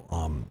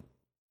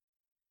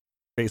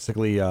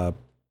basically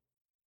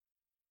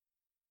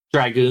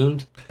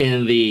Dragooned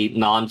in the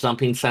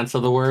non-jumping sense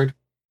of the word.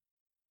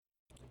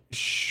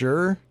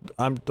 Sure.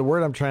 The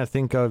word I'm trying to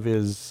think of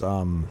is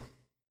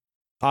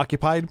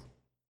occupied.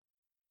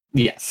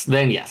 Yes,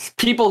 then yes.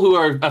 People who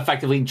are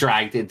effectively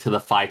dragged into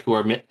the fight, who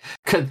are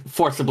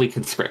forcibly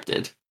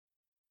conscripted.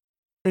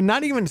 And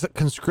not even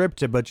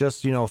conscripted, but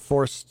just,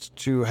 forced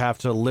to have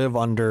to live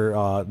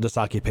under this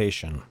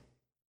occupation.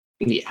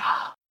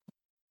 Yeah.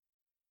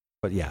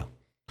 But yeah.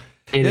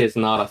 It is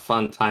not a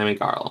fun time in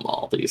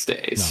Garlemald these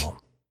days. No.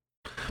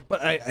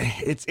 But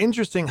it's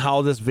interesting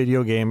how this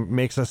video game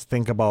makes us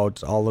think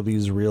about all of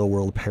these real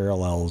world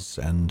parallels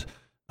and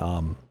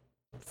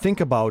think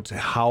about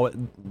how,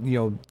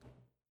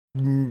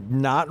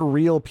 not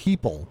real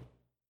people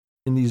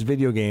in these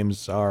video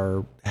games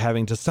are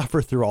having to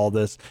suffer through all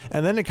this.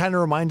 And then it kind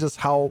of reminds us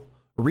how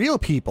real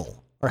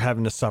people are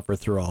having to suffer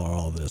through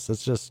all of this.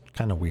 It's just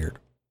kind of weird.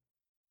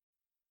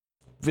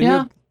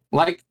 Video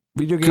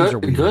games are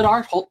weird. Good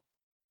art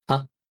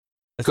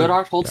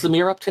holds the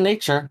mirror up to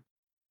nature.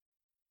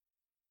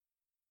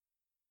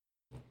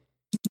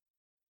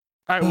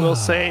 I will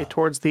say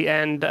towards the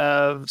end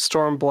of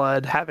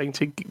Stormblood, having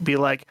to be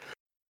like,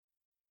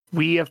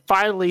 we have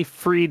finally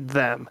freed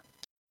them.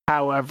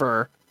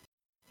 However,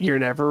 you're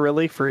never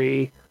really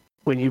free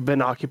when you've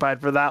been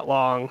occupied for that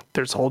long.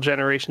 There's whole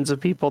generations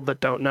of people that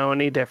don't know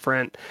any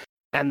different.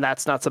 And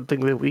that's not something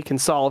that we can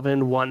solve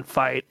in one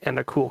fight and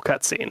a cool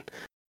cutscene.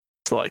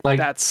 So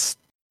that's,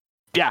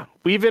 yeah,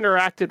 we've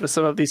interacted with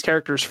some of these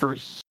characters for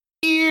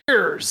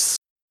years.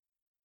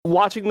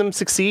 Watching them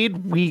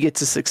succeed, we get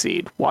to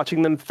succeed.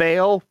 Watching them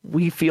fail,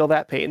 we feel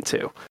that pain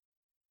too.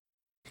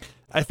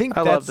 I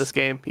love this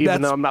game,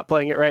 even though I'm not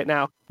playing it right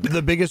now.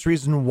 The biggest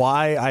reason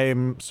why I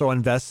am so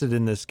invested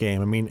in this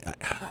game. I mean,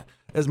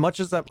 as much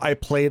as I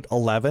played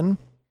 11,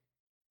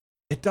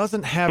 it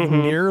doesn't have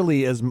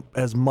nearly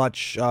as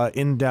much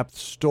in-depth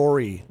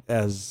story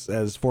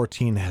as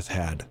 14 has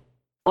had.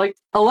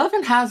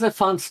 11 has a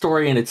fun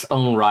story in its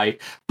own right,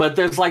 but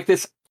there's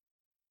this.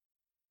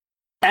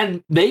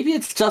 And maybe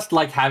it's just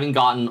having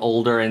gotten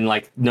older and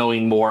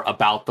knowing more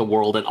about the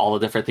world and all the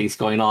different things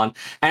going on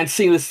and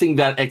seeing this thing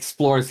that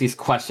explores these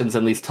questions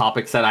and these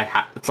topics that I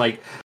have. It's I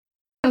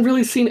haven't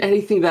really seen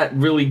anything that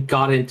really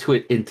got into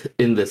it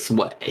in this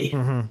way.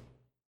 Mm-hmm.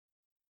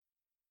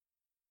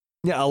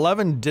 Yeah,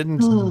 11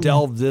 didn't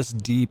delve this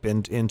deep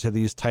into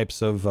these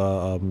types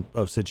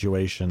of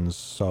situations.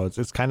 So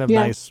it's kind of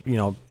nice,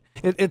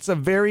 it's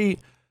a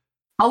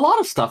lot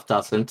of stuff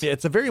doesn't.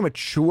 It's a very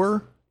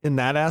mature in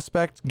that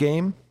aspect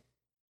game,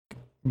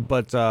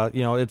 but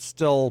it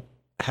still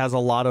has a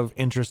lot of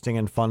interesting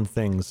and fun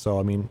things.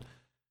 So I mean,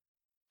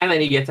 and then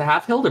you get to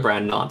have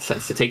Hildebrand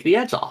nonsense to take the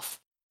edge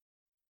off.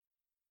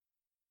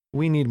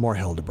 We need more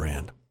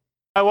Hildebrand.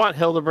 I want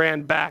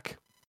Hildebrand back.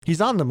 He's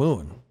on the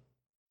moon.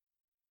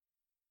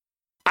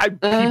 He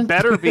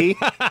better be.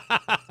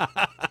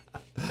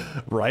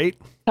 Right?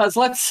 Because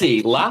let's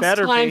see, last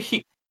time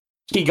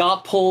he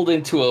got pulled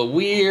into a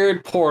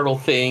weird portal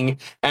thing,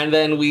 and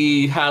then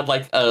we had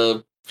like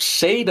a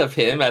shade of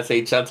him as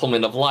a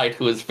gentleman of light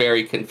who is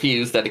very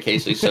confused that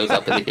occasionally shows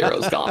up in the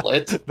Hero's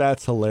Gauntlet.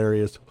 That's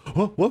hilarious.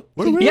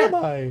 Where am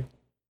I?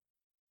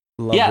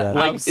 Love that.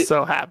 I'm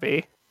so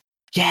happy.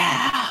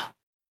 Yeah.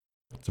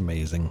 It's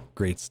amazing.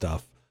 Great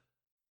stuff.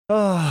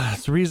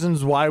 It's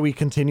reasons why we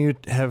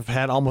have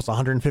had almost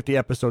 150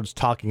 episodes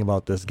talking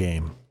about this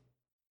game.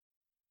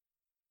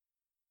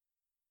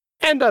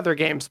 And other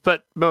games,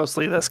 but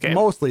mostly this game.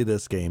 Mostly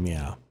this game,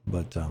 yeah.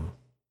 But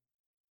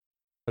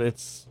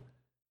it's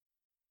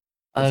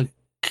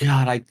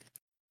God,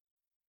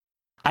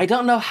 I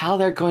don't know how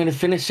they're going to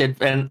finish it.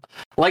 And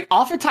like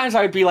oftentimes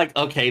I would be like,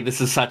 okay,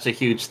 this is such a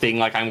huge thing,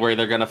 like I'm worried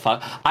they're gonna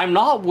fuck. I'm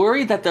not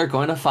worried that they're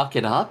going to fuck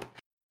it up,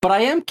 but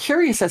I am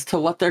curious as to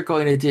what they're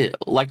going to do.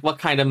 Like what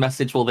kind of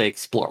message will they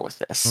explore with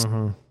this?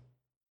 Mm-hmm.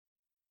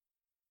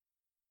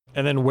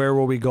 And then where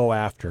will we go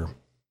after?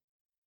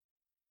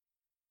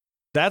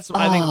 That's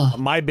I think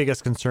my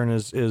biggest concern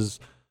is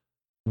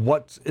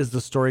what is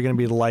the story going to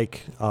be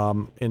like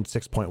in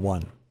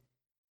 6.1?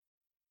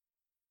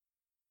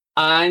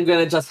 I'm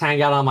gonna just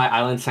hang out on my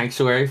island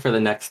sanctuary for the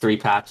next 3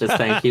 patches.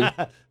 Thank you.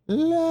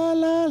 La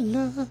la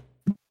la.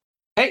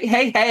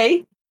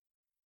 Hey!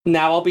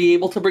 Now I'll be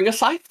able to bring a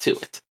scythe to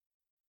it.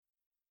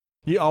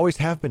 You always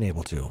have been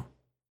able to.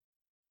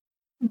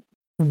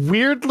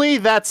 Weirdly,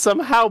 that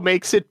somehow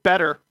makes it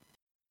better.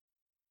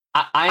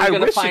 I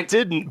wish it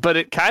didn't, but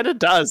it kind of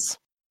does.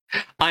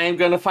 I am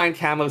going to find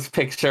Camo's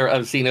picture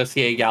of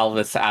Xenocia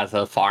Galvis as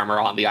a farmer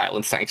on the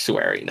island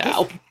sanctuary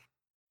now.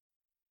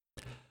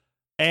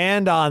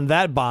 And on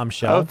that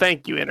bombshell. Oh,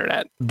 thank you,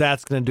 Internet.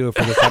 That's going to do it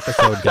for this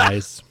episode,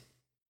 guys.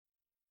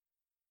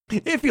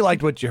 If you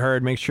liked what you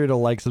heard, make sure to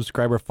like,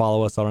 subscribe, or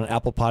follow us on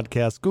Apple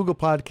Podcasts, Google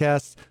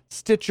Podcasts,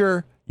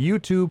 Stitcher,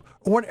 YouTube,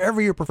 or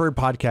whatever your preferred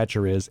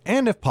podcatcher is.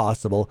 And if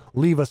possible,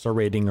 leave us a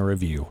rating or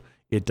review.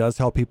 It does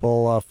help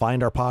people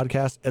find our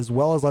podcast, as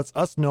well as lets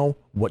us know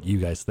what you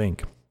guys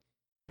think.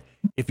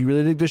 If you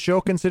really dig the show,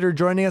 consider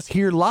joining us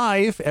here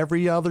live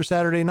every other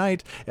Saturday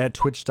night at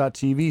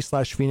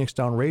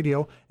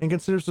twitch.tv/PhoenixDownRadio, and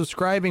consider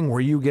subscribing, where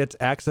you get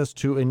access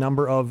to a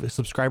number of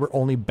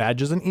subscriber-only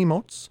badges and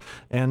emotes,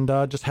 and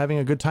just having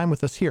a good time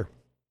with us here.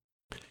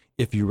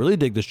 If you really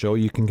dig the show,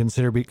 you can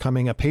consider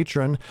becoming a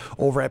patron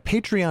over at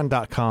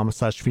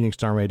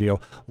patreon.com/PhoenixDownRadio,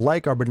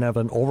 like our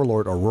benevolent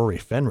overlord, Aurori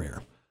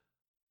Fenrir.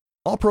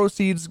 All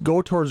proceeds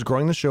go towards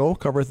growing the show,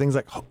 cover things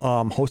like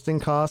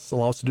hosting costs,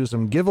 allow us to do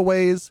some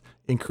giveaways,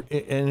 and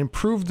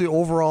improve the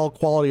overall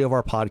quality of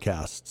our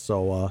podcast.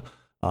 So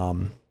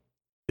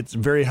it's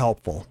very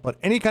helpful. But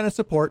any kind of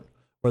support,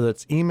 whether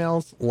it's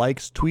emails,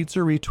 likes, tweets,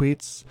 or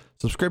retweets,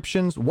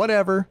 subscriptions,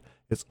 whatever,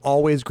 it's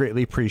always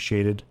greatly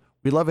appreciated.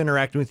 We love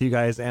interacting with you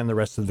guys and the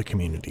rest of the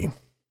community.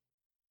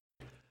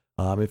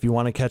 If you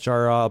want to catch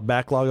our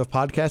backlog of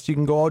podcasts, you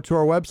can go out to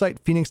our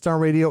website,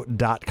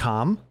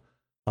 PhoenixDownRadio.com.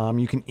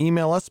 You can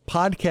email us,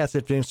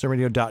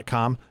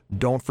 podcast@PhoenixDownRadio.com.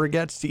 Don't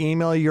forget to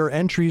email your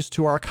entries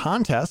to our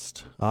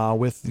contest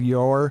with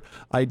your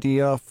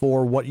idea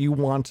for what you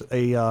want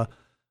a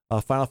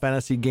Final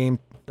Fantasy game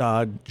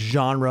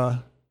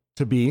genre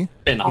to be.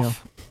 Spin-off. You know.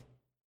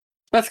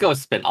 Let's go with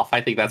spin-off.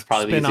 I think that's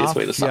probably the easiest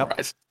way to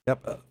summarize.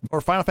 Yep.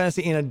 Or Final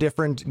Fantasy in a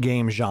different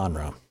game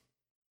genre.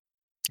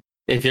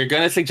 If you're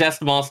going to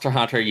suggest Monster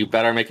Hunter, you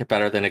better make it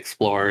better than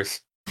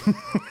Explorers.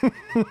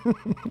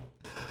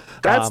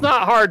 That's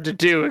not hard to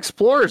do.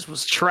 Explorers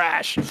was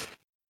trash.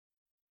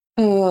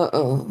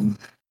 Though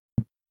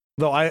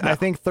I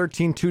think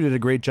 13.2 did a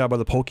great job of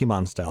the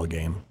Pokemon style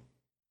game.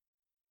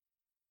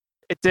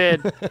 It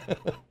did. It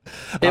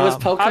was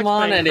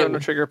Pokemon and Chrono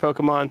Trigger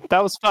Pokemon.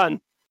 That was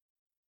fun.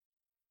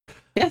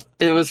 Yeah,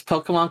 it was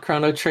Pokemon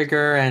Chrono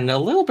Trigger and a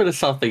little bit of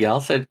something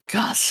else. And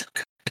God, so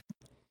good.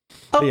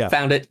 Oh, yeah.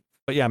 Found it.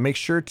 But yeah, make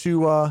sure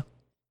to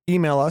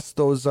email us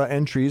those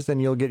entries,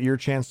 and you'll get your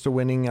chance to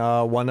winning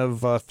one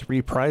of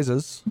 3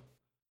 prizes.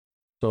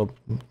 So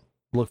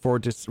look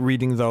forward to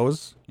reading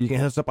those. You can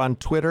hit us up on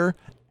Twitter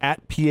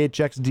at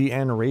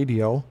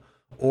PHXDNRadio,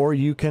 or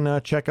you can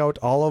check out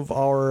all of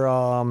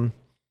our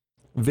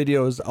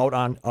videos out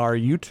on our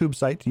YouTube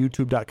site,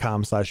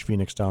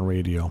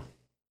 youtube.com/PhoenixDownRadio.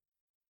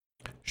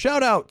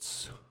 Shout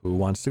outs. Who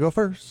wants to go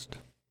first?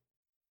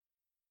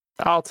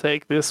 I'll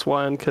take this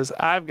one because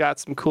I've got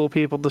some cool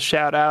people to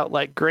shout out,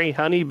 like Gray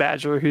Honey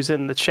Badger, who's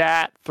in the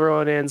chat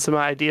throwing in some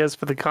ideas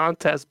for the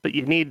contest, but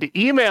you need to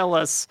email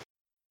us,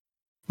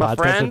 my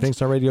friend.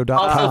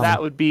 PhoenixDownRadio.com.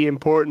 That would be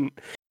important.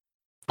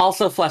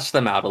 Also flesh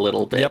them out a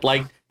little bit. Yep.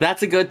 Like,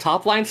 that's a good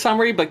top line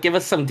summary, but give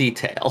us some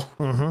detail.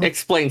 Mm-hmm.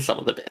 Explain some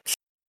of the bits.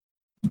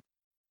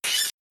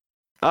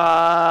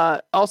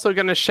 Also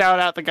going to shout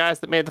out the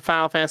guys that made the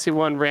Final Fantasy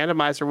 1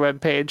 randomizer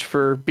webpage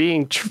for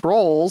being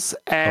trolls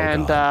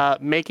and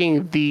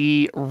making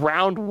the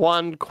round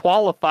 1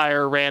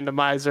 qualifier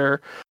randomizer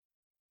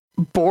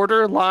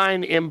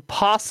borderline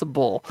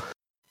impossible.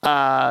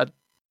 I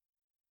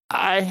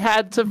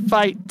had to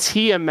fight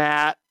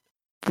Tiamat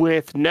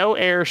with no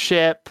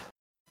airship,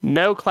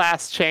 no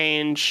class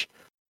change,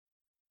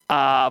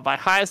 My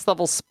highest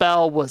level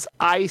spell was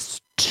Ice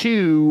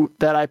 2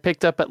 that I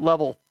picked up at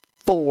level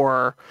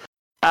 4.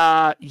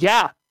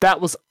 Yeah,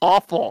 that was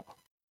awful.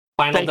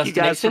 Final Thank you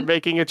guys for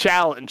making a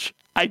challenge.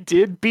 I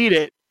did beat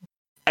it.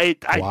 I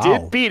Wow.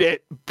 did beat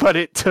it, but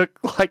it took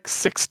like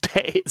 6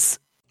 days.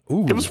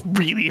 Ooh. It was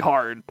really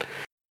hard.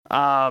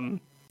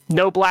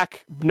 No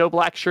black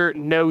shirt,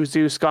 no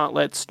Zeus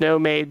gauntlets, no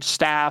mage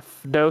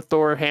staff, no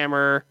Thor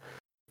hammer,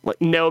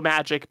 no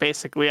magic.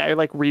 Basically, I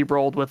like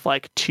re-rolled with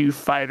like 2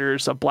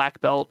 fighters, a black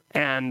belt,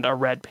 and a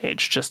red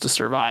mage just to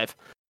survive.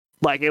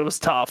 Like, it was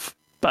tough.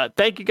 But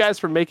thank you guys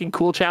for making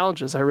cool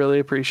challenges. I really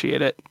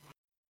appreciate it.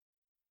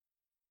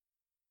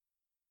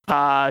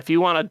 If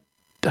you want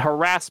to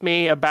harass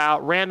me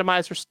about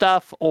randomizer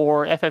stuff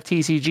or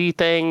FFTCG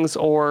things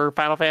or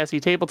Final Fantasy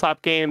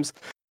tabletop games,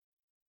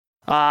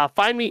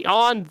 find me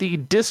on the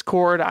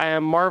Discord. I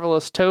am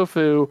Marvelous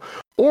Tofu,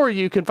 or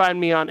you can find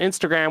me on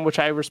Instagram, which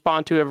I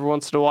respond to every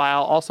once in a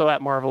while, also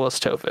at Marvelous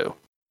Tofu.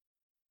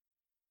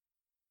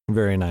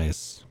 Very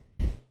nice.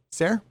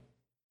 Sarah?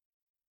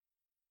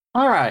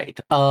 All right.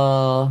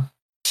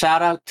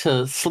 Shout out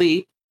to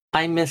Sleep.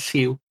 I miss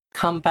you.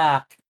 Come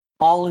back.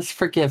 All is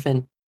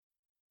forgiven.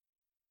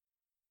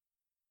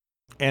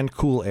 And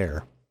Cool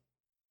Air.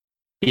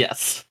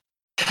 Yes.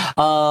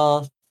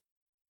 Shout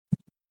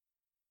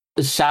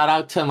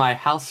out to my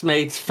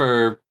housemates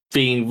for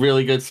being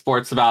really good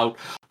sports about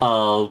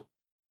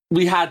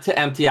we had to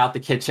empty out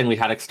the kitchen. We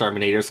had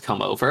exterminators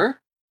come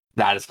over.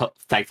 That is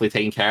thankfully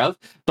taken care of.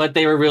 But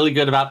they were really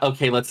good about,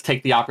 okay, let's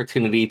take the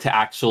opportunity to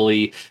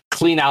actually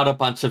clean out a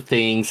bunch of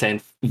things and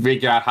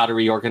figure out how to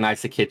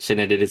reorganize the kitchen,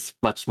 and it is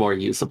much more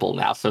usable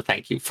now. So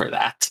thank you for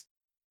that.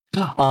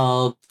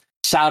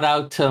 Shout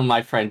out to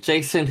my friend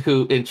Jason,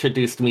 who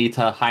introduced me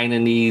to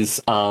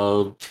Hainanese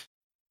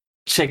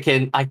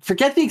chicken. I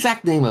forget the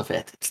exact name of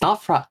it. It's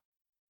not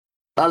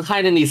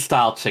Hainanese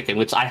style chicken,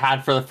 which I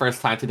had for the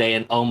first time today.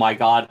 And oh my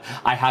god,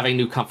 I have a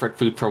new comfort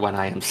food for when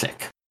I am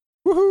sick.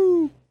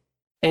 Woohoo!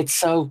 It's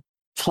so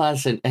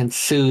pleasant and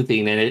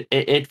soothing, and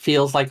it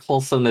feels like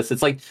wholesomeness.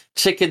 It's like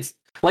chicken's,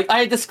 like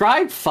I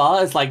described pho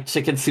as like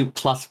chicken soup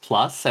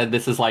plus, and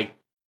this is like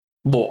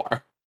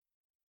more.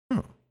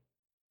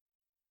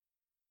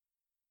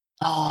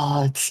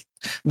 Oh,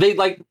 they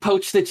like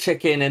poach the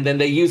chicken, and then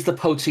they use the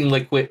poaching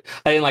liquid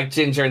and like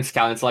ginger and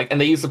scallions,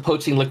 and they use the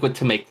poaching liquid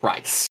to make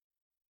rice.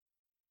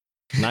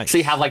 Nice. So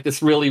you have like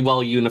this really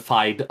well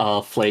unified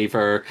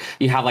flavor.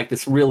 You have like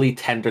this really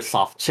tender,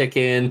 soft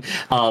chicken.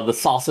 The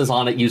sauces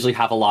on it usually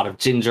have a lot of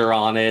ginger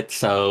on it,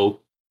 so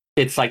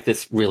it's like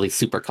this really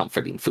super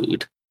comforting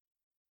food.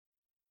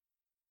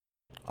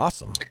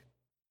 Awesome.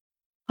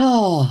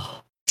 Oh.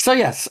 So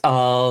yes,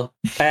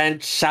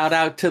 and shout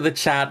out to the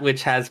chat,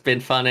 which has been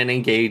fun and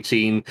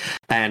engaging,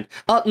 and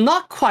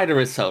not quite a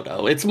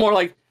risotto. It's more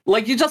like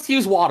you just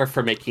use water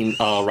for making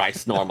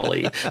rice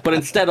normally, but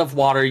instead of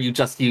water, you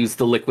just use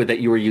the liquid that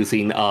you were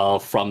using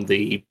from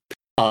poaching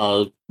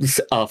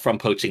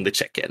the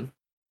chicken.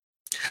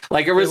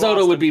 Like a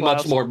risotto would be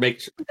much more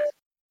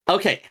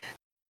Okay,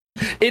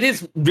 it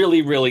is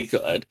really, really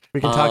good.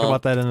 We can talk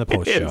about that in the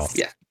post show.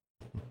 Yeah.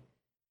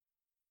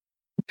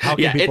 How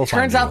can people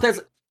turns find out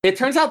It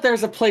turns out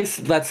there's a place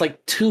that's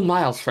like 2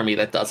 miles from me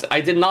that does it.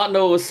 I did not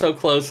know it was so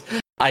close.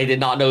 I did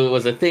not know it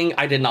was a thing.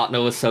 I did not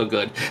know it was so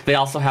good. They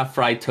also have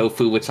fried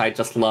tofu, which I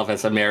just love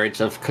as a marriage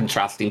of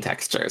contrasting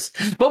textures.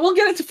 But we'll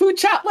get into food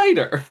chat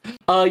later.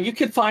 You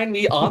can find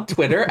me on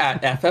Twitter at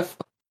FF.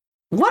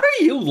 What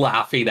are you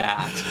laughing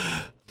at?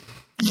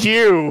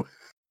 You.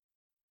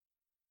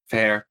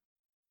 Fair.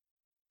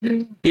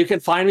 You can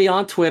find me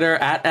on Twitter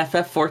at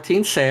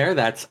FF14Sayre.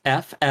 That's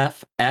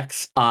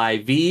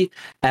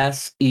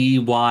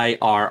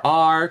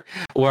FFXIVSEYRR,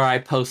 where I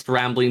post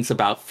ramblings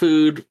about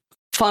food,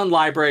 fun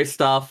library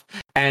stuff,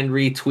 and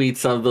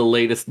retweets of the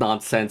latest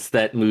nonsense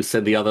that Moose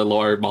and the other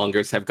lore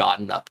mongers have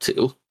gotten up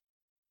to.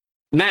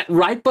 Matt,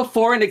 right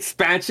before an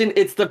expansion,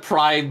 it's the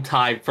prime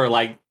time for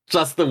like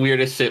just the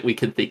weirdest shit we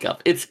can think of.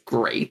 It's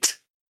great.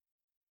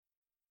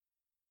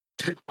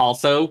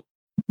 Also,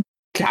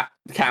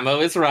 Camo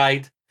is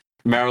right.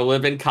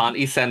 Marilyn and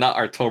Connie Senna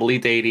are totally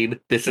dating.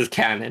 This is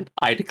canon.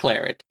 I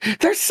declare it.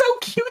 They're so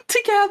cute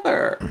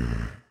together.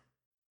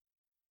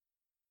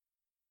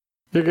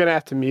 You're gonna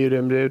have to mute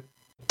him, dude.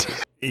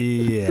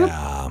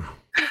 Yeah.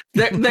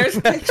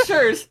 There's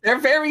pictures. They're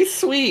very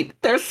sweet.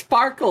 They're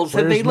sparkles,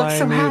 and they look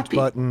so happy.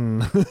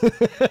 Button?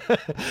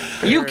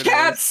 You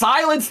can't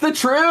silence the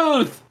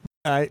truth.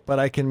 But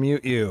I can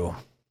mute you.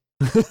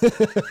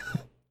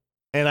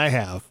 And I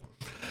have.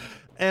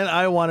 And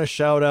I want to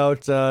shout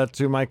out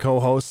to my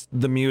co-hosts,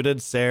 the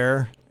muted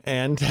Sarah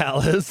and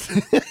Talus.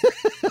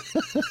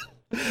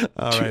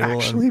 All Did right, you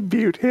actually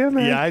mute him?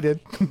 Yeah, I did.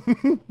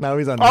 Now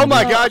he's on. Oh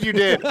my god, you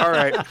did. All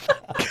right.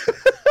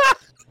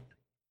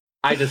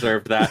 I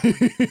deserved that.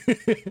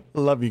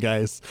 Love you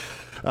guys.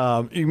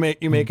 You make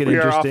it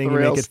interesting. You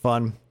make it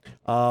fun.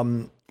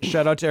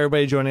 Shout out to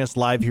everybody joining us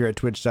live here at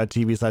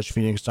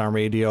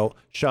twitch.tv/PhoenixDown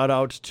Shout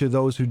out to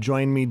those who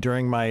joined me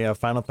during my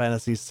Final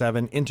Fantasy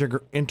VII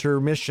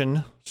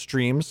intermission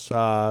streams.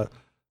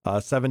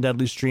 Seven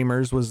Deadly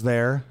Streamers was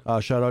there.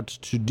 Shout out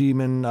to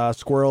Demon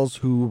Squirrels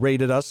who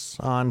raided us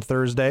on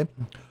Thursday.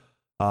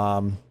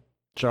 Shout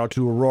out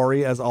to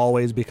Rory as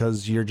always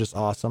because you're just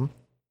awesome.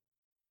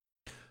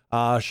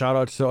 Shout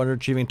out to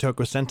Underachieving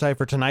Toko Sentai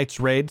for tonight's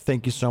raid.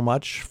 Thank you so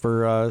much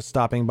for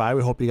stopping by.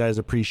 We hope you guys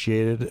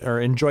appreciated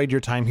or enjoyed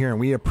your time here, and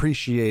we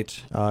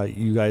appreciate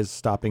you guys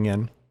stopping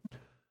in.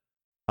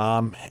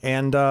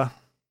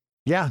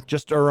 Yeah,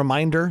 just a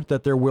reminder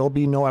that there will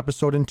be no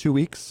episode in 2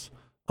 weeks.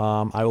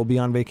 I will be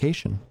on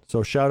vacation,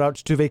 so shout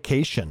outs to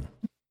vacation,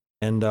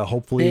 and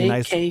hopefully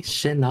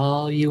vacation,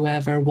 all you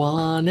ever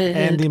wanted,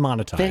 and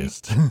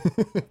demonetized.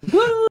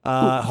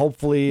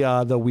 Hopefully,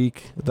 the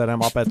week that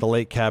I'm up at the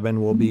lake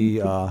cabin will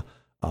be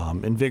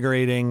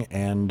invigorating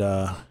and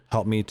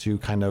help me to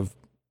kind of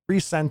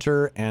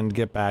recenter and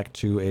get back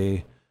to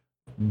a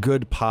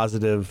good,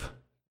 positive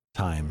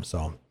time.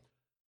 So,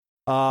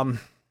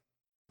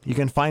 you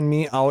can find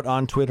me out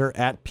on Twitter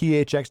at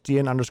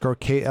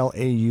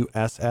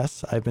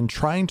PHXDN_KLAUSS. I've been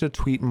trying to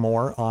tweet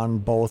more on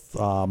both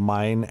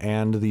mine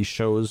and the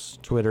show's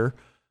Twitter.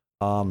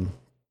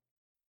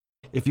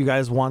 If you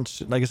guys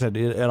want, like I said,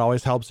 it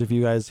always helps if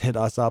you guys hit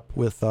us up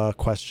with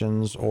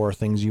questions or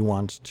things you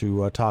want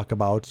to talk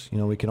about. You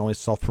know, we can only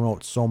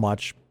self-promote so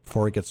much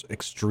before it gets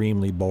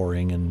extremely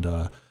boring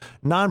and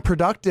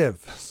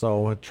non-productive.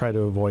 So try to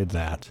avoid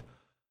that.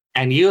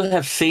 And you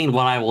have seen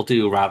what I will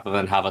do rather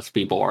than have us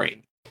be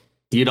boring.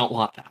 You don't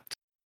want that.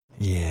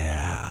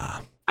 Yeah.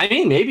 I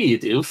mean, maybe you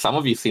do. Some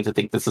of you seem to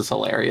think this is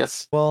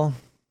hilarious. Well,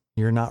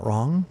 you're not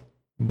wrong,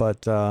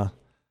 but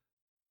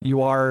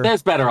you are.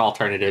 There's better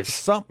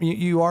alternatives.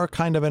 You are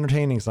kind of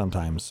entertaining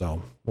sometimes,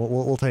 so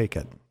we'll take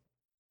it.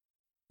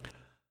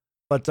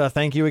 But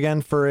thank you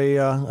again for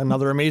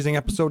another amazing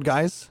episode,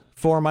 guys.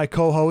 For my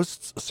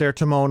co-hosts, Sarah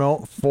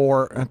Timono,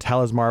 for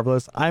Talis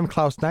Marvelous, I'm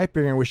Klaus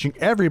Nightbringer, wishing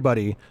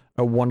everybody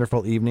a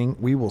wonderful evening.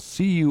 We will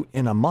see you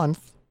in a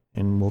month,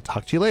 and we'll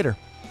talk to you later.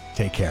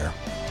 Take care.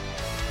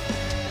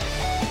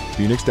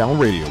 Phoenix Down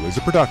Radio is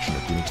a production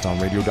of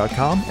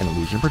PhoenixDownRadio.com and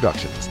Illusion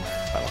Productions.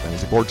 Final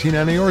Fantasy XIV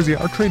and Eorzea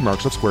are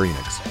trademarks of Square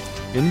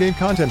Enix. In-game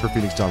content for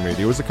Phoenix Down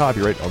Radio is the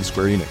copyright of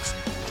Square Enix.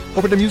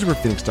 Opening music for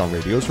Phoenix Down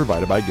Radio is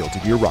provided by Guilty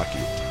Gear Rock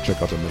You.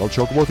 Check out the Metal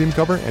Chocobo theme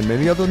cover and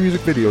many other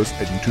music videos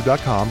at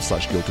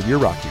youtube.com/Guilty Gear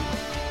Rock You.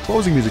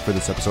 Closing music for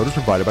this episode is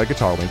provided by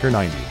Guitar Wanker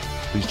 90.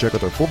 Please check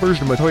out their full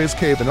version of Matoya's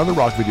Cave and other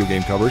rock video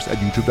game covers at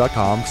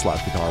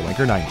youtube.com/Guitar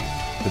Wanker 90.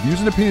 The views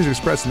and opinions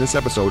expressed in this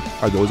episode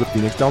are those of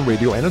Phoenix Down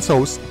Radio and its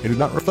hosts and do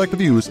not reflect the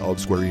views of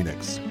Square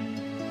Enix.